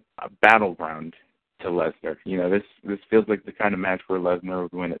at a battleground to Lesnar. This feels like the kind of match where Lesnar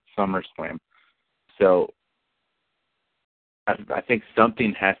would win at SummerSlam. So I think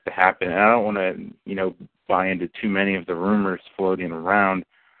something has to happen. And I don't want to, buy into too many of the rumors floating around,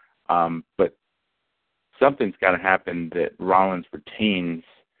 but something's got to happen that Rollins retains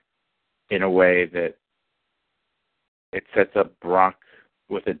in a way that it sets up Brock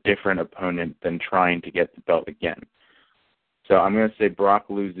with a different opponent than trying to get the belt again. So I'm going to say Brock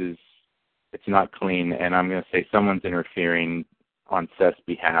loses. It's not clean, and I'm going to say someone's interfering on Seth's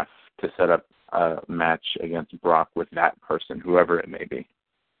behalf to set up a match against Brock with that person, whoever it may be.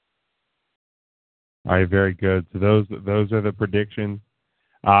 All right, very good. So those are the predictions.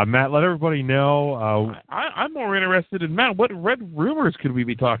 Matt, let everybody know. I'm more interested in, Matt, what red rumors could we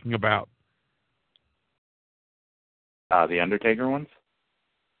be talking about? The Undertaker ones?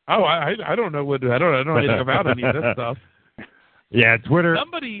 Oh, I don't know I don't know anything about any of this stuff. Yeah, Twitter.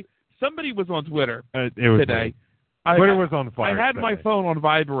 Somebody was on Twitter today. Twitter was on fire. I had my phone on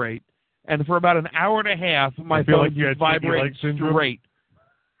vibrate, and for about an hour and a half, my phone was vibrating straight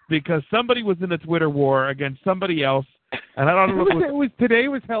because somebody was in a Twitter war against somebody else, and I don't know. Today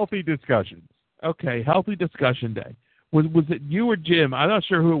was healthy discussions. Okay, healthy discussion day. Was it you or Jim? I'm not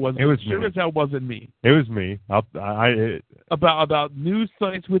sure who it was. It was sure me. As hell wasn't me. It was me. About news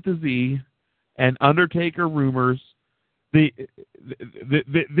sites with the Z and Undertaker rumors. This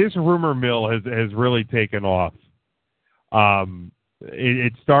rumor mill has really taken off.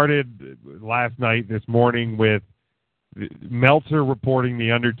 It started last night, this morning, with Meltzer reporting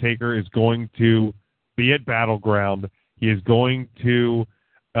the Undertaker is going to be at Battleground. He is going to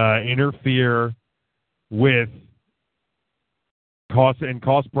interfere with cost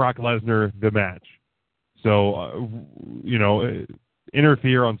Brock Lesnar the match. So,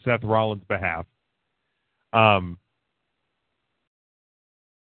 interfere on Seth Rollins' behalf. Then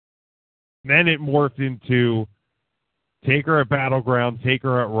it morphed into Taker at Battleground,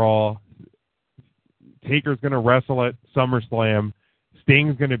 Taker at Raw. Taker's going to wrestle at SummerSlam.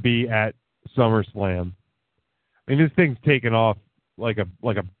 Sting's going to be at SummerSlam. I mean, this thing's taken off like a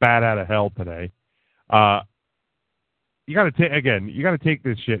bat out of hell today. You got to take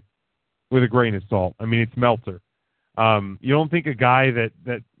this shit with a grain of salt. I mean, it's Meltzer. You don't think a guy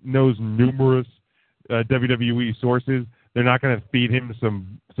that knows numerous WWE sources they're not going to feed him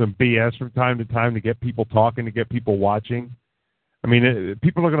some BS from time to time to get people talking, to get people watching. I mean,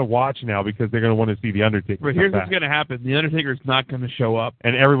 people are going to watch now because they're going to want to see The Undertaker. But here's what's going to happen. The Undertaker's not going to show up.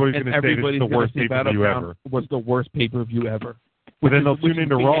 And everybody's going to say this is the worst pay-per-view ever. Was the worst pay-per-view ever. But then they'll tune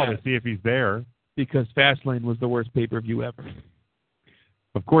into Raw to see if he's there. Because Fastlane was the worst pay-per-view ever.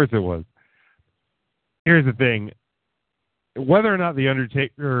 Of course it was. Here's the thing. Whether or not The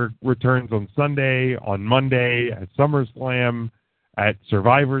Undertaker returns on Sunday, on Monday, at SummerSlam, at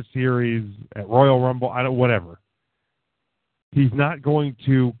Survivor Series, at Royal Rumble, whatever. He's not going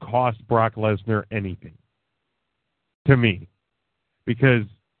to cost Brock Lesnar anything, to me, because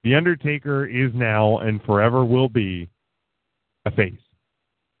The Undertaker is now and forever will be a face.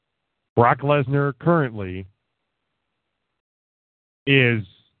 Brock Lesnar currently is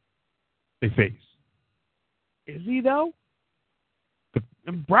a face. Is he, though?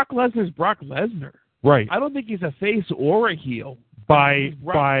 Brock Lesnar's Brock Lesnar. Right. I don't think he's a face or a heel. By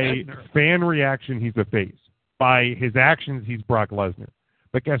fan reaction, he's a face. By his actions, he's Brock Lesnar.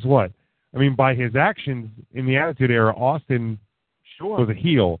 But guess what? I mean, by his actions in the Attitude Era, Austin was a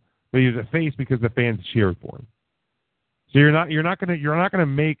heel, but he was a face because the fans cheered for him. So you're not gonna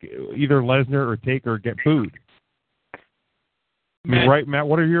make either Lesnar or Taker get booed. I mean, right, Matt?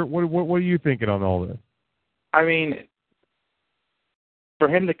 What are you thinking on all this? I mean, for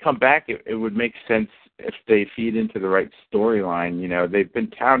him to come back, it would make sense if they feed into the right storyline. You know, they've been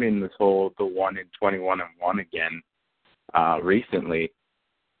touting this whole the 1-21-1 again recently.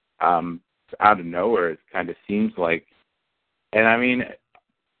 Out of nowhere, it kind of seems like. And I mean,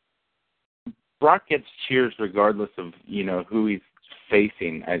 Brock gets cheers regardless of, you know, who he's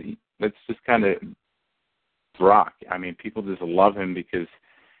facing. That's just kind of Brock. I mean, people just love him because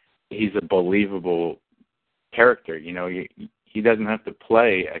he's a believable character. You know, he doesn't have to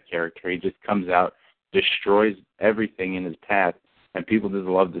play a character. He just comes out, destroys everything in his path, and people just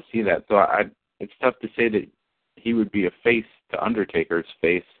love to see that. So it's tough to say that he would be a face to Undertaker's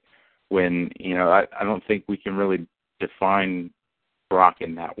face when, you know, I don't think we can really define Brock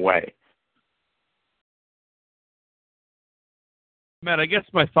in that way. Matt, I guess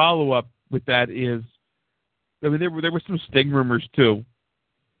my follow-up with that is, I mean, there were some Sting rumors, too.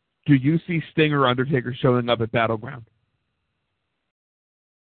 Do you see Sting or Undertaker showing up at Battleground?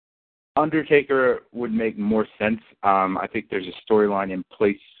 Undertaker would make more sense. I think there's a storyline in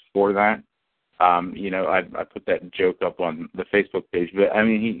place for that. You know, I put that joke up on the Facebook page, but I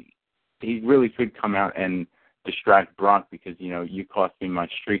mean, he really could come out and distract Brock because, you know, you cost me my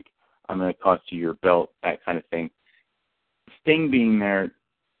streak, I'm going to cost you your belt, that kind of thing. Sting being there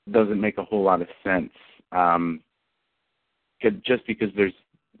doesn't make a whole lot of sense, just because there's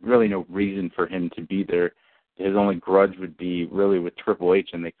really no reason for him to be there. His only grudge would be really with Triple H,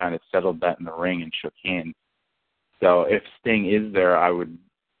 and they kind of settled that in the ring and shook hands. So if Sting is there, I would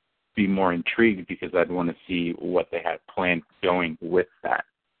be more intrigued because I'd want to see what they had planned going with that.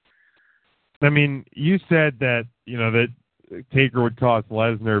 I mean, you said that, you know, that Taker would cost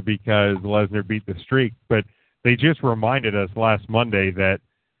Lesnar because Lesnar beat the streak, but they just reminded us last Monday that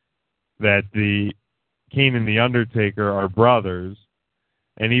the Kane and the Undertaker are brothers.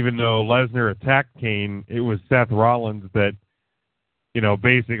 And even though Lesnar attacked Kane, it was Seth Rollins that, you know,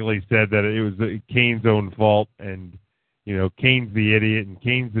 basically said that it was Kane's own fault, and, you know, Kane's the idiot and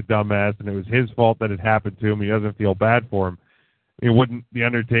Kane's the dumbass, and it was his fault that it happened to him. He doesn't feel bad for him. Wouldn't the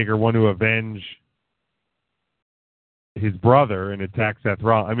Undertaker want to avenge his brother and attack Seth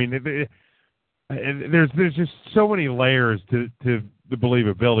Rollins? I mean, there's just so many layers to the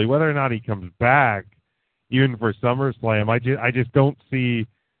believability. Whether or not he comes back, even for SummerSlam, I just don't see.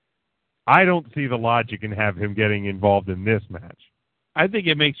 I don't see the logic in have him getting involved in this match. I think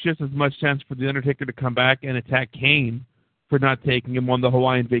it makes just as much sense for the Undertaker to come back and attack Kane for not taking him on the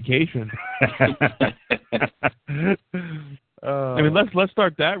Hawaiian vacation. I mean, let's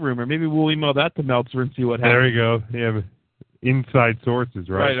start that rumor. Maybe we'll email that to Meltzer and see what happens. There you go. Yeah, inside sources,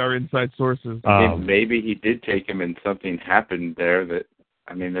 right? Right, our inside sources. Maybe he did take him and something happened there that,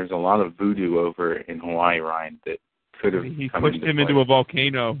 I mean, there's a lot of voodoo over in Hawaii, Ryan, that could have He pushed him into a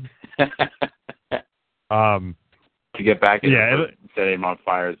volcano. To get back in setting him on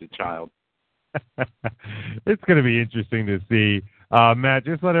fire as a child. It's going to be interesting to see. Matt,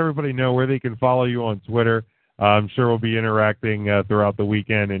 just let everybody know where they can follow you on Twitter. I'm sure we'll be interacting throughout the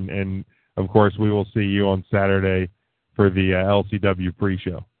weekend, and of course, we will see you on Saturday for the LCW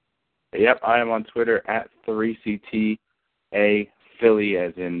pre-show. Yep, I am on Twitter at 3CTA Philly,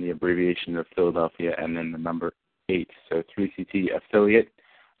 as in the abbreviation of Philadelphia, and then the number 8, so 3CT Affiliate.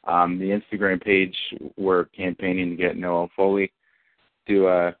 The Instagram page, we're campaigning to get Noel Foley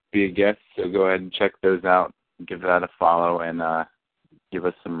to be a guest, so go ahead and check those out. give that a follow and give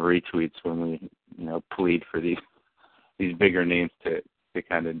us some retweets when we, plead for these bigger names to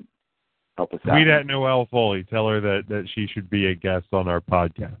kind of help us out. Tweet at Noelle Foley. Tell her that she should be a guest on our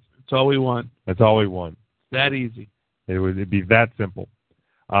podcast. That's all we want. That's all we want. That easy. It'd be that simple.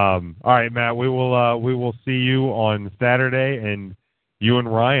 All right, Matt. We will see you on Saturday, and you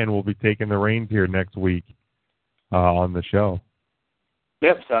and Ryan will be taking the reins here next week on the show.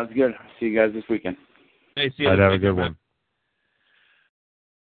 Yep, sounds good. See you guys this weekend. Hey, see you. I'd have a good one.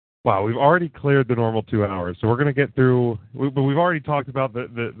 Wow, we've already cleared the normal 2 hours, so we're going to get through. But we've already talked about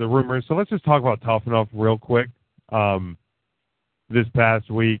the rumors, so let's just talk about Tough Enough real quick. This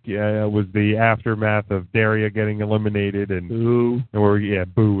past week was the aftermath of Daria getting eliminated, and boo.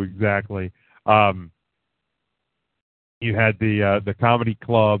 Boo, exactly. You had the comedy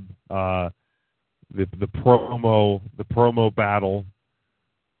club, the promo battle,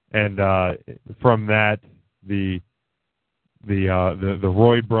 and from that the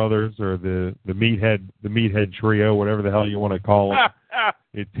Roy brothers, or the meathead trio, whatever the hell you want to call them.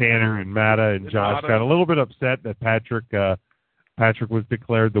 Tanner and Matta and Josh got a little bit upset that Patrick was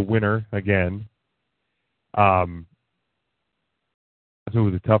declared the winner again. So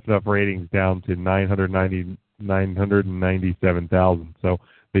the Tough Enough ratings down to 997,000. So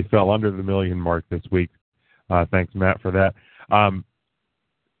they fell under the million mark this week. Thanks, Matt, for that.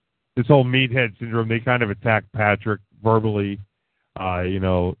 This whole meathead syndrome, they kind of attacked Patrick verbally,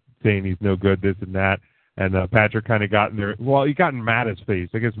 saying he's no good, this and that. And Patrick kind of got in there. Well, he got in Matta's face.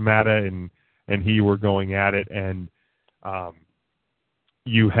 I guess Matta and he were going at it, and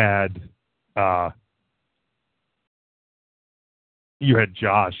you had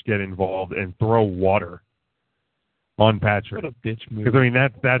Josh get involved and throw water on Patrick. What a bitch move! Because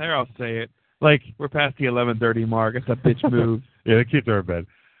that's there, I'll say it. Like, we're past the 11:30 mark. It's a bitch move. Yeah, the kids are in bed.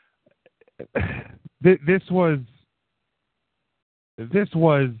 This was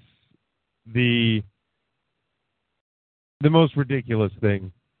the most ridiculous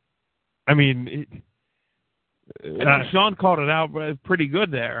thing. I mean, Sean called it out pretty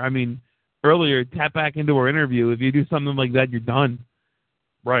good there. I mean, earlier, tap back into our interview. If you do something like that, you're done.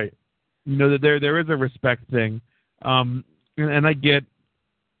 Right. That there is a respect thing, and I get,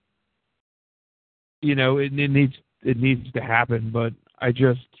 it needs to happen, but I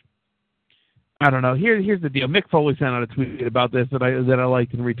don't know. Here's the deal. Mick Foley sent out a tweet about this that I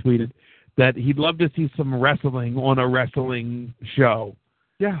liked and retweeted, that he'd love to see some wrestling on a wrestling show.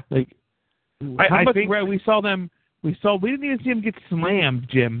 Yeah. Like, I think we saw them. We didn't even see them get slammed,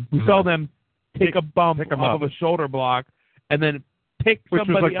 Jim. We saw them take a bump off of a shoulder block and then pick somebody up.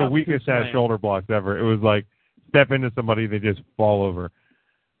 Which was like the weakest ass shoulder blocks ever. It was like step into somebody, they just fall over.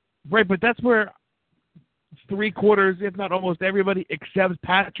 Right, but that's where 3/4, if not almost everybody, except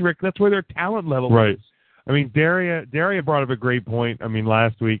Patrick. That's where their talent level right. is. I mean, Daria brought up a great point. I mean,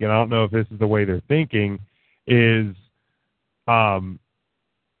 last week, and I don't know if this is the way they're thinking, is, do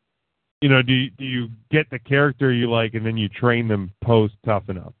you get the character you like and then you train them post Tough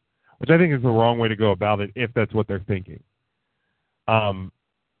Enough, which I think is the wrong way to go about it if that's what they're thinking. But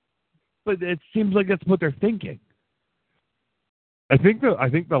it seems like that's what they're thinking. I think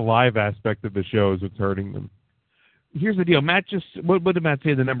the live aspect of the show is what's hurting them. Here's the deal. Matt what did Matt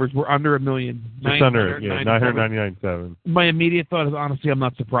say the numbers were? Under 1 million. Just under, 999.7. My immediate thought is, honestly, I'm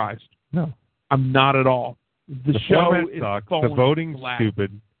not surprised. No. I'm not at all. The show is sucks. falling The voting's flat.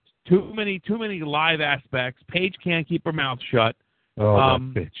 stupid. Too many live aspects. Paige can't keep her mouth shut. Oh, that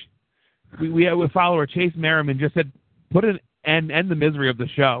bitch. We have a follower, Chase Merriman, just said, put an end the misery of the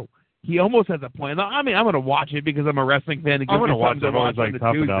show. He almost has a plan. I mean, I'm going to watch it because I'm a wrestling fan. I'm going to watch it. I've always like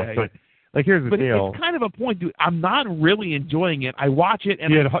Tough Enough. But, like, here's the deal. It's kind of a point, dude. I'm not really enjoying it. I watch it,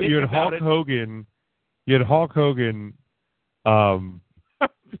 and you had Hulk Hogan. You had Hulk Hogan putting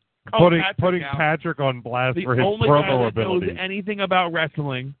Patrick on blast for his promo ability. The only guy that knows anything about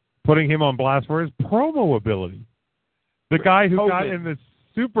wrestling. Putting him on blast for his promo ability. The guy who got in the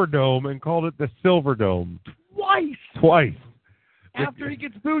Superdome and called it the Silverdome. Twice. After he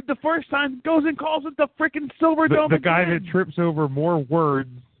gets booed the first time, goes and calls it the freaking Silverdome. The guy that trips over more words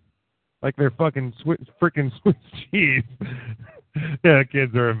like they're fucking freaking Swiss cheese. Yeah,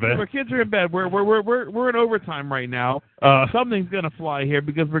 kids are in bed. Our kids are in bed. We're in overtime right now. Something's gonna fly here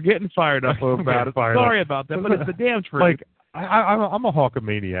because we're getting fired up about it. Sorry about that, but it's the damn truth. Like I'm a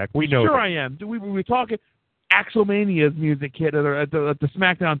Hulkamaniac. We know. Sure, I am. We were talking Axelmania's music hit at the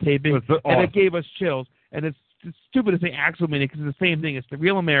SmackDown taping, and it gave us chills. And it's stupid to say Axelmania because it's the same thing. It's the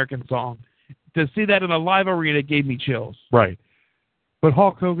real American song. To see that in a live arena gave me chills. Right. But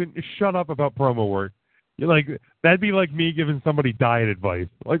Hulk Hogan, shut up about promo work. That'd be like me giving somebody diet advice.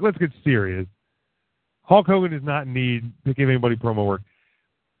 Like, let's get serious. Hulk Hogan does not need to give anybody promo work.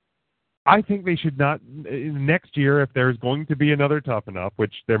 I think they should not, next year, if there's going to be another Tough Enough,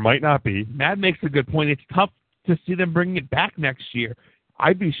 which there might not be. Matt makes a good point. It's tough to see them bringing it back next year.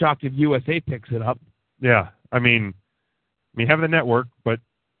 I'd be shocked if USA picks it up. Yeah, I mean, have the network, but,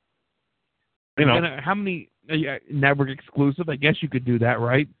 how many network exclusive? I guess you could do that,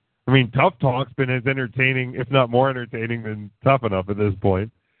 right? I mean, Tough Talk's been as entertaining, if not more entertaining, than Tough Enough at this point.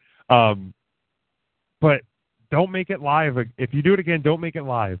 But don't make it live. If you do it again, don't make it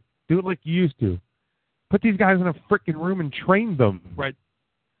live. Do it like you used to. Put these guys in a freaking room and train them. Right.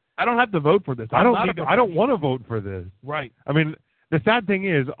 I don't have to vote for this. I don't want to vote for this. Right. I mean, the sad thing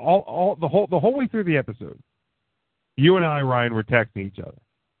is, the whole way through the episode, you and I, Ryan, were texting each other.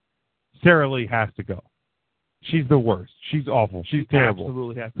 Sarah Lee has to go. She's the worst. She's awful. She's terrible.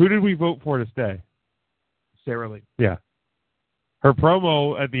 Absolutely has to. Who did we vote for to stay? Sarah Lee. Yeah. Her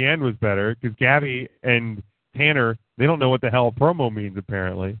promo at the end was better because Gabby and Tanner, they don't know what the hell promo means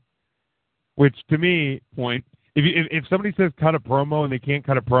apparently. Which to me, if somebody says cut a promo and they can't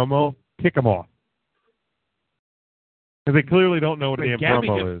cut a promo, kick them off. Because they clearly don't know what a damn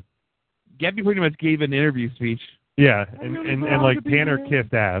promo is. Gabby pretty much gave an interview speech. Yeah, and like Tanner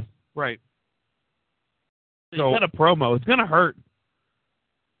kissed ass. Right. So cut a promo. It's gonna hurt.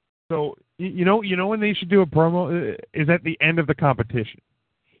 So you know when they should do a promo is at the end of the competition.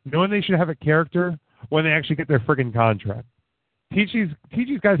 You know when they should have a character when they actually get their friggin' contract. Teach these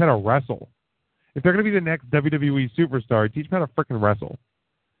guys how to wrestle. If they're going to be the next WWE superstar, teach them how to frickin' wrestle.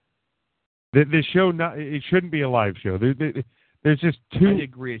 This show it shouldn't be a live show. There's just too. I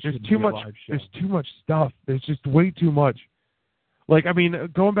agree. There's too much. There's too much stuff. There's just way too much. Like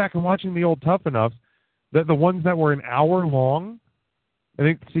going back and watching the old Tough Enoughs, the ones that were an hour long. I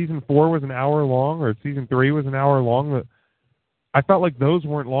think season 4 was an hour long, or season 3 was an hour long. I felt like those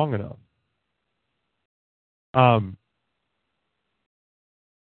weren't long enough.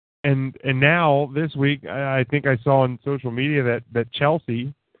 And now this week, I think I saw on social media that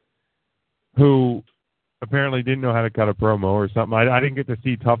Chelsea, who apparently didn't know how to cut a promo or something. I didn't get to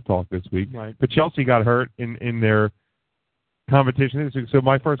see Tough Talk this week, right. But Chelsea got hurt in their competition this week. So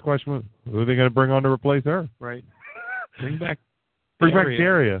my first question was, who are they going to bring on to replace her? Right. Bring back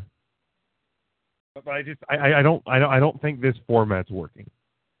Daria. But I don't think this format's working.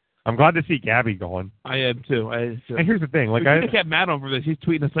 I'm glad to see Gabby going. I am too. And here's the thing, I kept Matt on for this. He's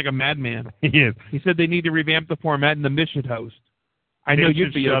tweeting us like a madman. He is. He said they need to revamp the format and the Miz should host. I know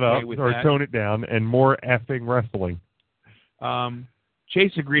you'd be shut okay up with or that. tone it down and more effing wrestling.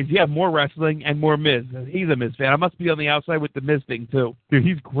 Chase agrees. Yeah, more wrestling and more Miz. He's a Miz fan. I must be on the outside with the Miz thing too. Dude,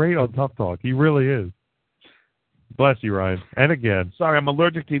 he's great on Tough Talk. He really is. Bless you, Ryan. And again. Sorry, I'm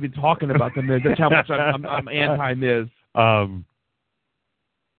allergic to even talking about the Miz. That's how much I'm anti-Miz.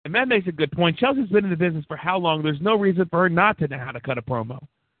 And Matt makes a good point. Chelsea's been in the business for how long? There's no reason for her not to know how to cut a promo.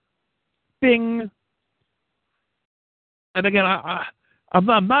 Bing. And again, I'm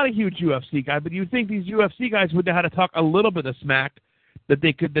not a huge UFC guy, but you think these UFC guys would know how to talk a little bit of smack that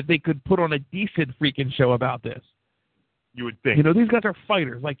they could put on a decent freaking show about this. You would think. These guys are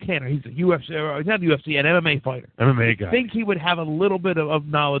fighters like Tanner. He's a UFC, he's not a UFC, an MMA fighter. MMA guy. I think he would have a little bit of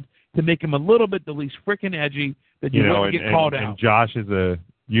knowledge to make him a little bit the least freaking edgy that you wouldn't get called out. And Josh is a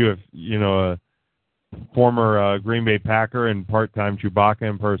former Green Bay Packer and part-time Chewbacca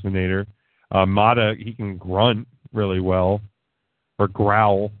impersonator. Mata, he can grunt really well or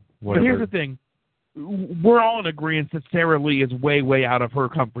growl. Whatever. But here's the thing. We're all in agreement that Sarah Lee is way, way out of her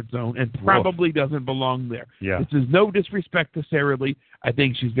comfort zone and probably doesn't belong there. Yeah. This is no disrespect to Sarah Lee. I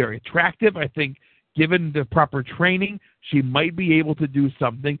think she's very attractive. I think given the proper training, she might be able to do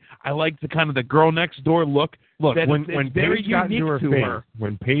something. I like the kind of the girl next door look. Look, when Paige got into her face,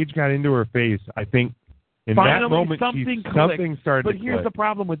 when Paige got into her face, I think in finally, that moment something started But to here's click. the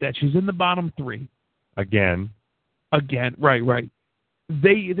problem with that. She's in the bottom 3. Again, right.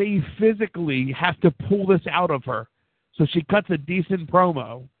 They physically have to pull this out of her. So she cuts a decent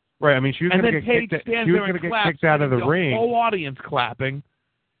promo. Right, I mean, she was going to get kicked out of the ring. The whole audience clapping.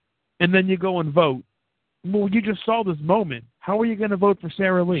 And then you go and vote. Well, you just saw this moment. How are you going to vote for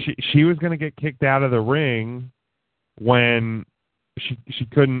Sarah Lee? She was going to get kicked out of the ring when she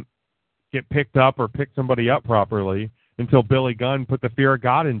couldn't get picked up or pick somebody up properly until Billy Gunn put the fear of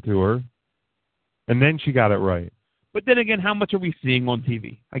God into her, and then she got it right. But then again, how much are we seeing on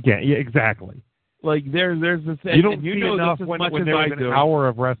TV? Again, yeah, exactly. Like there's this. You don't see enough when there was an hour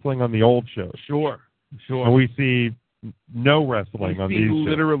of wrestling on the old show. Sure. And we see no wrestling on these shows.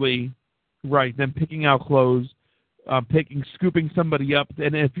 Literally, right, them picking out clothes, scooping somebody up.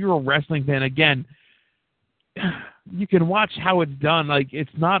 And if you're a wrestling fan, again, you can watch how it's done. Like, it's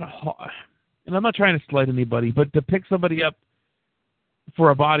not hard. and I'm not trying to slight anybody, but to pick somebody up for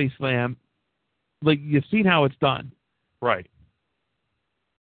a body slam, like, you've seen how it's done. Right.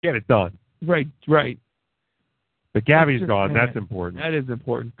 Get it done. Right. But Gabby's gone. That's important. That is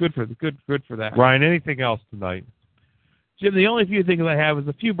important. Good for that. Ryan, anything else tonight? Jim, the only few things I have is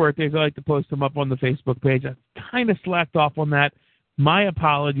a few birthdays. I like to post them up on the Facebook page. I kind of slacked off on that. My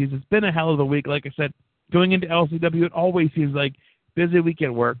apologies. It's been a hell of a week. Like I said, going into LCW, it always seems like busy week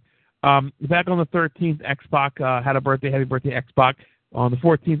at work. Back on the 13th, X-Pac had a birthday. Happy birthday, X-Pac. On the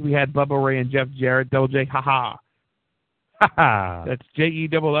 14th, we had Bubba Ray and Jeff Jarrett. Double J, ha-ha. Ha-ha. That's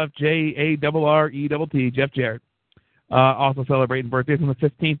JEFFJARRETT, Jeff Jarrett. Also celebrating birthdays. On the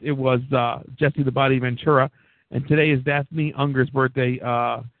 15th, it was Jesse the Body Ventura. And today is Daphne Unger's birthday.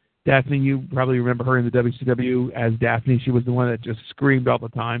 Daphne, you probably remember her in the WCW as Daphne. She was the one that just screamed all the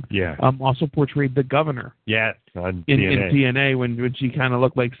time. Yeah. Also portrayed the Governor. Yes, on in TNA. TNA when she kind of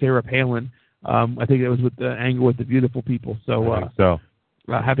looked like Sarah Palin. I think it was with the Angle with the Beautiful People. So,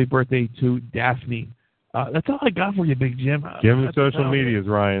 happy birthday to Daphne. That's all I got for you, Big Jim. Give him social medias,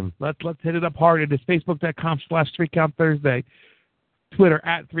 Ryan. Let's hit it up hard. It is Facebook.com/3CountThursday. Twitter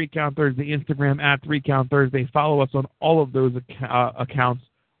 @3CountThursday, Instagram @3CountThursday. Follow us on all of those accounts.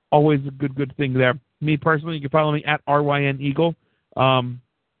 Always a good thing there. Me personally, you can follow me @RYNEagle. I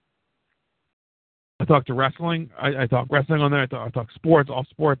talk to wrestling. I talk wrestling on there. I talk sports, all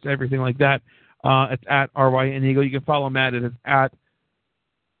sports, everything like that. It's @RYNEagle. You can follow Matt. It is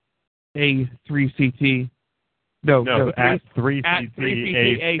 @A3CT. No,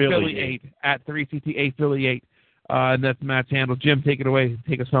 @3CT affiliate. @3CT affiliate. And that's Matt's handle. Jim, take it away.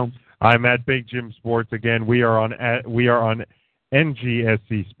 Take us home. I'm at Big Jim Sports again. We are on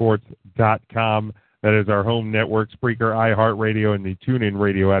NGSCSports.com. That is our home network, Spreaker, iHeartRadio, and the TuneIn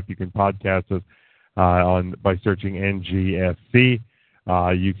Radio app. You can podcast us by searching NGSC.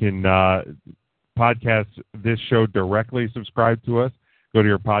 You can podcast this show directly. Subscribe to us. Go to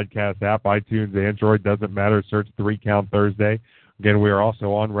your podcast app, iTunes, Android, doesn't matter. Search 3 Count Thursday. Again, we are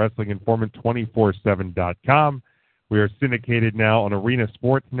also on WrestlingInformant247.com. We are syndicated now on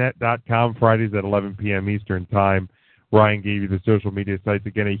arenasportsnet.com, Fridays at 11 p.m. Eastern Time. Ryan gave you the social media sites.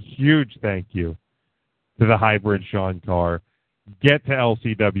 Again, a huge thank you to the hybrid Sean Carr. Get to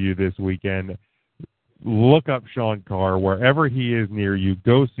LCW this weekend. Look up Sean Carr. Wherever he is near you,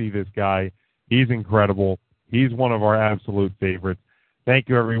 go see this guy. He's incredible. He's one of our absolute favorites. Thank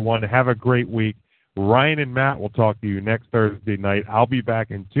you, everyone. Have a great week. Ryan and Matt will talk to you next Thursday night. I'll be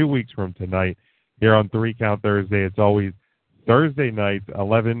back in 2 weeks from tonight here on 3 Count Thursday. It's always Thursday nights,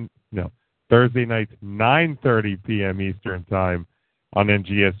 9:30 p.m. Eastern Time on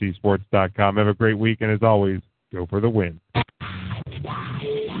NGSCSports.com. Have a great week, and as always, go for the win.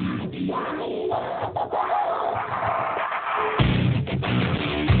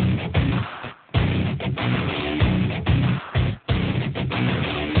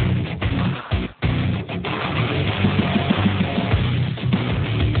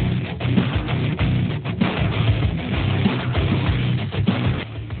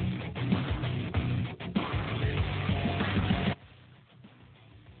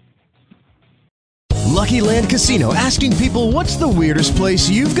 Lucky Land Casino, asking people, what's the weirdest place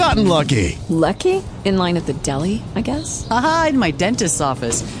you've gotten lucky? Lucky? In line at the deli, I guess? Aha, in my dentist's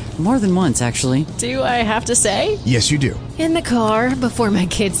office. More than once, actually. Do I have to say? Yes, you do. In the car before my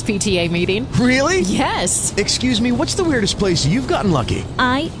kids' PTA meeting. Really? Yes. Excuse me, what's the weirdest place you've gotten lucky?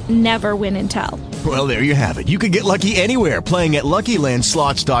 I never win and tell. Well, there you have it. You can get lucky anywhere, playing at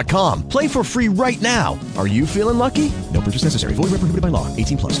LuckyLandSlots.com. Play for free right now. Are you feeling lucky? No purchase necessary. Void where prohibited by law.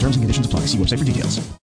 18+. Terms and conditions apply. See website for details.